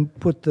 And then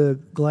put the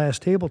glass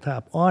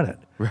tabletop on it.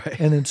 Right.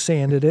 And then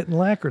sanded it and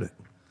lacquered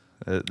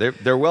it.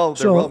 They're well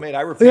So, made.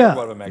 I repaired yeah.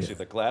 one of them actually.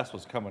 The glass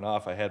was coming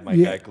off. I had my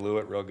Yeah. guy glue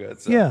it real good,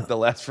 so Yeah. they'll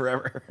last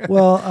forever.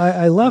 Well,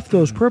 I left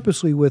those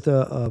purposely with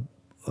a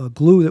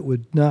glue that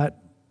would not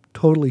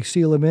totally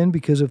seal them in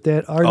because if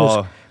that artist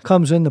Oh.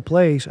 comes into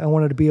place, I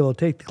wanted to be able to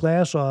take the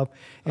glass off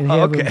and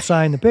have okay. him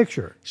sign the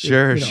picture.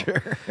 Sure, you know.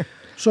 sure.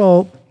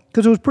 So,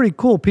 because it was pretty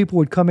cool, people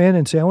would come in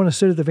and say, I want to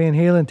sit at the Van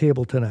Halen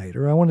table tonight,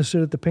 or I want to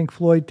sit at the Pink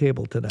Floyd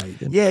table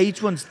tonight. And Yeah,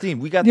 each one's themed.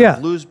 We got Yeah.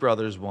 the Blues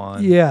Brothers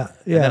one. Yeah,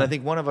 And then yeah. I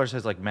think one of ours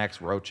has like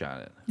Max Roach on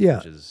it. Yeah,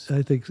 Which is,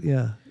 I think,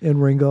 yeah.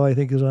 And Ringo, I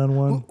think, is on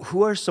one.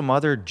 who are some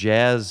other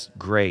jazz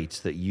greats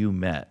that you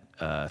met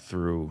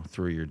through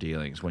your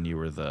dealings when you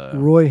were the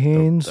Roy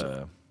Haynes.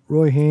 the-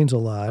 Roy Haynes a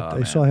lot. I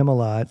man. saw him a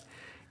lot.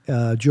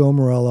 Joe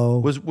Morello.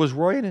 was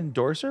Roy an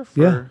endorser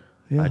for? Yeah,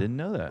 yeah. I didn't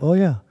know that. Oh,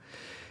 yeah.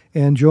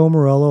 And Joe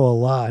Morello a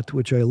lot,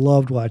 which I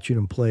loved watching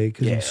him play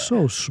because Yeah. he's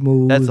so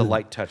smooth. That's the and-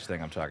 light touch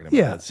thing I'm talking about.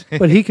 Yeah, That's-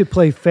 but he could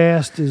play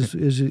fast as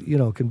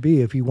can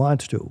be if he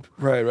wants to.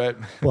 right.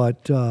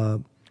 But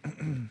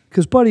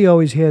because Buddy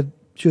always had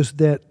just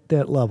that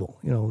level,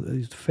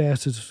 as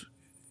fast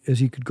as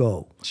he could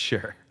go.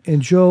 Sure.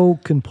 And Joe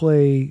can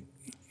play,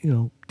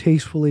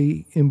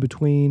 tastefully in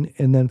between,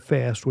 and then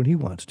fast when he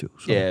wants to.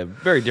 So, Yeah,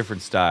 very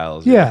different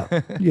styles.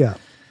 yeah, yeah.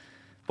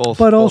 Both,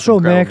 but both also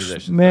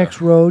incredible Max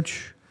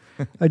Roach.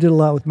 I did a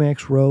lot with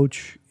Max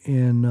Roach,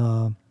 and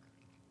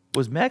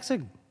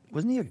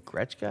wasn't he a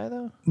Gretsch guy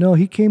though? no,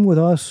 he came with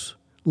us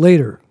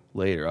later.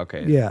 Later,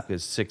 okay. Yeah.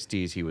 His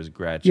 60s, he was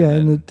Gretsch. Yeah,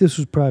 and and this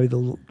was probably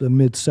the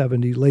mid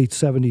 70s, late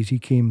 70s. He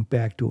came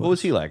back to us. what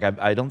was he like?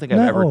 I don't think I've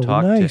ever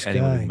talked nice to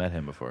anyone guy. who's met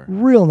him before.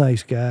 Real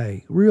nice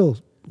guy, real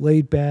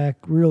laid back,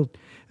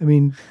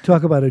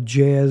 talk about a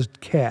jazzed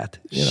cat.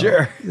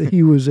 Sure.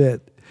 He was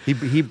it.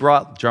 He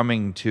brought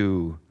drumming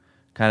to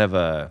kind of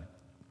a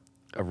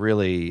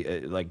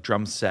really like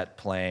drum set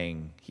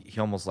playing.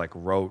 He almost like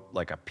wrote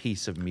like a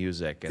piece of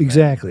music. And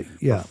Exactly. then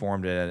Yeah.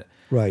 Performed it.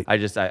 Right.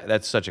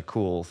 That's such a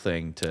cool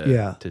thing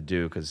to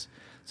do, because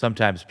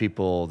sometimes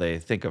people, they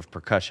think of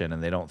percussion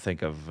and they don't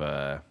think of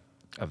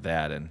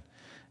that, and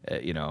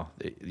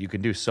you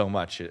can do so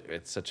much.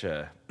 It's such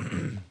a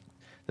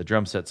the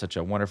drum set's such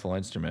a wonderful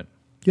instrument.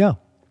 Yeah.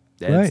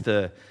 And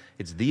Right.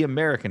 it's the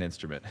American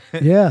instrument.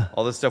 Yeah.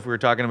 All this stuff we were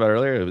talking about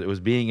earlier, it was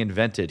being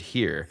invented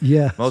here.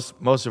 Yeah.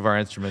 Most of our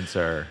instruments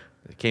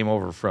came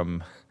over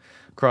from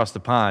across the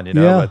pond,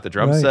 Yeah, but the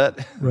drum right,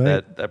 set,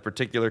 right. that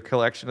particular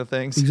collection of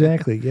things.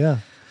 Exactly. Yeah.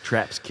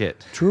 Traps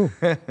kit. True.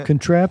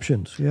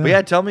 Contraptions. Yeah. But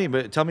yeah, tell me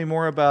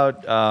more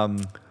about.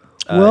 As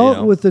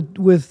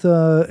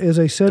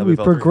I said, we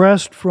WFL3.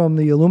 progressed from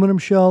the aluminum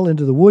shell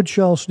into the wood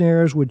shell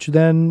snares, which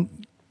then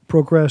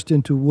progressed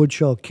into wood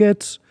shell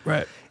kits.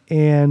 Right.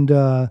 And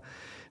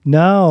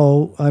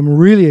now I'm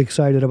really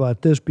excited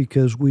about this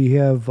because we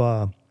have,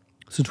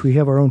 since we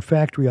have our own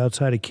factory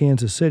outside of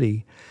Kansas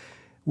City,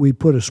 we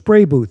put a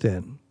spray booth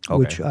in,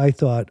 which I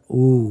thought,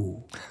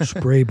 ooh,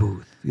 spray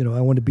booth.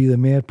 I want to be the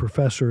mad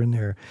professor in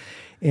there.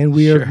 And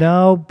we have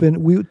now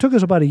it took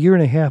us about a year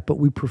and a half, but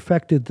we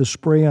perfected the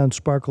spray-on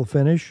sparkle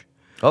finish.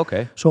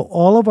 Okay. So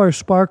all of our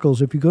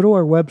sparkles, if you go to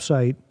our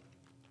website,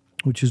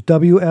 which is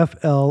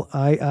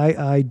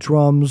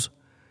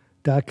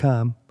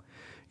WFLIIIDrums.com,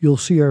 you'll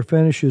see our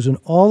finishes, and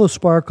all the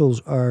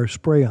sparkles are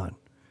spray-on.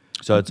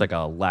 So it's like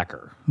a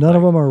lacquer. None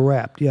of them are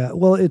wrapped. Yeah.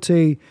 Well, it's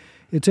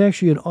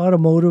actually an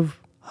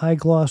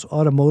high-gloss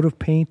automotive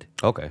paint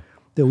Okay.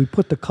 that we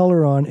put the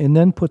color on and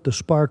then put the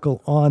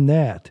sparkle on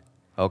that.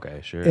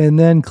 Okay, sure. And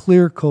then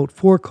clear coat,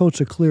 4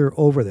 coats of clear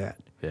over that.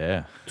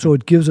 Yeah. So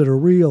it gives it a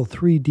real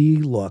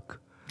 3D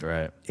look.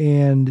 Right.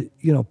 And,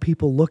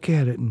 people look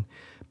at it, and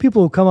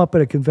people will come up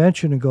at a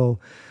convention and go,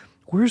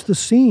 where's the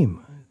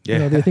seam?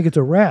 Yeah. They think it's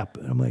a wrap.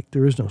 And I'm like,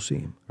 there is no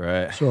seam.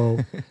 Right. So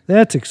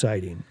that's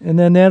exciting. And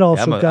then that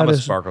also I'm got a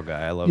us. sparkle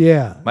guy. I love.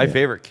 My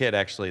favorite kit,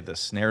 actually, the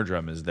snare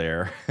drum is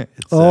there.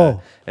 It's,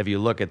 if you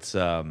look, it's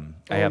I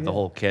have the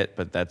whole kit,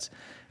 but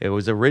it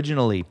was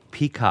originally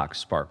Peacock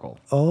Sparkle.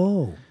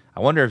 Oh.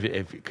 I wonder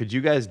if could you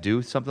guys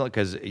do something,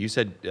 because you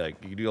said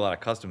you do a lot of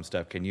custom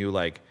stuff. Can you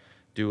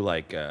do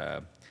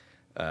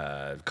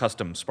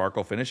custom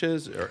sparkle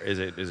finishes, or is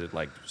it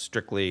like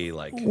strictly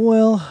like?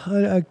 Well,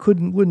 I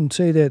wouldn't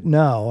say that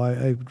now.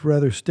 I'd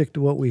rather stick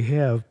to what we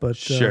have, but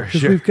sure.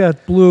 We've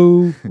got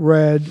blue,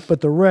 red, but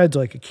the red's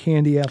like a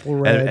candy apple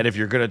red. And if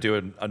you're gonna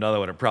do another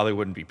one, it probably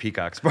wouldn't be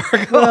Peacock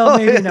Sparkle. Well,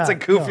 maybe not. It's a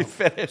goofy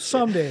finish.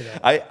 Someday, though.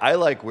 I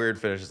like weird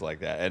finishes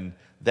like that, and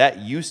that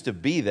used to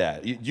be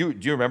that. Do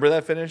you remember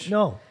that finish?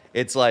 No.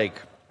 It's like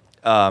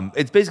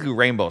it's basically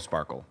rainbow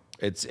sparkle.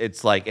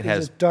 It's like it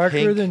has Is it darker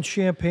pink, than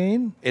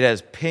champagne? It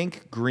has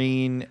pink,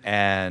 green,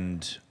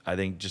 and I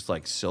think just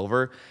like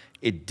silver.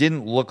 It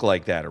didn't look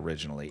like that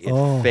originally.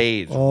 It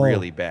fades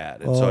really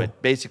bad, and so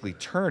it basically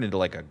turned into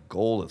like a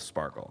gold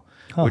sparkle,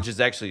 which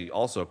is actually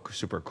also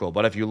super cool.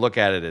 But if you look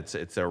at it,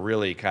 it's a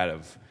really kind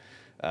of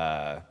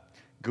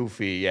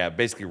goofy,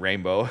 basically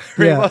rainbow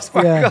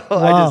sparkle. Yeah.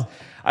 Wow.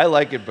 I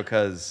like it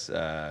because.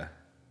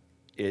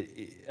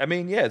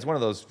 It's one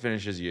of those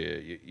finishes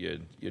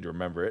you'd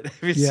remember it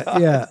if you saw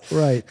it.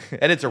 Right.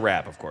 And it's a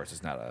wrap, of course.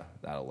 It's not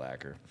a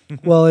lacquer.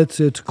 Well,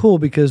 it's cool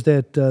because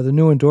that the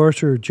new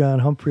endorser John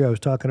Humphrey I was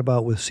talking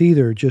about with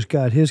Seether just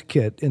got his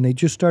kit, and they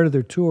just started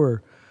their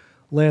tour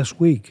last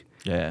week.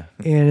 Yeah.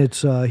 And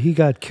it's he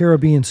got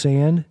Caribbean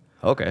Sand.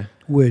 Okay.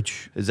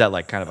 Which is that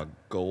like kind of a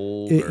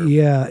gold?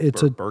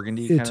 It's a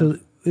burgundy.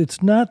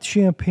 It's not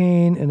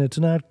champagne and it's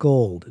not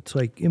gold. It's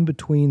like in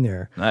between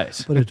there.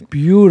 Nice. But it's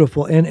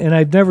beautiful. And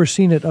I've never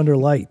seen it under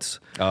lights.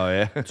 Oh,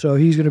 yeah. So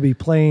he's going to be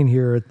playing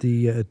here at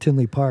the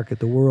Tinley Park at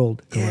the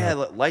World. Yeah,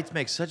 lights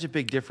make such a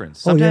big difference.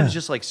 Sometimes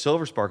just like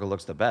silver sparkle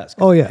looks the best.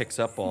 It picks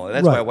up all. And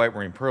that's why White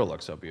Marine Pearl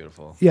looks so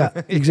beautiful. Yeah,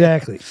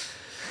 exactly.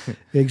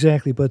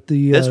 Exactly. But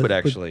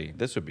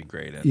this would be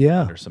great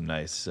under some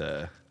nice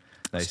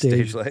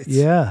stage lights.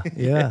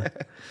 Yeah.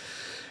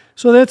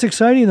 So that's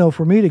exciting, though,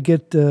 for me to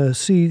get to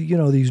see,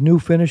 these new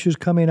finishes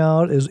coming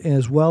out,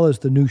 as well as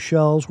the new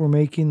shells we're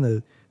making,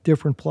 the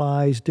different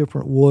plies,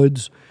 different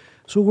woods.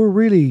 So we're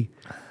really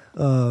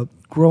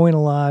growing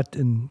a lot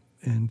and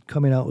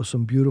coming out with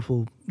some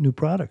beautiful new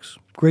products,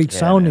 great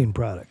sounding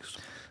products.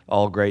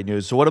 All great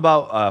news. So what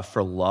about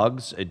for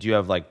lugs? Do you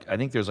have I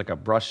think there's like a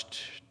brushed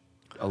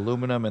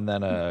aluminum and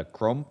then a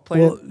chrome plate.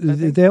 Well,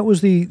 that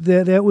was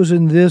that was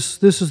in this.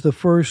 This is the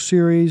first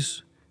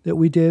series that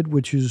we did,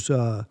 which is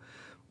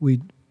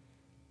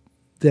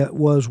that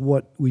was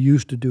what we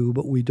used to do,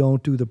 but we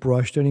don't do the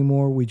brushed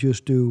anymore. We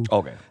just do.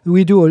 Okay.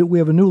 We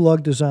have a new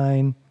lug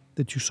design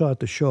that you saw at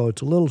the show.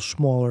 It's a little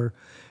smaller,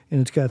 and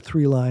it's got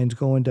 3 lines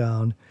going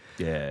down.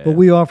 Yeah. But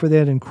we offer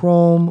that in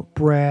chrome,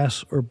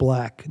 brass, or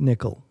black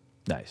nickel.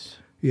 Nice.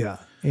 Yeah,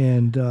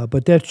 and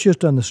but that's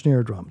just on the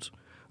snare drums.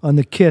 On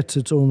the kits,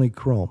 it's only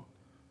chrome.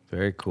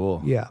 Very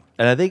cool. Yeah.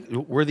 And I think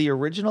were the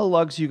original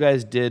lugs you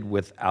guys did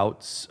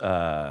without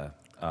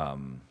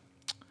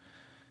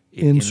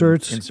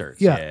Inserts.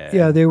 Inserts.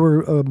 Yeah, they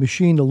were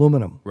machined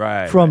aluminum.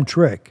 Right. From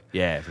Trick.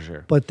 Yeah, for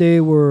sure. But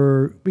they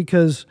were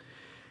because,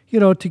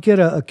 to get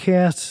a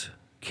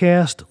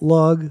cast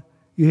lug,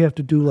 you have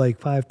to do like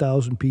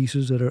 5,000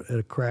 pieces at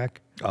a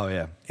crack. Oh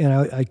yeah. And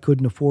I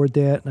couldn't afford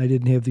that, and I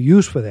didn't have the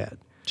use for that.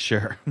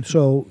 Sure.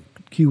 So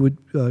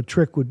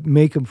Trick would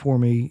make them for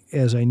me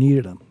as I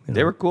needed them.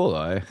 They were cool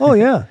though. Oh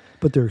yeah,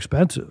 but they're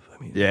expensive.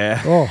 I mean.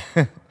 Yeah.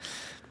 Oh.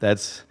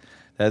 That's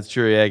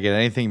true. Yeah, get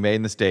anything made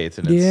in the States,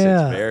 and it's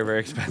very, very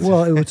expensive.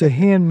 Well, it was a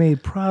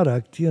handmade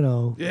product,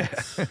 Yeah.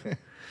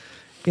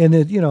 And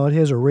it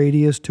has a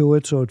radius to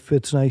it, so it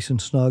fits nice and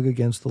snug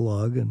against the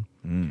lug.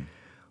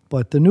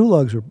 But the new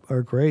lugs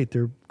are great.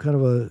 They're kind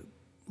of a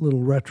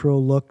little retro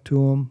look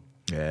to them.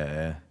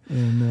 Yeah.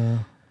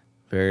 And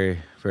very,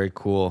 very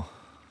cool.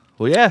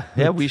 Well,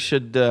 yeah. We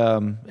should.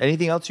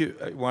 Anything else you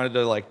wanted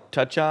to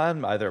touch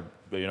on? Either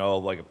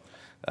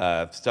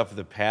stuff of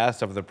the past,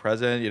 stuff of the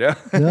present.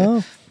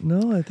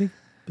 No, I think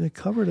they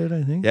covered it.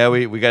 I think. Yeah,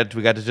 we got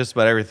to just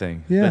about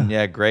everything.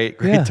 Yeah. Great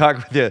Yeah. talk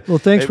with you. Well,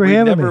 thanks for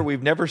having me.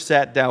 We've never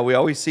sat down. We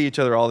always see each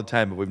other all the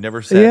time, but we've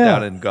never sat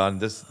down and gone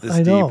this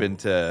deep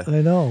into.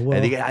 I know. Well,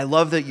 and again, I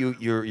love that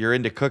you're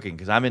into cooking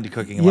because I'm into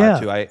cooking a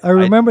lot too. I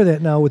remember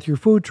that now with your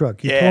food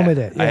truck. You told me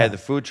that. Yeah. I had the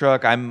food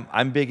truck.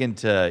 I'm big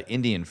into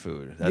Indian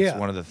food. That's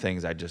one of the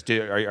things I just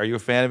do. Are you a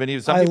fan of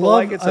Indian? Some people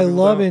like it. I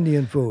love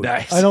Indian food.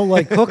 Nice. I don't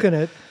like cooking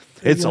it.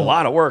 It's a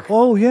lot of work.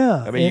 Oh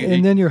yeah, I mean,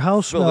 and then your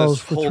house smells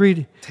for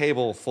 3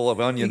 table full of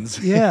onions.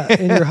 Yeah,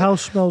 and your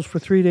house smells for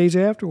 3 days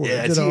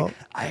afterwards. Yeah,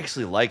 I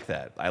actually like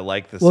that. I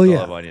like the smell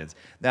of onions.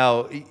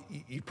 Now,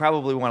 you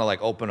probably want to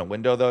open a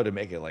window though to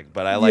make it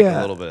but I like a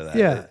little bit of that.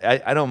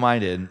 Yeah, I don't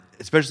mind it,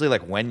 especially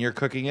when you're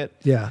cooking it.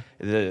 Yeah,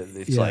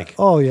 it's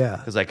oh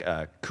yeah, it's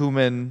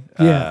cumin,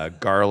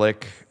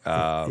 garlic.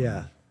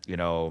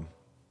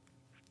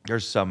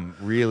 There's some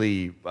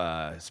really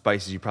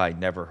spices you probably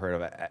never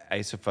heard of.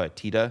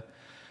 Asafoetida,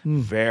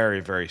 very,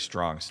 very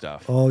strong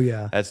stuff. Oh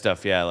yeah, that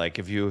stuff. Yeah,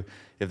 if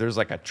there's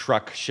a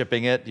truck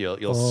shipping it,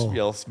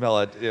 you'll smell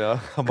it, a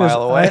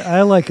mile away.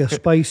 I like a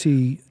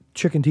spicy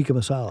chicken tikka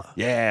masala.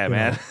 Yeah,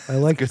 man. I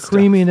like the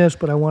creaminess,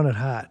 but I want it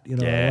hot. I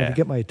want to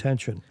get my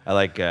attention. I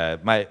like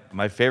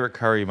my favorite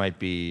curry might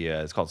be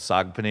it's called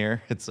saag paneer.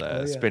 It's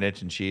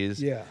spinach and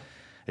cheese. Yeah,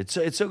 it's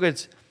so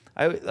good.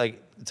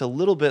 It's a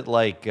little bit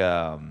like.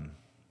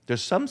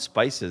 There's some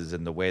spices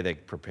in the way they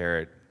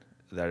prepare it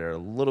that are a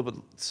little bit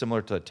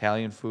similar to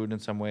Italian food in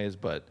some ways,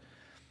 but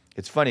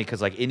it's funny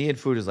because Indian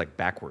food is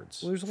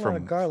backwards. Well, there's a lot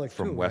of garlic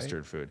from too, Western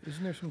right? food.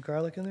 Isn't there some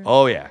garlic in there?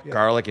 Oh yeah,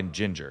 garlic and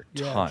ginger,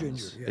 yeah,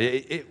 tons. Ginger,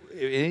 yeah.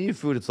 Indian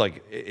food, it's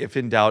if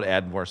in doubt,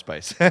 add more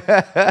spice.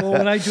 Well,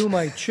 when I do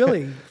my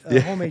chili,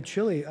 homemade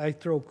chili, I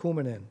throw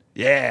cumin in.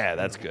 Yeah,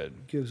 that's good.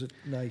 Gives it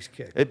a nice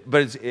kick.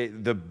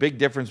 The big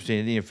difference between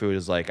Indian food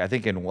is I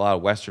think in a lot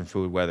of Western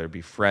food, whether it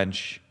be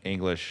French,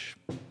 English,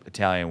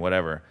 Italian,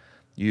 whatever,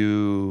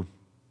 you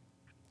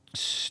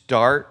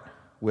start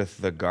with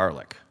the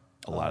garlic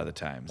a lot of the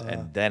times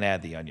and then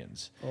add the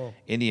onions. Oh.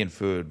 Indian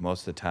food,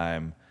 most of the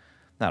time,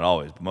 not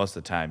always, but most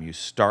of the time, you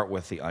start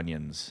with the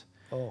onions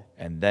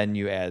and then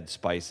you add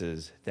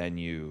spices, then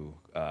you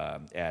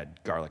add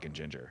garlic and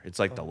ginger. It's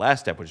the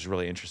last step, which is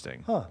really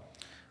interesting. Huh.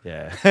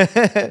 Yeah.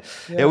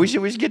 Yeah, we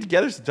should get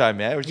together sometime,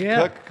 man. We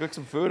should cook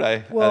some food.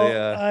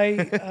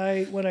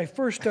 I when I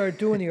first started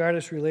doing the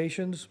artist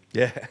relations,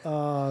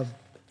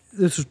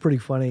 this was pretty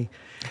funny.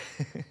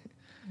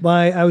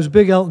 I was a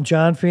big Elton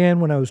John fan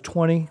when I was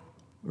 20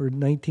 or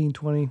 19,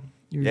 20 years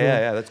old.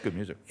 Yeah, that's good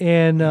music.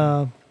 And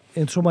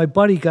so my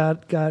buddy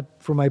got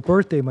for my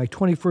birthday, my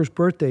 21st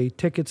birthday,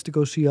 tickets to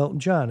go see Elton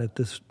John at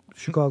this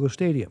Chicago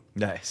Stadium.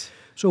 Nice.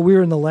 So we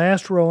were in the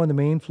last row on the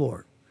main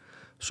floor.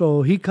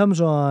 So he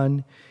comes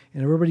on,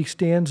 and everybody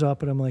stands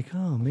up, and I'm like,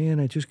 oh, man,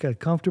 I just got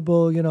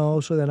comfortable,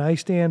 So then I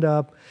stand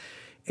up,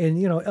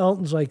 and,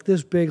 Elton's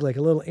this big, like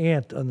a little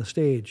ant on the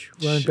stage,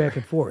 running back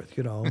and forth,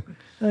 And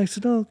I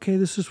said, oh, okay,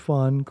 this is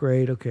fun.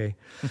 Great, okay.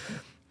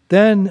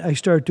 Then I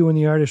start doing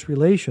the artist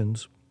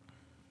relations.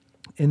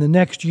 And the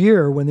next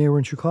year, when they were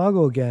in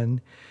Chicago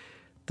again,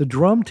 the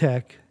drum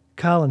tech,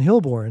 Colin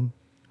Hilborn,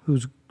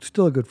 who's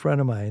still a good friend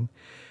of mine,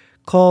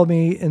 called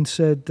me and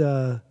said...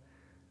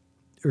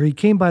 or he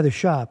came by the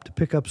shop to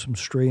pick up some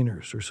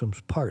strainers or some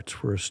parts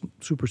for a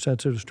super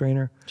sensitive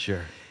strainer. Sure.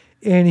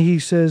 And he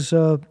says,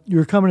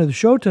 you're coming to the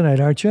show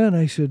tonight, aren't you? And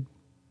I said,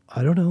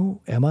 I don't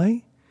know. Am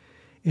I?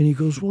 And he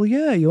goes, well,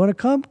 yeah, you want to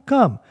come?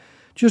 Come.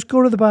 just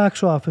go to the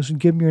box office and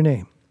give them your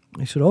name.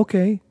 I said,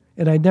 okay.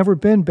 And I'd never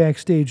been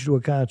backstage to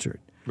a concert.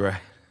 Right.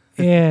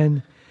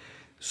 And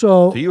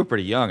so you were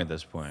pretty young at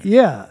this point.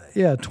 Yeah,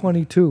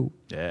 22.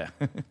 Yeah.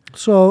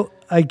 So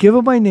I give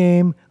them my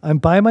name. I'm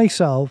by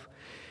myself.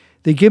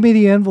 They give me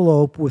the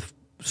envelope with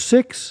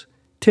 6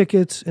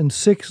 tickets and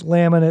 6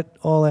 laminate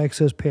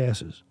all-access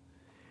passes.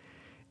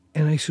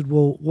 And I said,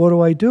 well, what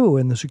do I do?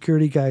 And the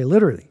security guy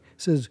literally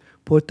says,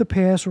 put the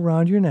pass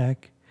around your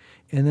neck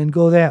and then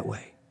go that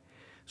way.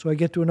 So I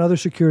get to another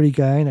security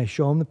guy, and I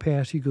show him the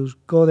pass. He goes,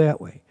 go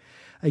that way.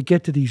 I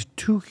get to these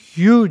 2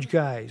 huge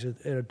guys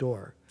at a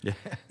door. Yeah.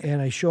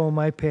 And I show them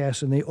my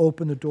pass, and they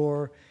open the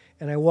door,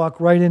 and I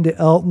walk right into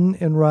Elton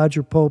and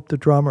Roger Pope, the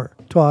drummer,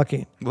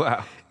 talking.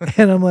 Wow.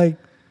 And I'm like,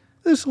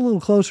 this is a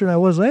little closer than I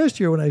was last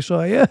year when I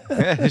saw you.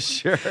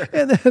 Sure.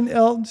 And then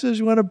Elton says,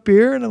 you want a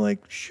beer? And I'm like,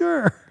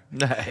 sure.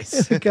 Nice.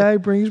 And the guy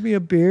brings me a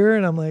beer,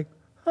 and I'm like,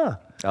 huh.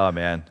 Oh,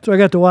 man. So I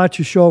got to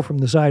watch a show from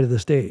the side of the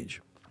stage.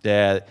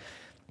 Yeah.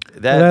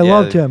 And I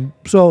loved him.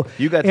 So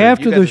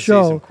after the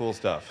show, see some cool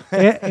stuff.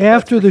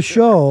 After the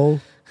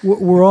show,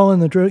 we're all in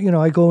the,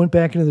 I go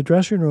back into the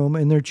dressing room,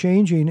 and they're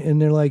changing,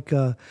 and they're like,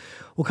 well,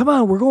 come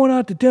on, we're going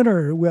out to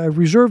dinner. I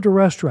reserved a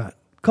restaurant.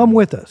 Come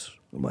with us.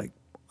 I'm like,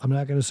 I'm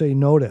not going to say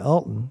no to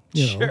Elton,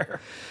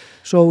 Sure.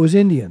 So it was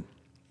Indian.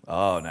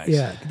 Oh, nice.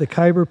 Yeah, the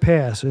Khyber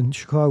Pass in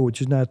Chicago,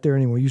 which is not there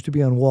anymore. It used to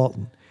be on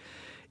Walton.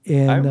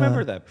 And, I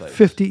remember that place.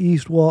 50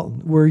 East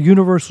Walton, where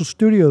Universal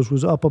Studios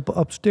was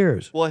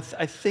upstairs. Well,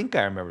 I think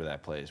I remember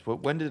that place.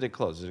 But when did it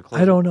close? Did it close?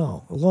 I don't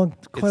know.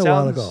 Quite a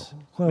while ago.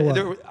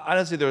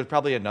 Honestly, there was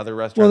probably another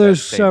restaurant. Well, there's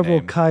that same several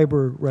name.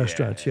 Khyber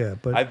restaurants, yeah.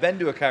 But I've been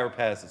to a Khyber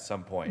Pass at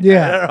some point.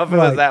 Yeah, I don't know if it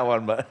was that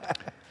one, but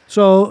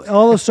so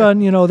all of a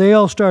sudden, they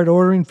all start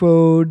ordering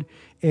food,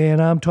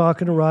 and I'm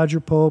talking to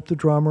Roger Pope, the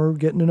drummer,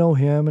 getting to know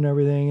him and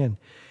everything,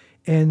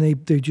 and they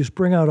just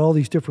bring out all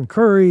these different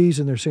curries,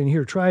 and they're saying,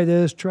 here, try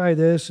this,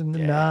 and the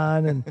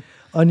naan, and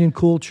onion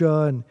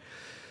kulcha,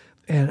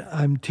 and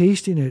I'm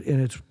tasting it, and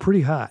it's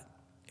pretty hot.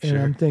 And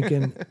I'm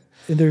thinking,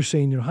 and they're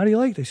saying, how do you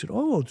like it? They said,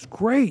 oh, it's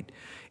great.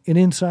 And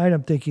inside,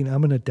 I'm thinking,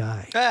 I'm going to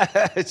die.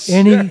 Sure.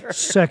 Any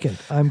second,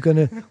 I'm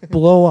going to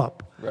blow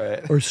up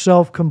Right. or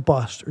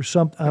self-combust or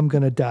something. I'm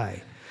going to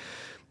die.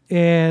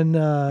 And you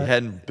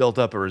hadn't built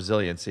up a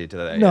resiliency to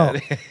that no.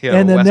 yet.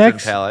 And the Western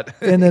palate.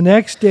 And the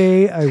next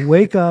day, I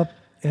wake up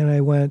and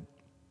I went,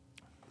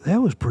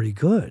 that was pretty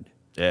good.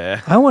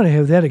 Yeah. I want to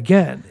have that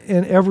again.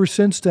 And ever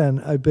since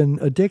then, I've been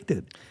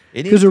addicted.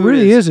 Indian Because it food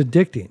really is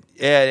addicting.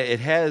 Yeah, it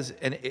has,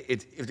 and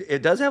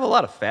it does have a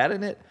lot of fat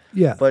in it.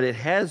 Yeah. But it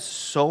has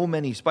so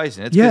many spices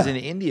in it. It's Yeah. because in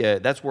India,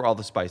 that's where all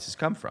the spices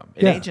come from.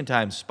 In Yeah. ancient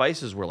times,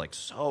 spices were like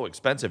so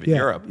expensive in Yeah,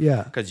 Europe.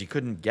 yeah. Because you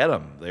couldn't get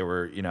them. They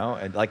were,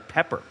 and like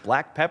pepper,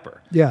 black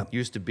pepper. Yeah.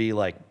 Used to be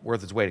like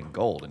worth its weight in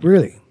gold. And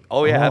Really?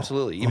 Oh yeah,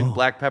 absolutely. Even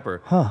black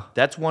pepper. Huh.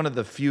 That's one of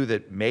the few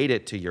that made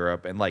it to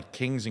Europe, and like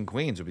kings and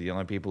queens would be the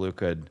only people who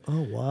could.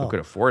 Oh, wow. Who could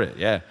afford it?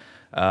 Yeah.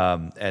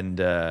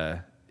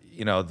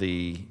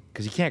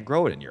 Because you can't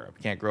grow it in Europe.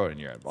 You can't grow it in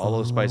Europe. All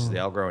those spices they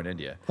all grow in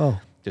India. Oh.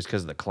 Just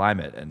because of the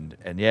climate, and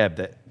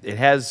it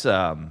has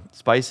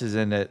spices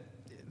in it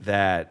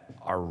that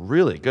are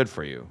really good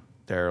for you.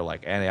 They're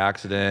like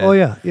antioxidant. Oh,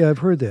 yeah. Yeah, I've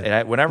heard that.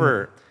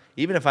 And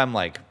even if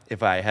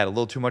I had a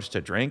little too much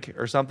to drink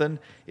or something,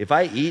 if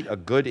I eat a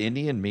good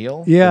Indian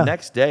meal, the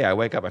next day I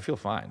wake up, I feel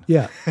fine.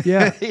 Yeah,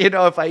 yeah.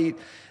 If I eat,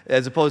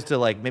 as opposed to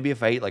like maybe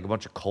if I eat like a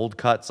bunch of cold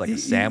cuts, like a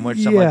sandwich,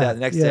 something like that, the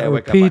next day I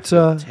wake up, I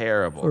feel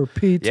terrible. Or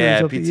pizza.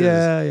 Yeah, or pizza.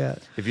 Yeah.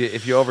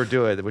 If you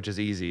overdo it, which is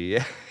easy.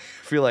 I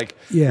feel like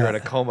you're in a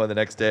coma the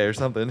next day or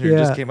something. You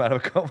just came out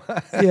of a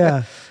coma.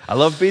 Yeah. I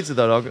love pizza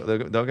though.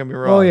 Don't get me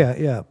wrong. Oh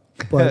yeah.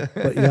 But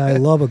yeah, I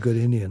love a good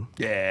Indian.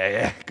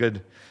 Yeah.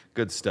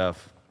 Good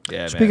stuff.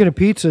 Yeah. Speaking of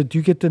pizza, do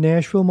you get to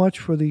Nashville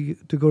much to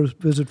go to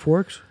visit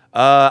Forks?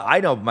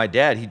 I know my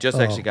dad. He just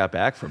actually got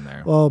back from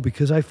there. Oh,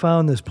 because I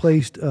found this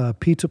place,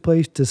 pizza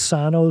place,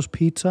 Desano's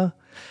Pizza.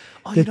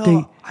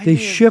 Oh, they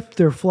ship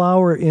their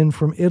flour in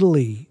from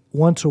Italy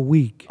once a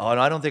week. Oh,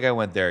 no, I don't think I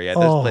went there yet.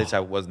 This place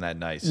wasn't that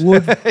nice.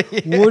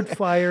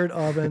 Wood-fired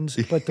ovens,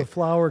 but the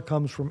flour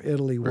comes from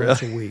Italy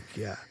once a week.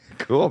 Yeah.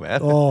 Cool, man.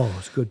 Oh,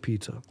 it's good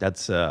pizza.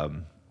 That's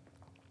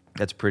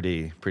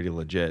pretty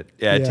legit.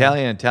 Yeah,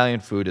 Italian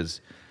food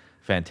is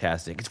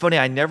fantastic. It's funny,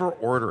 I never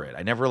order it.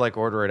 I never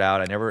order it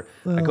out. I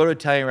go to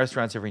Italian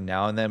restaurants every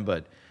now and then,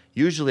 but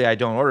usually I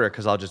don't order it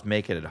because I'll just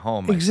make it at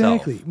home myself.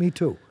 Exactly, me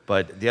too.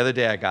 But the other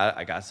day I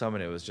got some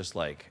and it was just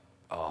like,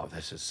 oh,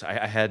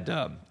 I had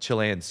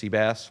Chilean sea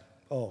bass.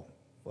 Oh,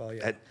 well,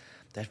 yeah.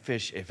 That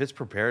fish, if it's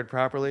prepared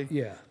properly,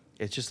 yeah,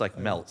 it just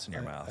melts in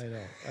your mouth. I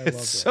know. I love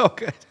It's so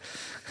good.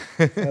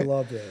 I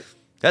love that.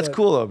 That's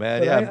cool though,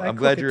 man. Yeah, I'm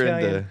glad you're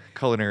Italian. into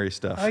culinary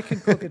stuff. I can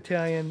cook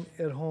Italian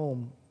at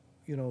home.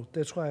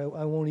 That's why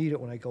I won't eat it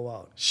when I go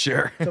out.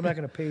 Sure. So I'm not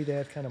going to pay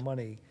that kind of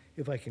money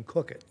if I can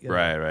cook it.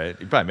 Right.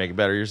 You probably make it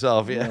better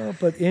yourself, yeah.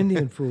 But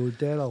Indian food,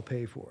 that I'll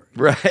pay for.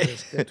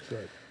 Right. That's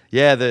good.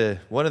 Yeah,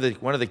 one of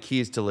the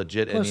keys to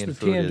legit Plus Indian the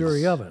food tandoori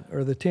is oven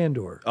or the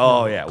tandoor.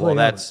 Oh yeah, well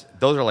clay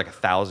those are like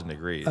 1,000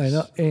 degrees. oven. I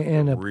know,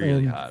 and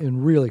really hot.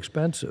 and real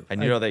expensive.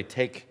 And you know they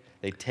take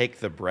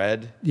the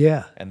bread,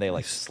 yeah, and they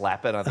like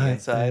slap it on the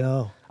inside. I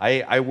know.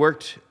 I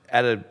worked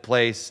at a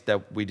place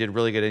that we did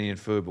really good Indian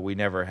food, but we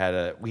never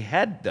had we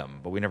had them,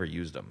 but we never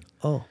used them.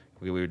 Oh,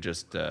 we would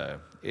just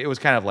it was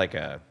kind of like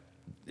that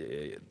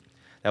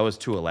was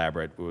too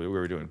elaborate. We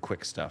were doing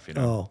quick stuff, you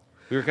know. Oh.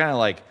 We were kind of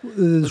like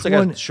it's like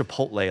a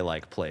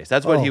Chipotle-like place.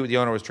 That's what the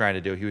owner was trying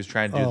to do. He was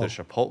trying to do the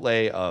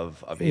Chipotle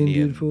of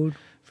Indian food,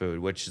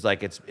 which is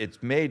like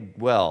it's made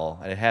well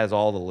and it has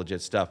all the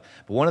legit stuff.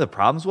 But one of the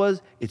problems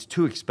was it's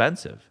too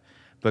expensive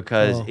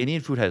because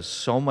Indian food has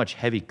so much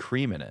heavy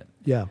cream in it.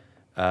 Yeah.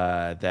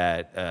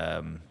 That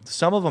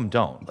some of them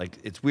don't. Like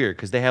it's weird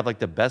because they have like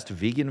the best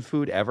vegan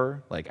food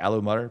ever, like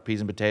aloo matar, peas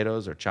and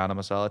potatoes, or chana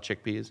masala,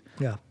 chickpeas.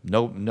 Yeah.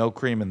 No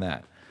cream in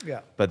that.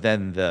 Yeah. But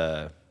then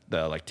the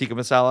like tikka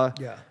masala.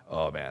 Yeah.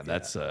 Oh man,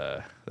 that's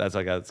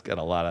like it's got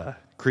a lot of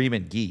cream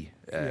and ghee,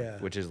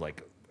 which is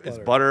like it's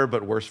butter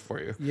but worse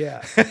for you.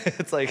 Yeah.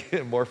 It's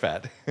like more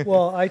fat.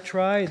 Well, I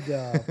tried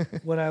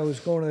when I was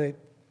going to the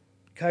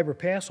Khyber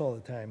Pass all the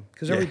time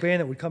because every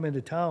band that would come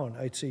into town,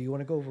 I'd say, "You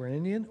want to go over an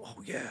Indian?"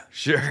 Oh yeah,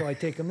 sure. So I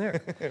take them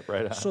there.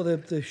 Right on. So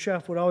the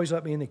chef would always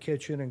let me in the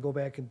kitchen and go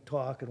back and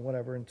talk and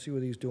whatever and see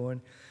what he's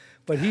doing.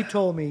 But he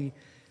told me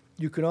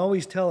you can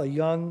always tell a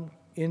young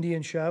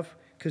Indian chef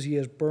because he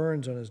has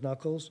burns on his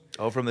knuckles.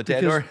 Oh, from the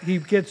tandoor? He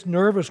gets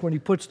nervous when he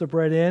puts the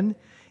bread in,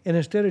 and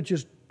instead of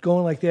just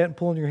going like that and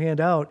pulling your hand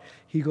out,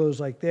 he goes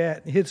like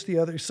that and hits the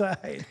other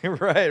side.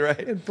 Right.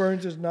 And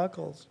burns his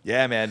knuckles.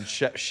 Yeah, man.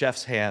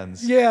 Chef's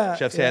hands. Yeah.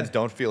 Chef's hands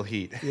don't feel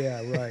heat.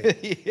 Yeah, right.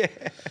 Yeah.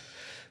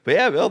 But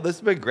yeah, Bill, this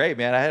has been great,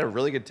 man. I had a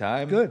really good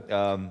time. Good.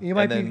 You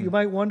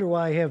might wonder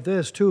why I have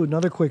this too.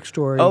 Another quick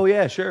story. Oh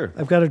yeah, sure.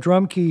 I've got a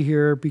drum key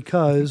here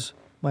because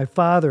my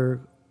father,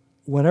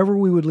 whenever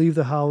we would leave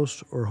the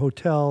house or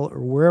hotel or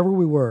wherever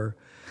we were,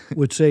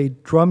 would say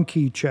drum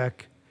key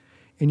check,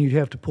 and you'd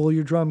have to pull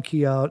your drum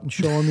key out and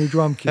show him your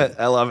drum key.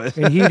 I love it.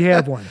 And he'd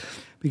have one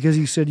because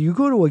he said, you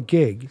go to a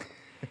gig,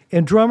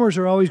 and drummers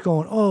are always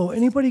going, "Oh,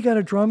 anybody got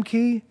a drum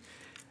key?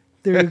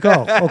 There you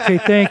go. Okay,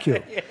 thank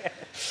you." Yeah.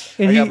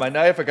 And I got my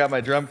knife. I got my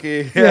drum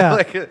key.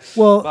 Yeah.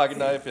 Well, pocket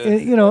knife.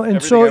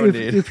 And so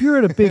if you're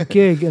at a big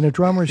gig and a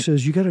drummer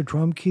says, "You got a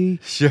drum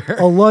key?" Sure.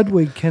 A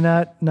Ludwig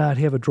cannot not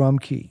have a drum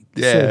key.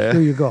 Yeah. So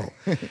here you go.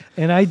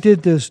 And I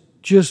did this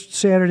just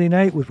Saturday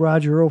night with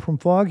Roger Earl from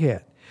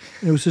Foghat.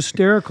 And it was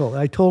hysterical.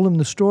 I told him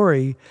the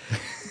story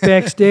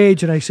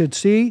backstage, and I said,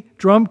 "See,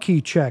 drum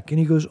key check." And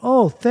he goes,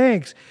 "Oh,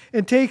 thanks,"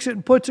 and takes it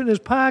and puts it in his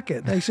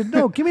pocket. And I said,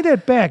 "No, give me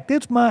that back.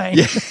 That's mine."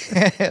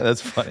 Yeah,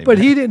 that's funny. But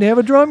he didn't have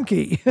a drum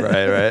key.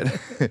 Right.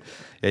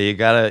 Yeah, you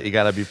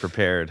gotta be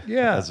prepared.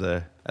 Yeah.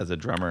 as a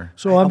drummer.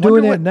 So I'm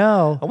doing that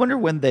now. I wonder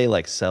when they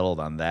like settled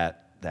on that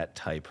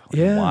type.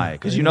 Yeah. Why?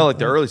 Because like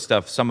the early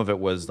stuff, some of it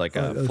was like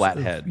a flat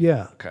head.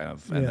 Yeah. Kind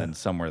of, and then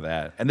some were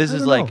that. And this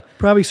is I don't like know.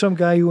 Probably some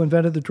guy who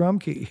invented the drum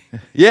key.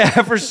 Yeah,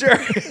 for sure.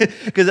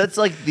 Because that's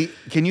like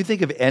can you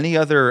think of any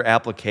other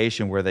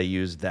application where they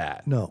use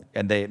that? No.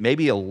 And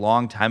maybe a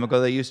long time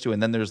ago they used to,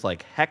 and then there's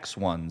like hex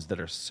ones that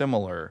are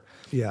similar.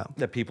 Yeah.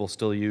 That people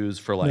still use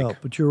for like no,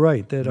 but you're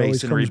right. That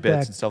always masonry comes bits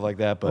back. and stuff like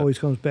that. But Always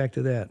comes back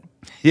to that.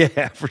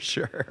 yeah, for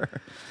sure.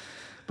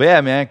 But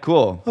yeah, man,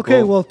 cool. Okay,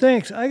 Well, well,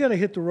 thanks. I got to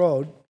hit the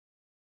road.